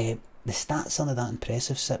 The stats aren't that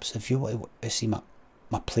impressive, Sips. If you want to see my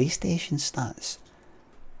PlayStation stats,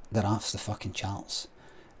 they're off the fucking charts.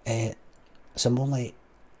 So I'm only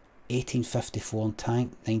 1854 on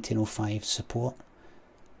tank, 1905 support.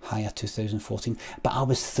 Higher 2014, but I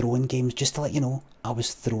was throwing games, just to let you know, I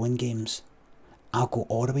was throwing games. I'll go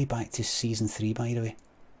all the way back to season 3, by the way.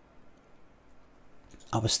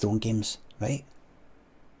 I was throwing games, right?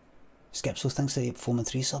 Skipso thanks to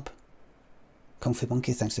 4-3 sub. Kung Fu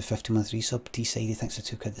Monkey thanks to 50-3 sub. T-Sidey thanks to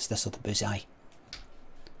 2 credits, this or the boozy eye.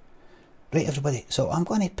 Right everybody, so I'm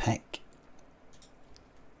going to pick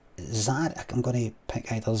I'm going to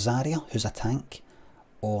pick either Zarya, who's a tank,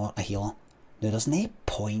 or a healer. Now there's no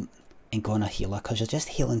point in going a healer because you're just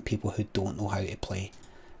healing people who don't know how to play.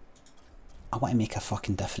 I want to make a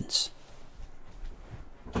fucking difference.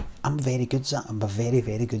 I'm very good, I'm a very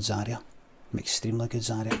good Zarya. I'm extremely good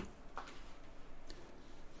Zarya.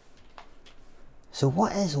 So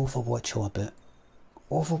what is Overwatch all about?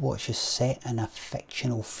 Overwatch is set in a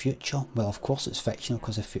fictional future. Well, of course it's fictional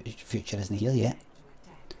because the future isn't here yet.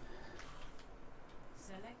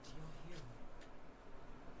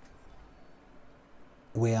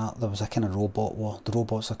 Where there was a kind of robot war. The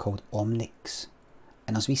robots are called Omnics,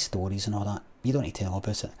 and there's wee stories and all that. You don't need to know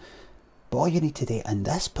about it, but all you need to do in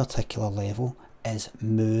this particular level is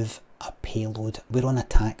move a payload. We're on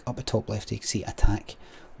attack. Up the top left you can see attack.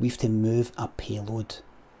 We have to move a payload.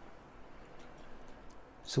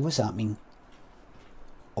 So what's that mean?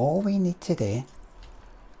 All we need to do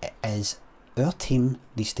is our team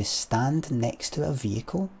needs to stand next to a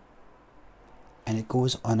vehicle, and it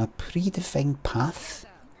goes on a predefined path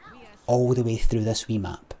all the way through this wee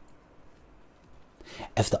map.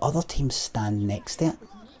 If the other teams stand next to it,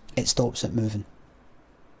 it stops it moving.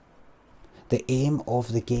 The aim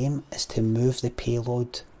of the game is to move the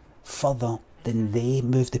payload further than they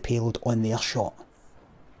move the payload on their shot.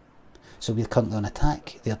 So we're currently on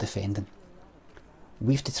attack, they're defending.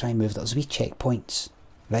 We have to try and move. There's wee checkpoints,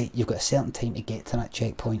 right? You've got a certain time to get to that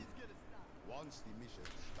checkpoint.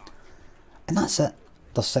 And that's it.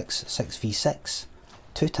 There's 6v6,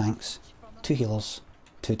 2 tanks, 2 healers,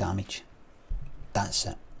 2 damage. That's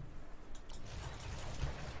it.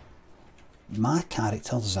 My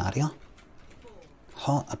character, Zarya,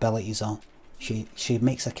 her abilities are, she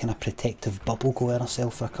makes a kind of protective bubble go at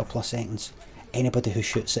herself for a couple of seconds. Anybody who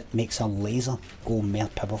shoots it makes her laser go more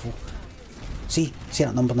powerful. See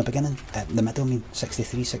that number in the beginning? The middle, I mean,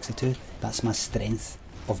 63, 62. That's my strength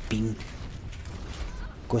of beam.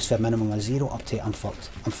 Goes for a minimum of 0 up to I'm fucked.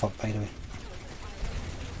 I'm fucked, by the way.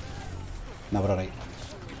 Now we're alright.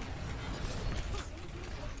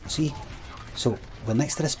 See? So, we're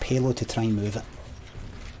next to this payload to try and move it.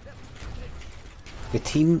 The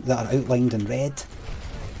team that are outlined in red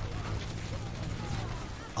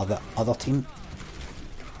are the other team.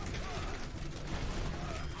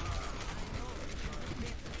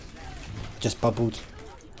 Just bubbled.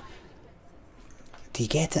 Do you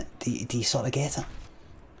get it? Do you sort of get it?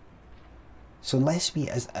 So unless we,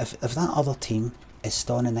 if that other team is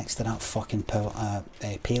standing next to that fucking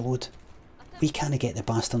payload, we can't get the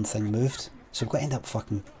bastard thing moved, so we've got to end up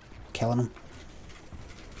fucking killing him.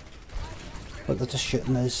 Look, they're just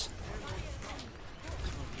shooting us.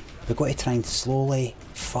 We've got to try and slowly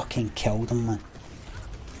fucking kill them, man.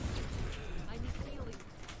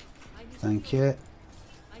 Thank you.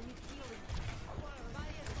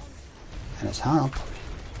 And it's hard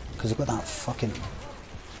because we've got that fucking.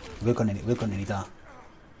 We're gonna need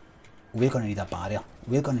a barrier.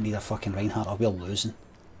 We're gonna need a fucking Reinhardt, or we're losing.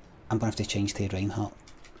 I'm gonna have to change to Reinhardt,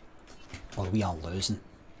 or we are losing.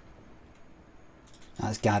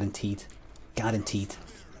 That's guaranteed. Guaranteed.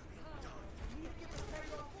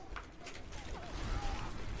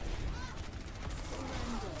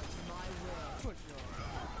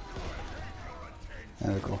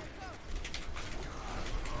 There we go.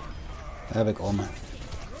 There we go, man.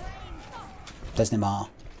 Doesn't matter.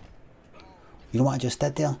 You know what I just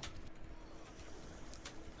did there?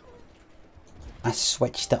 I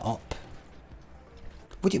switched it up.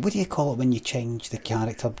 What do you call it when you change the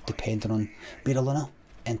character depending on Miraluna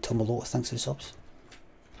and Tomoloto? Thanks for the subs.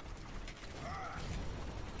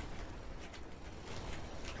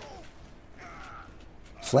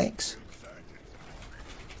 Flex?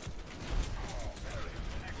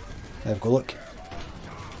 There we go, look.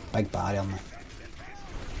 Big barrier, man.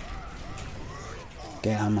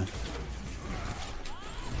 Get him, man.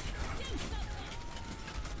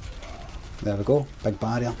 There we go, big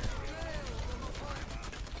barrier.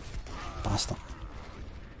 Bastard.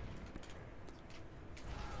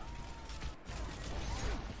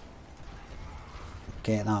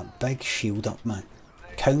 Get that big shield up, man.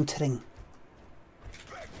 Countering.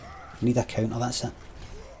 Need a counter, that's it.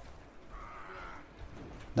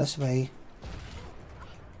 This way.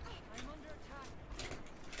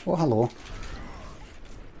 Oh, hello.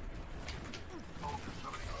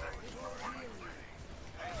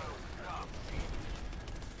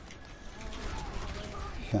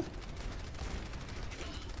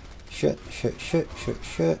 Shit.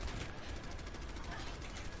 Shit.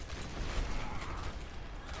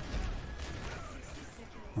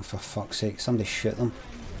 Oh, for fuck's sake, somebody shoot them.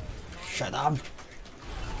 Shut up!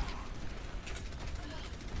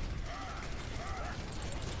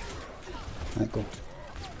 Let go.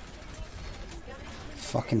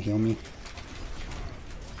 Fucking heal me.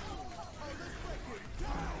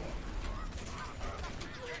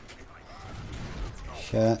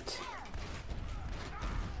 Shit.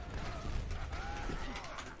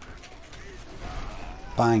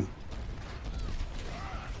 Bang.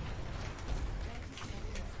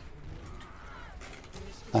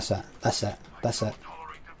 That's it.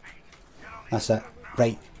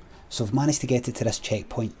 Right. So I've managed to get it to this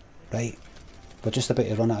checkpoint. Right. We're just about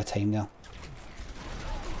to run out of time now.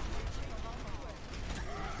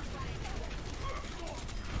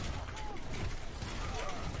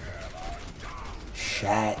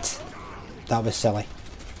 Shit. That was silly.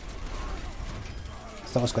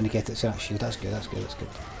 I thought I was going to get it to that shield. That's good.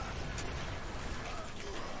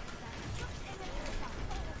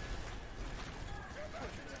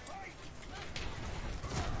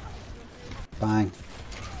 Bang.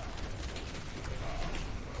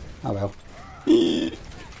 Oh well.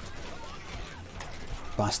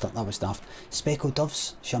 Bastard, that was daft. Speckled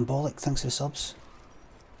Doves, Shambolic, thanks for the subs.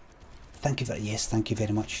 Thank you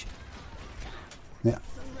very much. Yeah.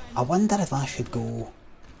 I wonder if I should go.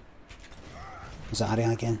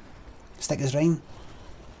 Zarya again. Stick his Reign.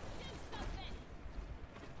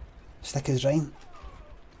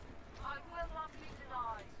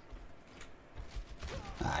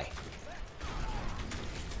 Aye.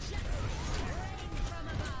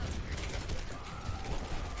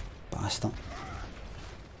 Bastard.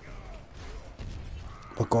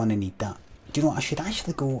 We're gonna need that. Do you know what? I should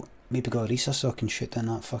actually go. Maybe go Orisa so I can shoot down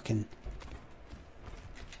that fucking.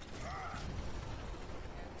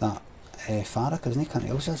 That Farah, because no one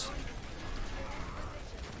else is.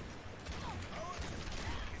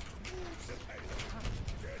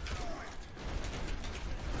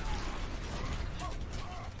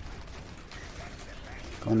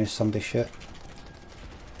 Gonna somebody shit.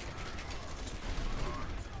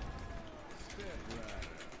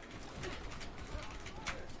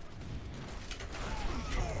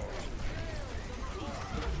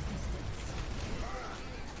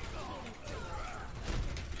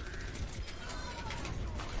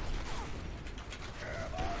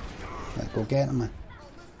 Go get him, man.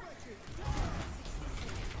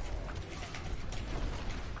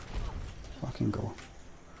 Fucking go.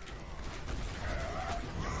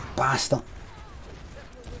 Bastard.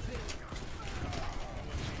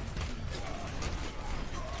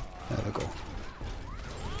 There we go.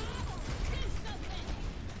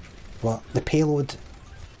 What? The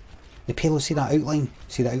The payload, see that outline?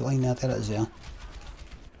 See the outline there? There it is there.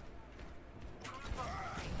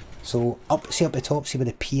 So, see up the top, see where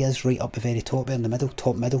the P is, right up the very top there in the middle,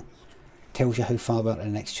 top middle. Tells you how far we're at the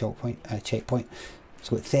next checkpoint.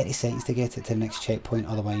 So we've got 30 seconds to get it to the next checkpoint,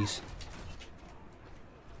 otherwise.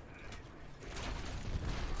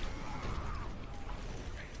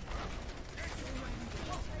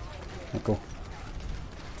 There we go.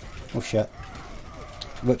 Oh shit.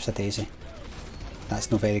 Whoops a daisy.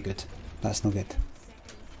 That's not very good. That's no good.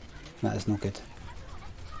 That is no good.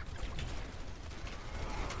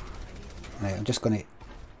 Right, I'm just gonna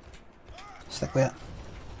stick with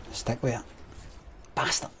it. Stick with it.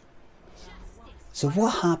 Bastard. So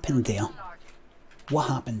what happened there? What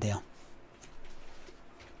happened there?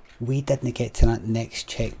 We didn't get to that next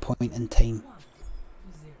checkpoint in time.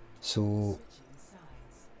 So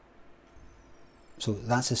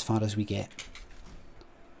that's as far as we get.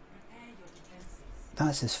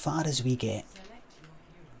 That's as far as we get.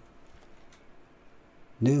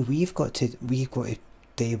 Now we've got to do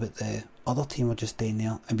what the other team are just doing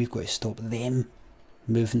there, and we've got to stop them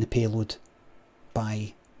moving the payload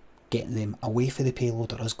by getting them away from the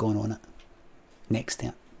payload or us going on it next to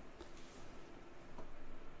it.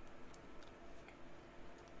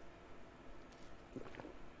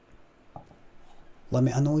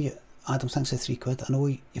 Limmy, I know you, Adam thinks it's £3. I know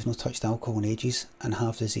you've not touched alcohol in ages and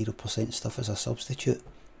have the 0% stuff as a substitute.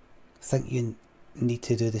 Think you need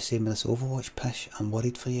to do the same with this Overwatch pish? I'm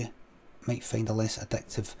worried for you. Might find a less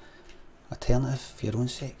addictive alternative for your own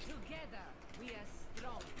sake.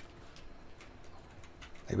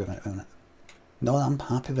 Right, wait a minute. No, I'm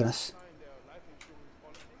happy with this.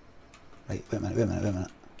 Right, wait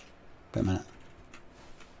a minute.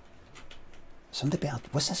 Somebody better,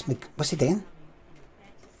 what's this, what's he doing?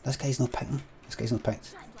 This guy's not picking. This guy's not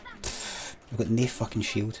picked. We've got no fucking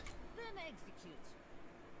shield.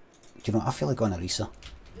 Do you know, I feel like going Arisa.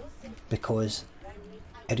 Because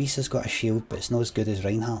Arisa's got a shield, but it's not as good as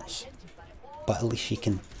Reinhardt's. But at least she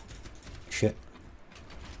can shoot.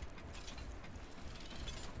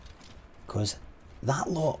 Because that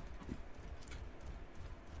lot,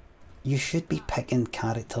 you should be picking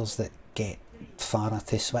characters that get Pharah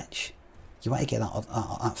to switch. You want to get that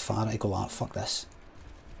Pharah to go like, fuck this.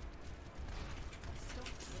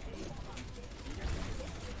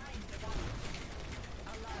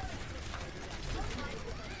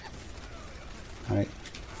 Alright.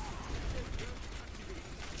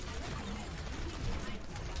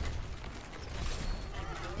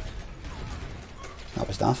 That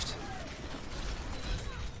was daft.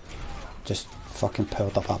 Just fucking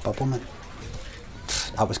pulled up that bubble, man.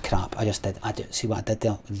 That was crap. I did, see what I did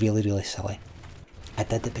there? Really, really silly. I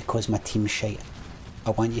did it because my team's shite. I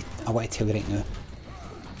want to tell you right now.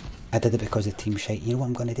 I did it because the team's shite. You know what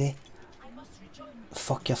I'm gonna do?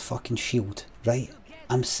 Fuck your fucking shield, right?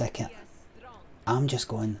 I'm sick of it. I'm just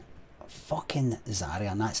going fucking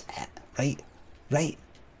Zarya and that's it, right? Right?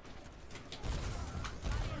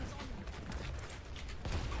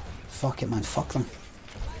 Fuck it, man, fuck them.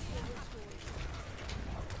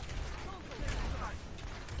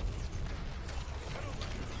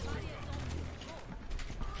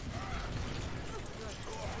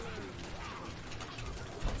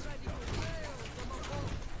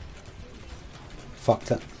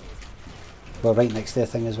 Fucked it. We're right next to the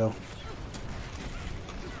thing as well.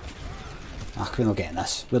 Ah, we're not getting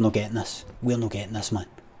this. We're not getting this. We're not getting this, man.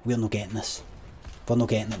 We're not getting this. We're not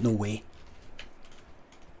getting it, no way.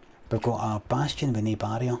 We've got a Bastion with no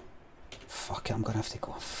barrier. Fuck it, I'm gonna have to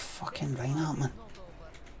go fucking Reinhardt, man.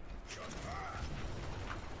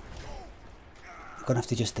 I'm gonna have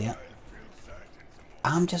to just do it.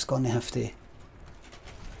 I'm just gonna have to...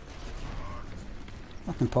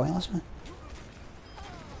 Fucking pointless, man.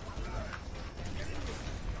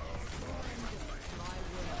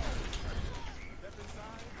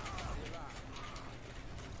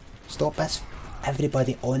 Stop this.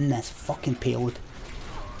 Everybody on this fucking payload.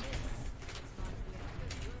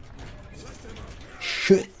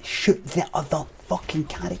 Shoot the other fucking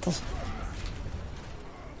characters.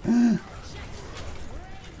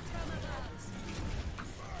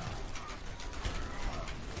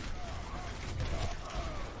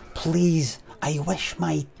 Please, I wish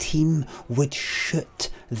my team would shoot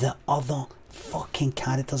the other fucking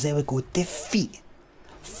characters. There we go. Defeat.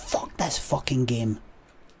 Fuck this fucking game.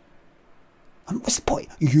 What's the point?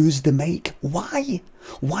 Use the mic. Why?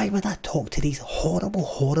 Why would I talk to these horrible,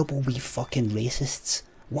 horrible wee fucking racists?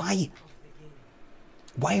 Why?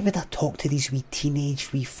 Why would I talk to these wee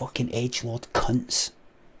teenage wee fucking edgelord cunts?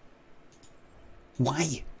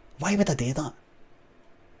 Why? Why would I do that?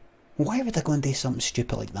 Why would I go and do something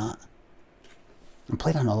stupid like that? I'm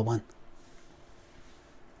playing another one.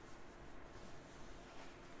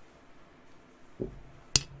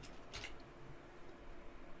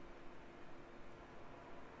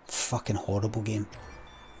 fucking horrible game.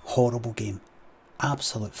 Horrible game.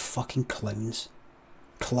 Absolute fucking clowns.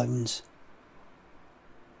 Clowns.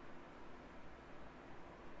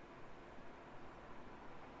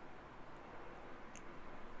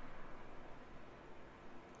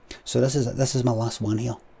 So this is my last one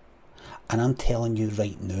here. And I'm telling you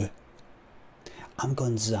right now, I'm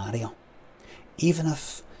going Zarya. Even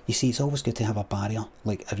if, you see, it's always good to have a barrier,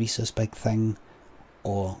 like Arisa's big thing,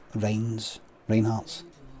 or Reinhardt's.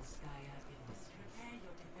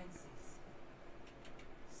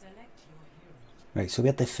 Right, so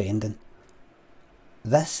we're defending.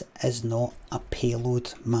 This is not a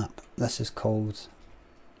payload map. This is called,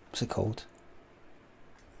 what's it called?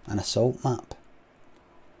 An assault map.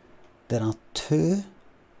 There are two,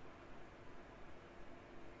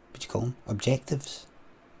 what do you call them? Objectives.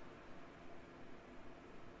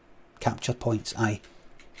 Capture points, aye.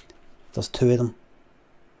 There's two of them.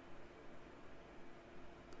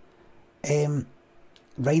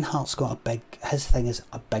 Reinhardt's got a big, his thing is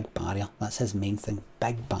a big barrier. That's his main thing,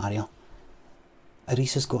 big barrier.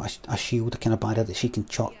 Arisa's got a shield, a kind of barrier that she can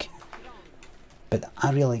chuck. But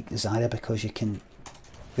I really like Zarya because you can,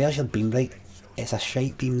 there's your beam, right? It's a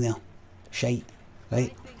shite beam there. Shite,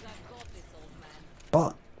 right?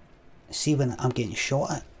 But, see when I'm getting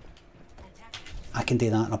shot at, I can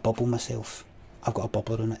do that in a bubble myself. I've got a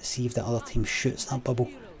bubbler on it. See if the other team shoots that bubble.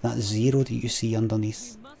 That zero that you see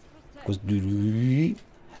underneath goes to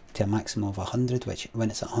a maximum of 100, which when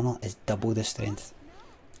it's at 100 is double the strength.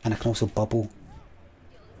 And I can also bubble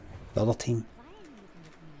the other team.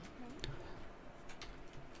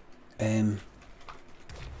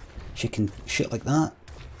 She can shoot like that,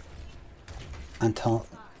 and her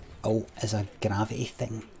ult is a gravity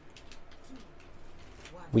thing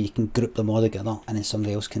where you can group them all together and then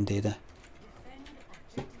somebody else can do the.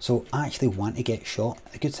 So I actually want to get shot.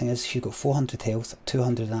 The good thing is she's got 400 health,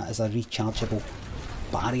 200 of that is a rechargeable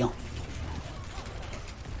barrier.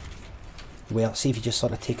 Where, see if you just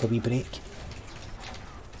sort of take a wee break.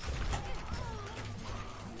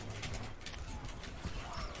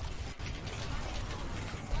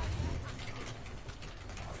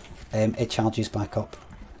 It charges back up.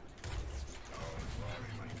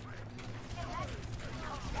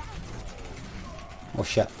 Oh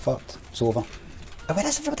shit, fucked. It's over. Where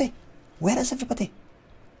is everybody? Where is everybody?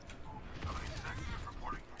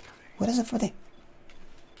 Where is everybody?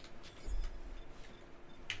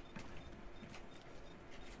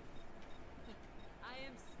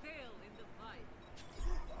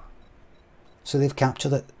 So they've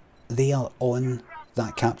captured it. They are on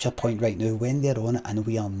that capture point right now. When they're on it and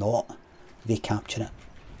we are not, they capture it.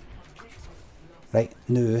 Right,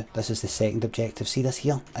 now this is the second objective. See this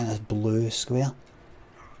here in this blue square?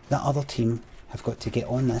 That other team have got to get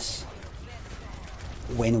on this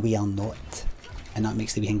when we are not. And that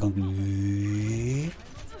makes the thing go.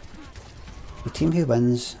 The team who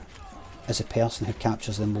wins is the person who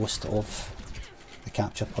captures the most of the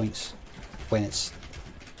capture points when it's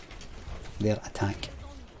their attack.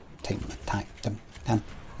 Time attack them.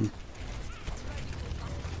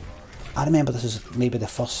 I remember this is maybe the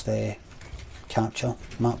first capture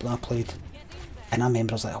map that I played, and I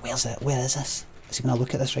remember I was like, oh, where is this? See, when I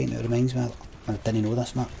look at this right now, it reminds me I didn't know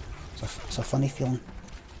this map. It's a funny feeling.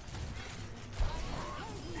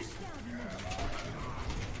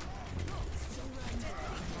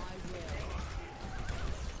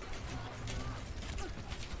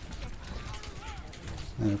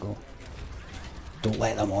 There we go. Don't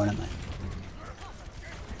let them on it, man.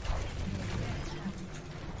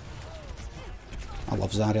 I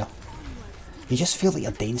love Zarya. You just feel like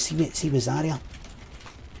you're doing, see with Zarya,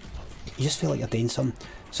 you just feel like you're doing something.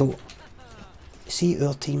 So, see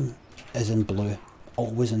our team is in blue,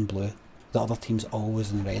 always in blue. The other team's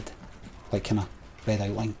always in red, like kind of red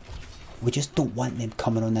outline. We just don't want them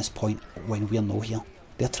coming on this point when we're no here.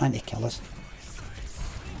 They're trying to kill us.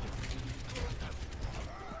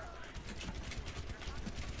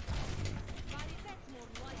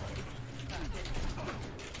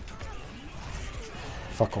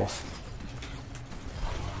 Fuck off.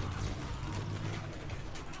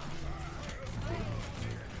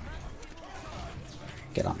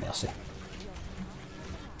 Get that mercy.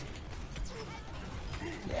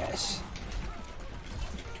 Yes.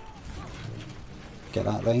 Get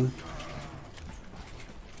that Ryan.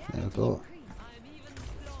 There we go.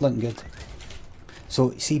 Looking good.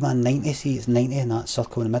 So see man, 90, see it's 90 in that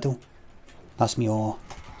circle in the middle. That's me all,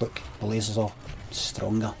 look, the laser's all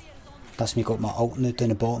stronger. That's me got my ult now down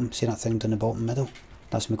the bottom, see that thing down the bottom middle?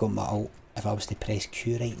 That's me got my ult. If I was to press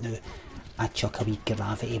Q right now, I'd chuck a wee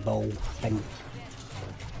gravity ball thing.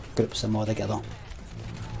 Groups them all together.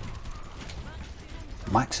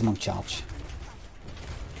 maximum charge.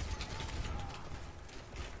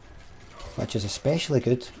 Which is especially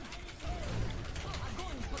good.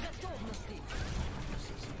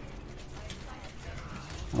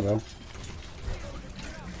 Oh well.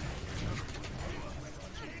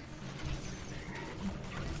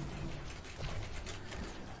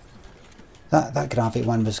 That gravity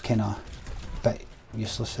one was kind of a bit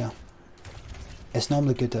useless there. It's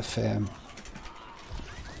normally good if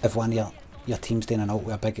one of your team's doing an ult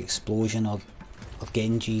with a big explosion or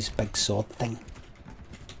Genji's big sword thing.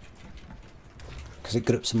 Because it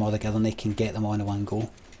groups them all together and they can get them all in one go.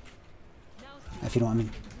 If you know what I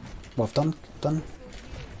mean. Well, I've done.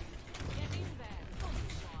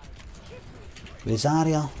 With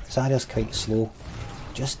Zarya's quite slow.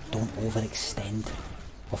 Just don't overextend.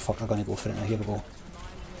 Oh fuck, they're gonna go for it now, here we go.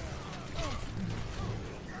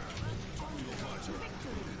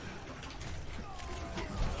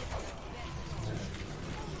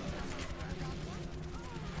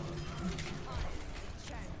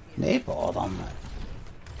 No bother, man.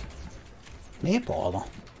 No bother.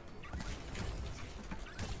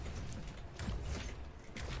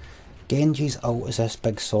 Genji's ult is this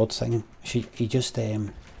big sword thing. He just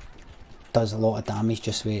does a lot of damage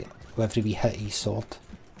just with every wee hit his sword.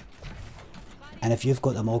 And if you've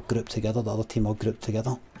got them all grouped together, the other team all grouped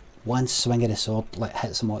together, one swing of the sword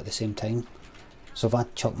hits them all at the same time. So if I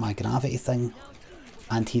chuck my gravity thing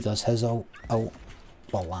and he does his ult,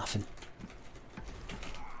 we're laughing.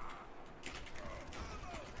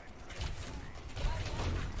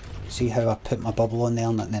 See how I put my bubble on there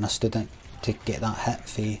and then I stood in to get that hit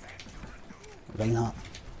for Reinhardt.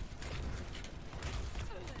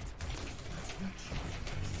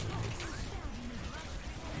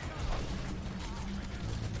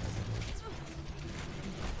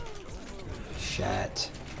 Shit.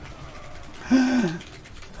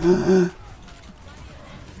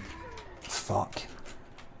 Fuck.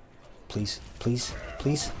 Please, please,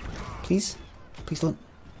 please, please, please don't,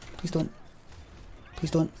 please don't,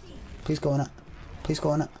 please don't, please go on it, please go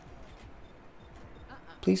on it,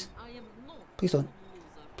 please, please don't,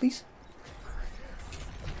 please.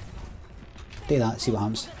 Do that, see what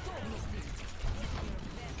happens.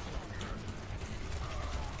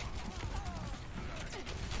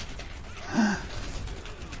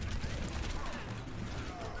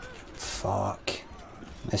 Fuck.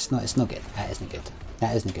 It's not good. That isn't good.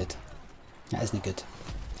 That isn't good. That isn't good.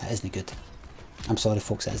 That isn't good. I'm sorry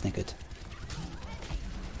folks, that isn't good.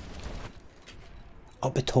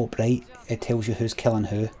 Up the top right, it tells you who's killing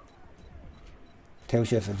who.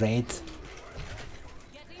 Tells you if red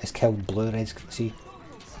has killed blue, red's, see?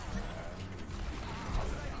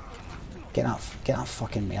 Get that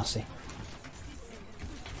fucking Mercy.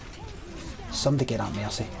 Somebody get that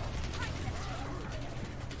Mercy.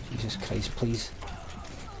 Jesus Christ, please.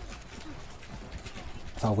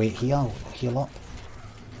 If I wait here, I'll heal up.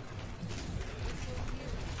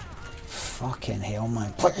 Fucking hell,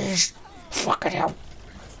 man. Please! Fucking hell!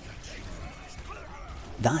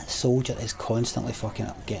 That soldier is constantly fucking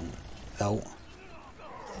up getting out.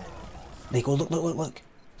 They go, look, look, look, look.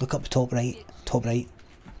 Look up top right, top right.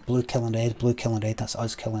 Blue killing red, that's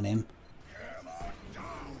us killing them.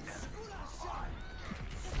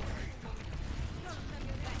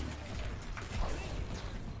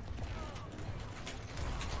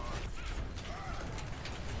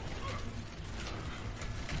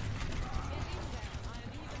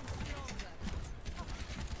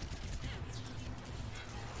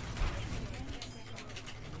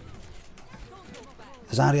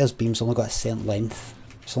 Zarya's beam's only got a certain length.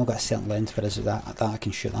 It's only got a certain length, whereas that I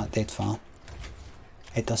can shoot that dead far.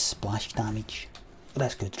 It does splash damage. Well,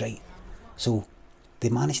 that's good, right? So they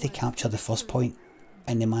managed to capture the first point,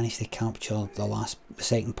 and they managed to capture the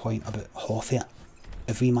second point about half it.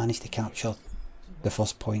 If we manage to capture the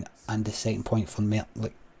first point and the second point for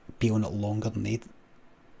like be on it longer than they,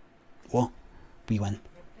 well, we win.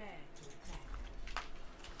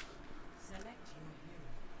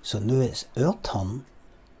 So now it's our turn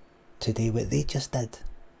to do what they just did.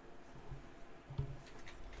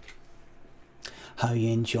 How are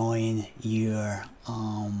you enjoying your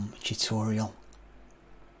tutorial?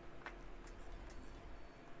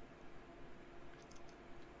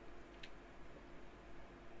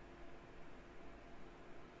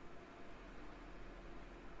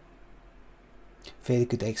 Very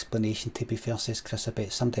good explanation, to be fair, says Chris. I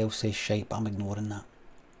bet somebody else says shite, but I'm ignoring that.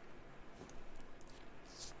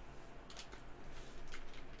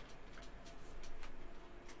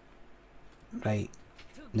 Right,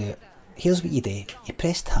 now here's what you do. You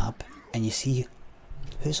press tab and you see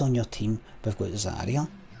who's on your team. We've got Zarya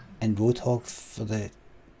and Roadhog for the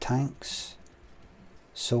tanks.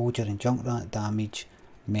 Soldier and Junkrat damage,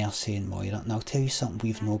 Mercy and Moira. Now I'll tell you something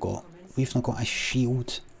we've not got. We've not got a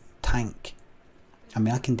shield tank. I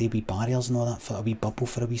mean, I can do wee barriers and all that for a wee bubble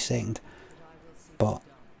for a wee second. But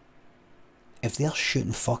if they're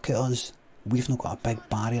shooting fuck at us, we've not got a big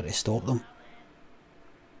barrier to stop them.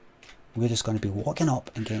 We're just going to be walking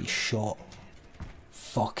up and getting shot.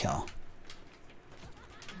 Fucker.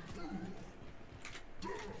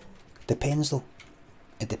 Depends though.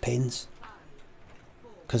 It depends.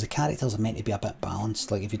 Because the characters are meant to be a bit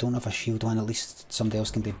balanced. Like if you don't have a shield on, at least somebody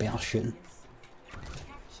else can do better shooting.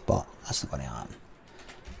 But that's not going to happen.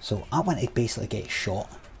 So I want to basically get shot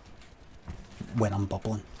when I'm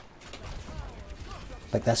bubbling.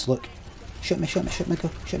 Like this, look. Shoot me, shoot me, shoot me, go.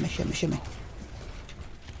 Shoot me, shoot me, shoot me.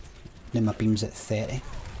 Now my beam's at 30.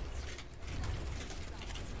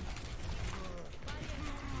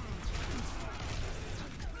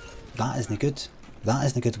 That isn't good. That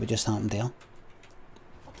isn't good what just happened there.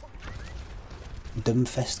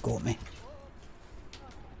 Doomfist got me.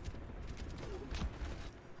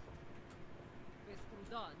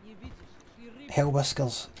 Hell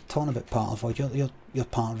Whiskers, talking about part of void, your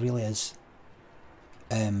part really is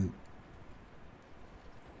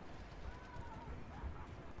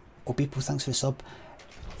oh, people, thanks for the sub.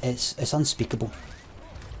 It's unspeakable.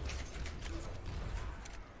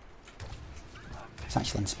 It's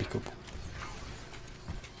actually unspeakable.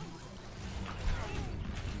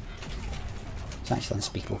 It's actually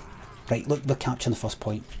unspeakable. Right, look, we're capturing the first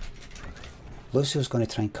point. Lucio's going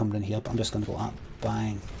to try and come in here, but I'm just going to go up.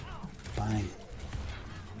 Bang. Bang.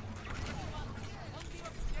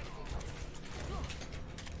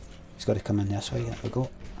 He's got to come in this way. There we go.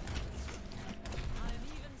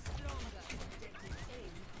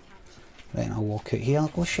 Right, and I'll walk out here. I'll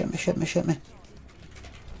go shoot me, shoot me, shoot me.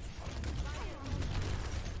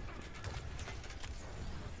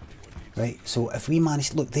 Right, so if we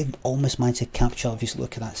manage, look, they've almost managed to capture, if you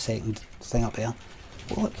look at that second thing up there.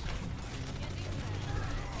 Oh, look.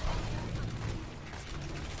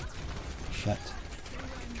 Shit.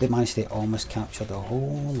 They managed to almost capture the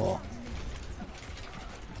whole lot.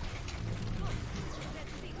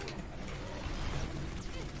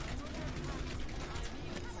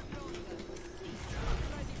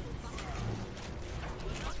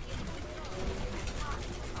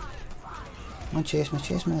 Come on, chase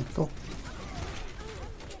me, go.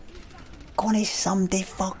 Go on, somebody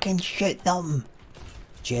fucking shoot them!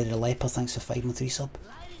 Jerry the Leper, thanks for 5 and 3 sub.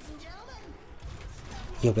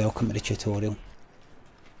 You're welcome to the tutorial.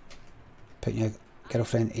 Putting your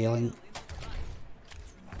girlfriend Ailing.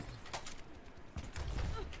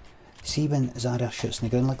 See when Zarya shoots in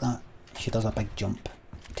the ground like that, she does a big jump.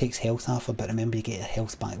 Takes health off her, but remember you get your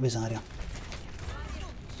health back with Zarya.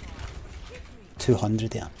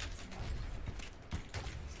 200 there.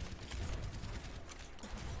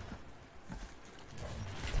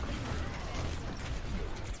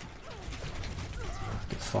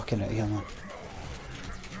 Fucking out of here, man.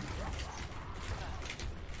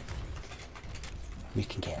 We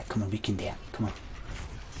can get it, come on, we can do it, come on.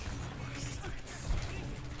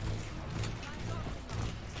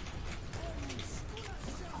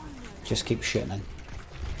 Just keep shooting in.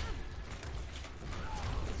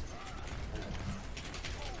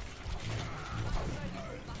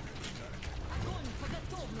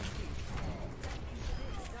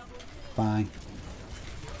 Bang.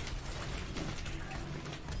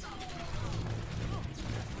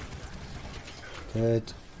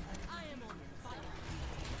 Good.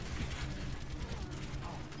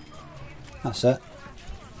 That's it.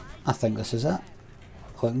 I think this is it.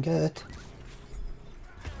 Looking good.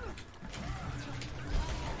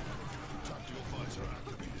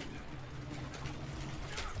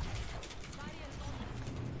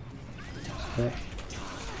 Okay.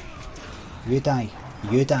 You die.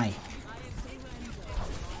 You die.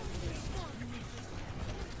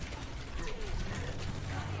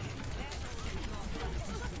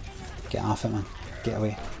 Get off it, man. Get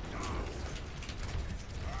away.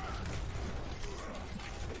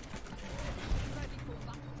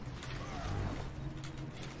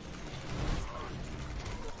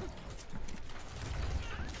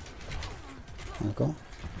 There we go.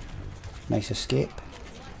 Nice escape.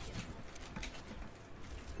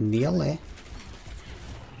 Nearly.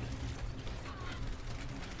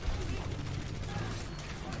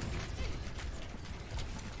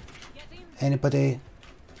 Anybody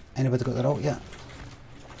got their ult yet?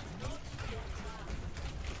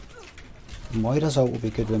 Moira's ult will be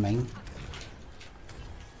good with mine.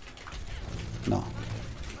 No.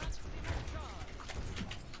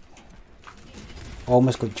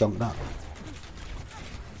 Almost got jumped that.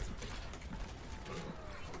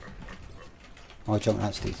 I'll jump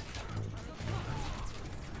that stage.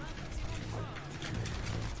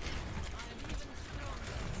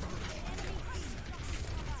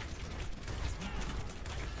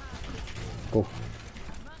 Go.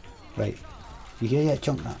 Right. You hear yet?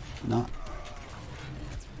 Jump that. No.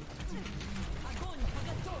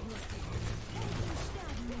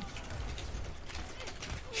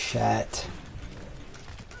 Shit.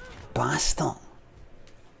 Bastard.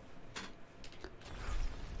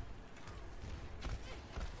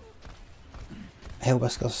 Hell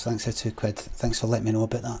Whiskers, thanks for £2. Thanks for letting me know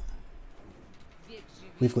about that.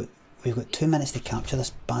 We've got 2 minutes to capture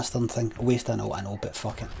this bastard thing. Wasting all I know, but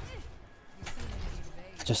fuck it.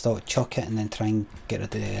 I just thought chuck it and then try and get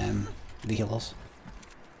rid of the healers.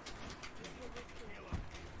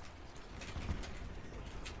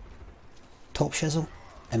 Top Shizzle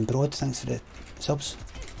and Broad, thanks for the subs.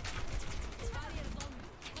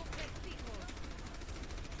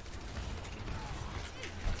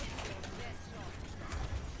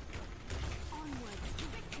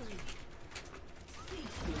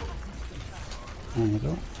 There you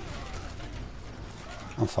go.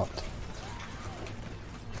 I'm fucked.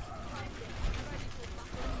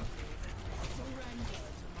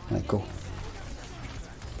 Right, go.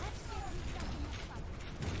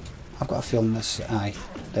 I've got a feeling this... Aye,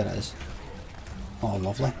 there it is. Oh,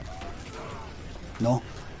 lovely. No.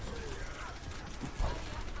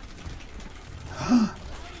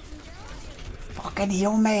 Fucking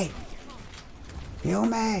heal me! Heal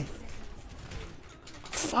me!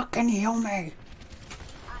 Fucking heal me!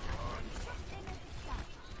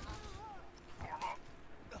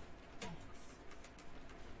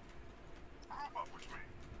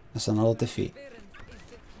 That's another defeat.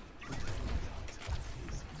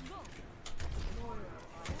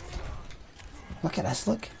 Look at this,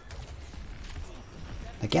 look.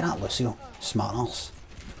 Now get out, Lucio. Smart ass.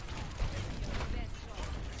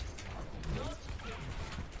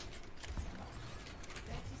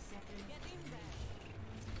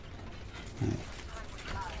 Right.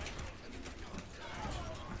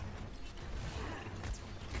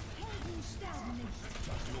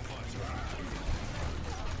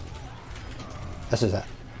 This is it.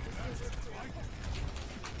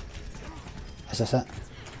 Is this it?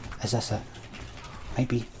 Is this it? Might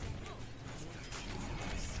be.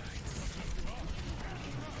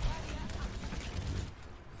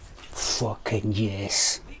 Fucking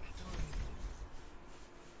yes.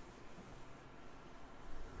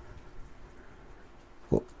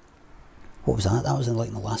 What was that? That was in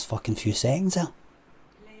like the last fucking few seconds there.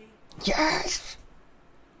 Yes!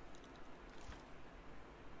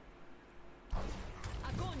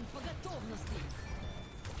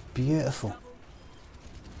 Beautiful.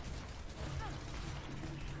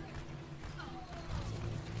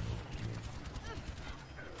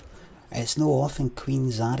 It's no often Queen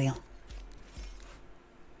Zarya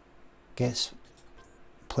gets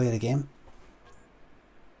play of the game.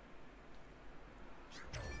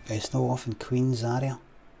 It's no often Queen Zarya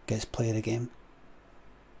gets play of the game.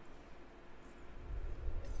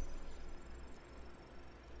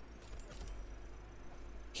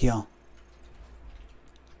 Here.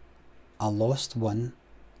 I lost one,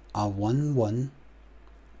 I won one.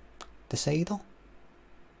 Decider?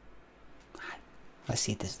 Let's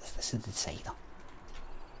see this is the decider.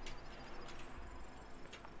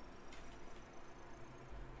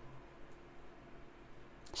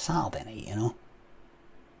 Saturday night, you know.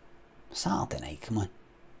 Saturday night, come on.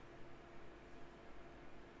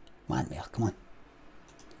 Man, mate, come on. I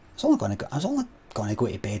was only gonna go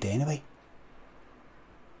to bed anyway.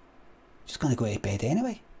 Just gonna go to bed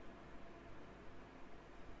anyway.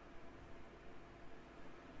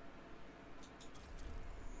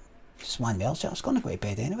 Just one more, I was gonna go to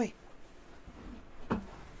bed anyway.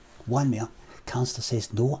 One more. Counselor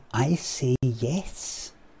says no, I say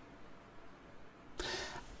yes.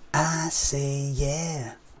 I say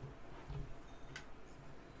yeah.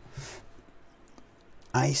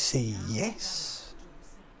 I say yes.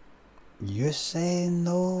 You say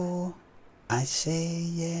no. I say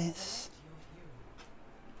yes.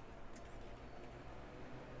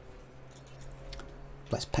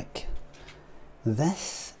 Let's pick.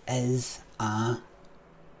 This is a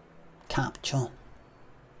capture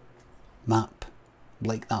map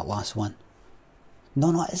like that last one.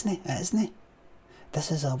 No, it isn't. It isn't.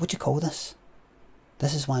 This is a, what do you call this?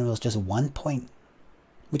 This is one where it's just 1 point.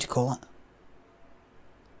 What do you call it?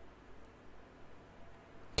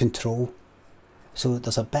 Control. So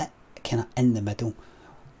there's a bit kind of in the middle.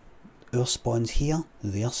 Our spawn's here,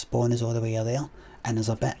 their spawn is all the way there, and there's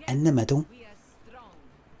a bit in the middle.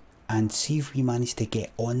 And see if we manage to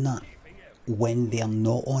get on that when they're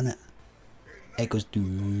not on it. it goes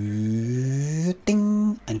ding,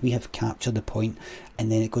 and we have captured the point,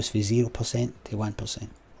 and then it goes from 0% to 1%,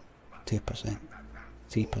 2%,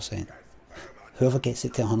 3%. Whoever gets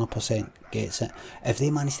it to 100% gets it. If they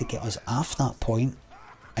manage to get us off that point,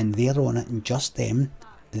 and they're on it, and just them,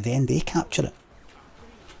 then they capture it.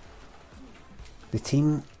 The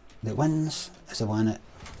team that wins is the one that...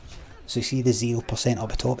 So you see the 0% up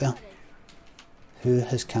the top here? Who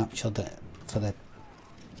has captured it for the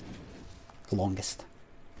longest?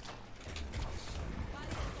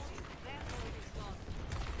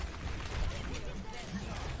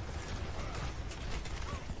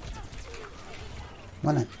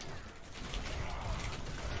 Win it.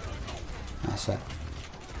 That's it.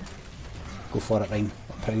 Go for it, Ryan.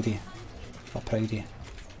 We're proud of you. We're proud of you.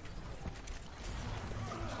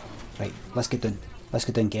 Right, let's get down. Let's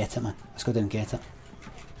go down and get it, man. Let's go down and get it.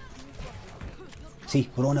 See,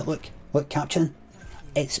 we're on it, look. Look, capturing.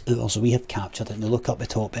 It's ours. We have captured it. Now look up the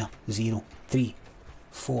top there. 0, 3,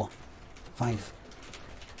 4, 5.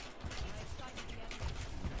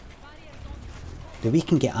 Now we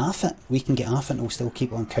can get off it. We can get off it and we'll still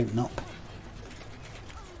keep on counting up.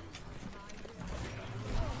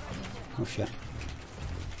 Oh shit.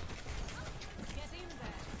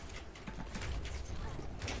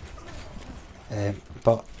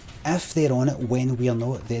 But if they're on it when we are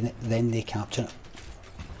not, then they capture it.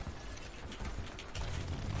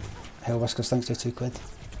 Hell Whiskers thinks they're £2.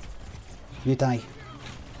 You die.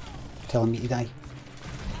 Tell me to die.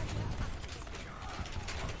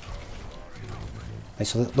 Right,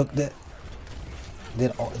 so look,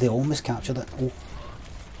 they almost captured it. Oh.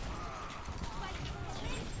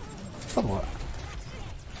 For what?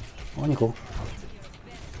 On you go.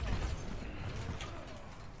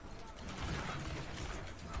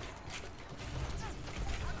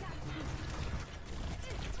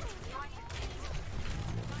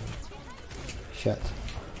 Shit.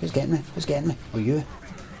 Who's getting me? Who's getting me? Oh, you?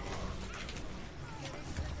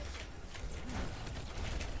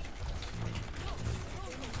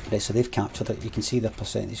 Right, so they've captured it. You can see the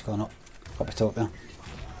percentage going up the top there.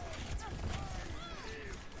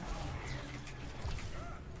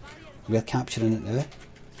 We're capturing it now.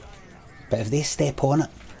 But if they step on it,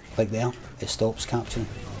 like there, it stops capturing.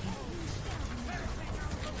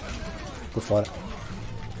 Go for it.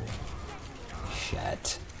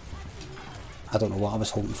 Shit. I don't know what I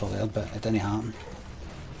was hoping for there, but it didn't happen.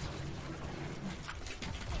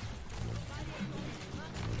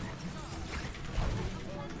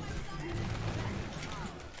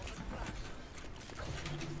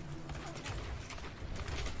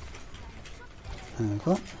 There we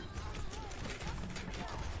go.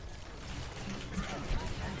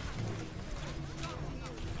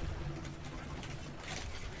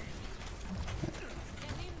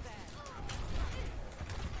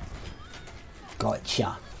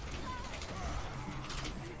 Gotcha.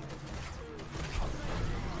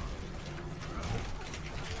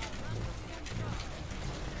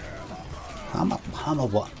 Hammer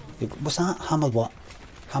what? What's that? Hammer what?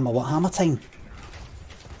 Hammer what? Hammer time?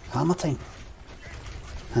 Hammer time?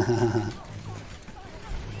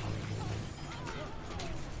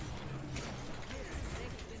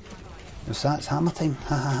 What's that? It's hammer time?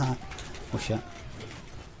 Ha ha ha. Oh shit.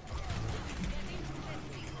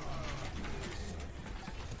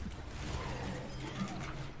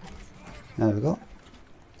 There we go.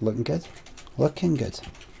 Looking good. Looking good.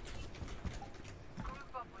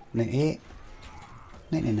 98.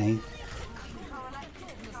 99.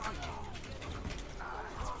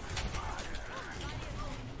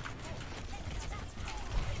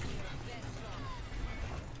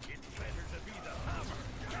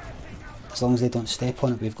 As long as they don't step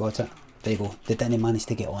on it, we've got it. There you go. They didn't manage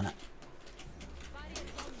to get on it.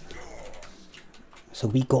 So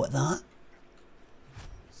we got that.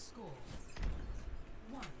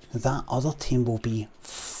 That other team will be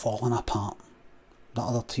falling apart. That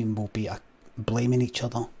other team will be blaming each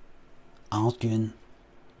other, arguing.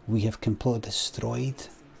 We have completely destroyed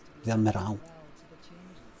their morale.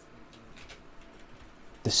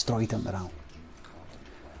 Destroyed their morale.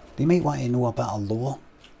 They might want to know a bit of lore.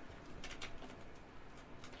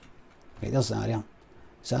 Right, there's Zarya.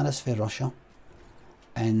 Zarya's for Russia.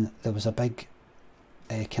 And there was a big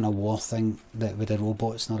kind of war thing that with the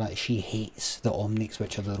robots and all that. She hates the Omnics,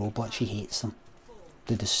 which are the robots. She hates them.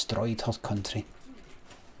 They destroyed her country.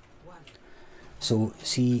 So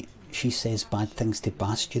see, she says bad things to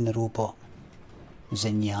Bastion the robot,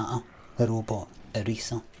 Zenyatta the robot,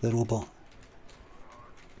 Orisa the robot.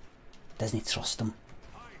 Doesn't trust them.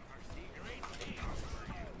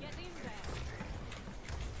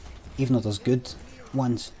 Even though there's good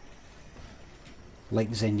ones like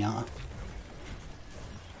Zenyatta.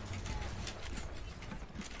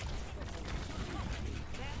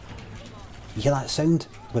 You hear that sound?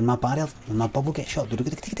 When my barrier, when my bubble gets shot.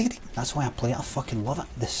 That's why I play it. I fucking love it.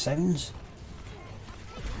 The sounds.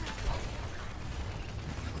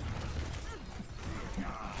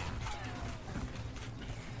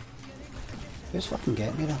 Who's fucking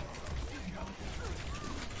getting me there?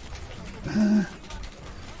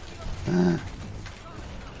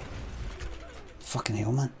 Fucking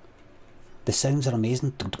hell, man. The sounds are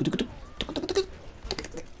amazing.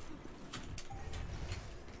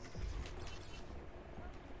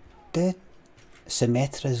 The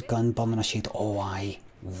Symmetra's gun burning a shade. Oh, aye.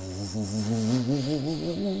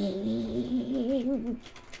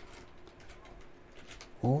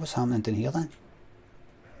 Oh, what's happening down here then?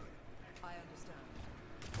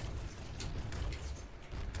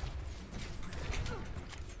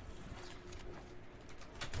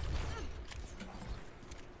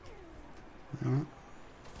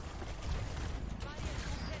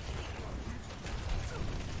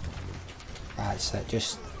 That's it,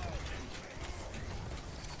 just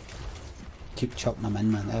keep chopping them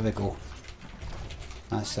in, man. There we go.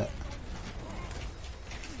 That's it.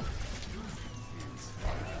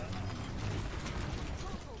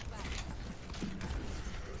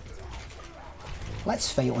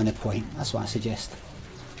 Let's fight on the point, that's what I suggest.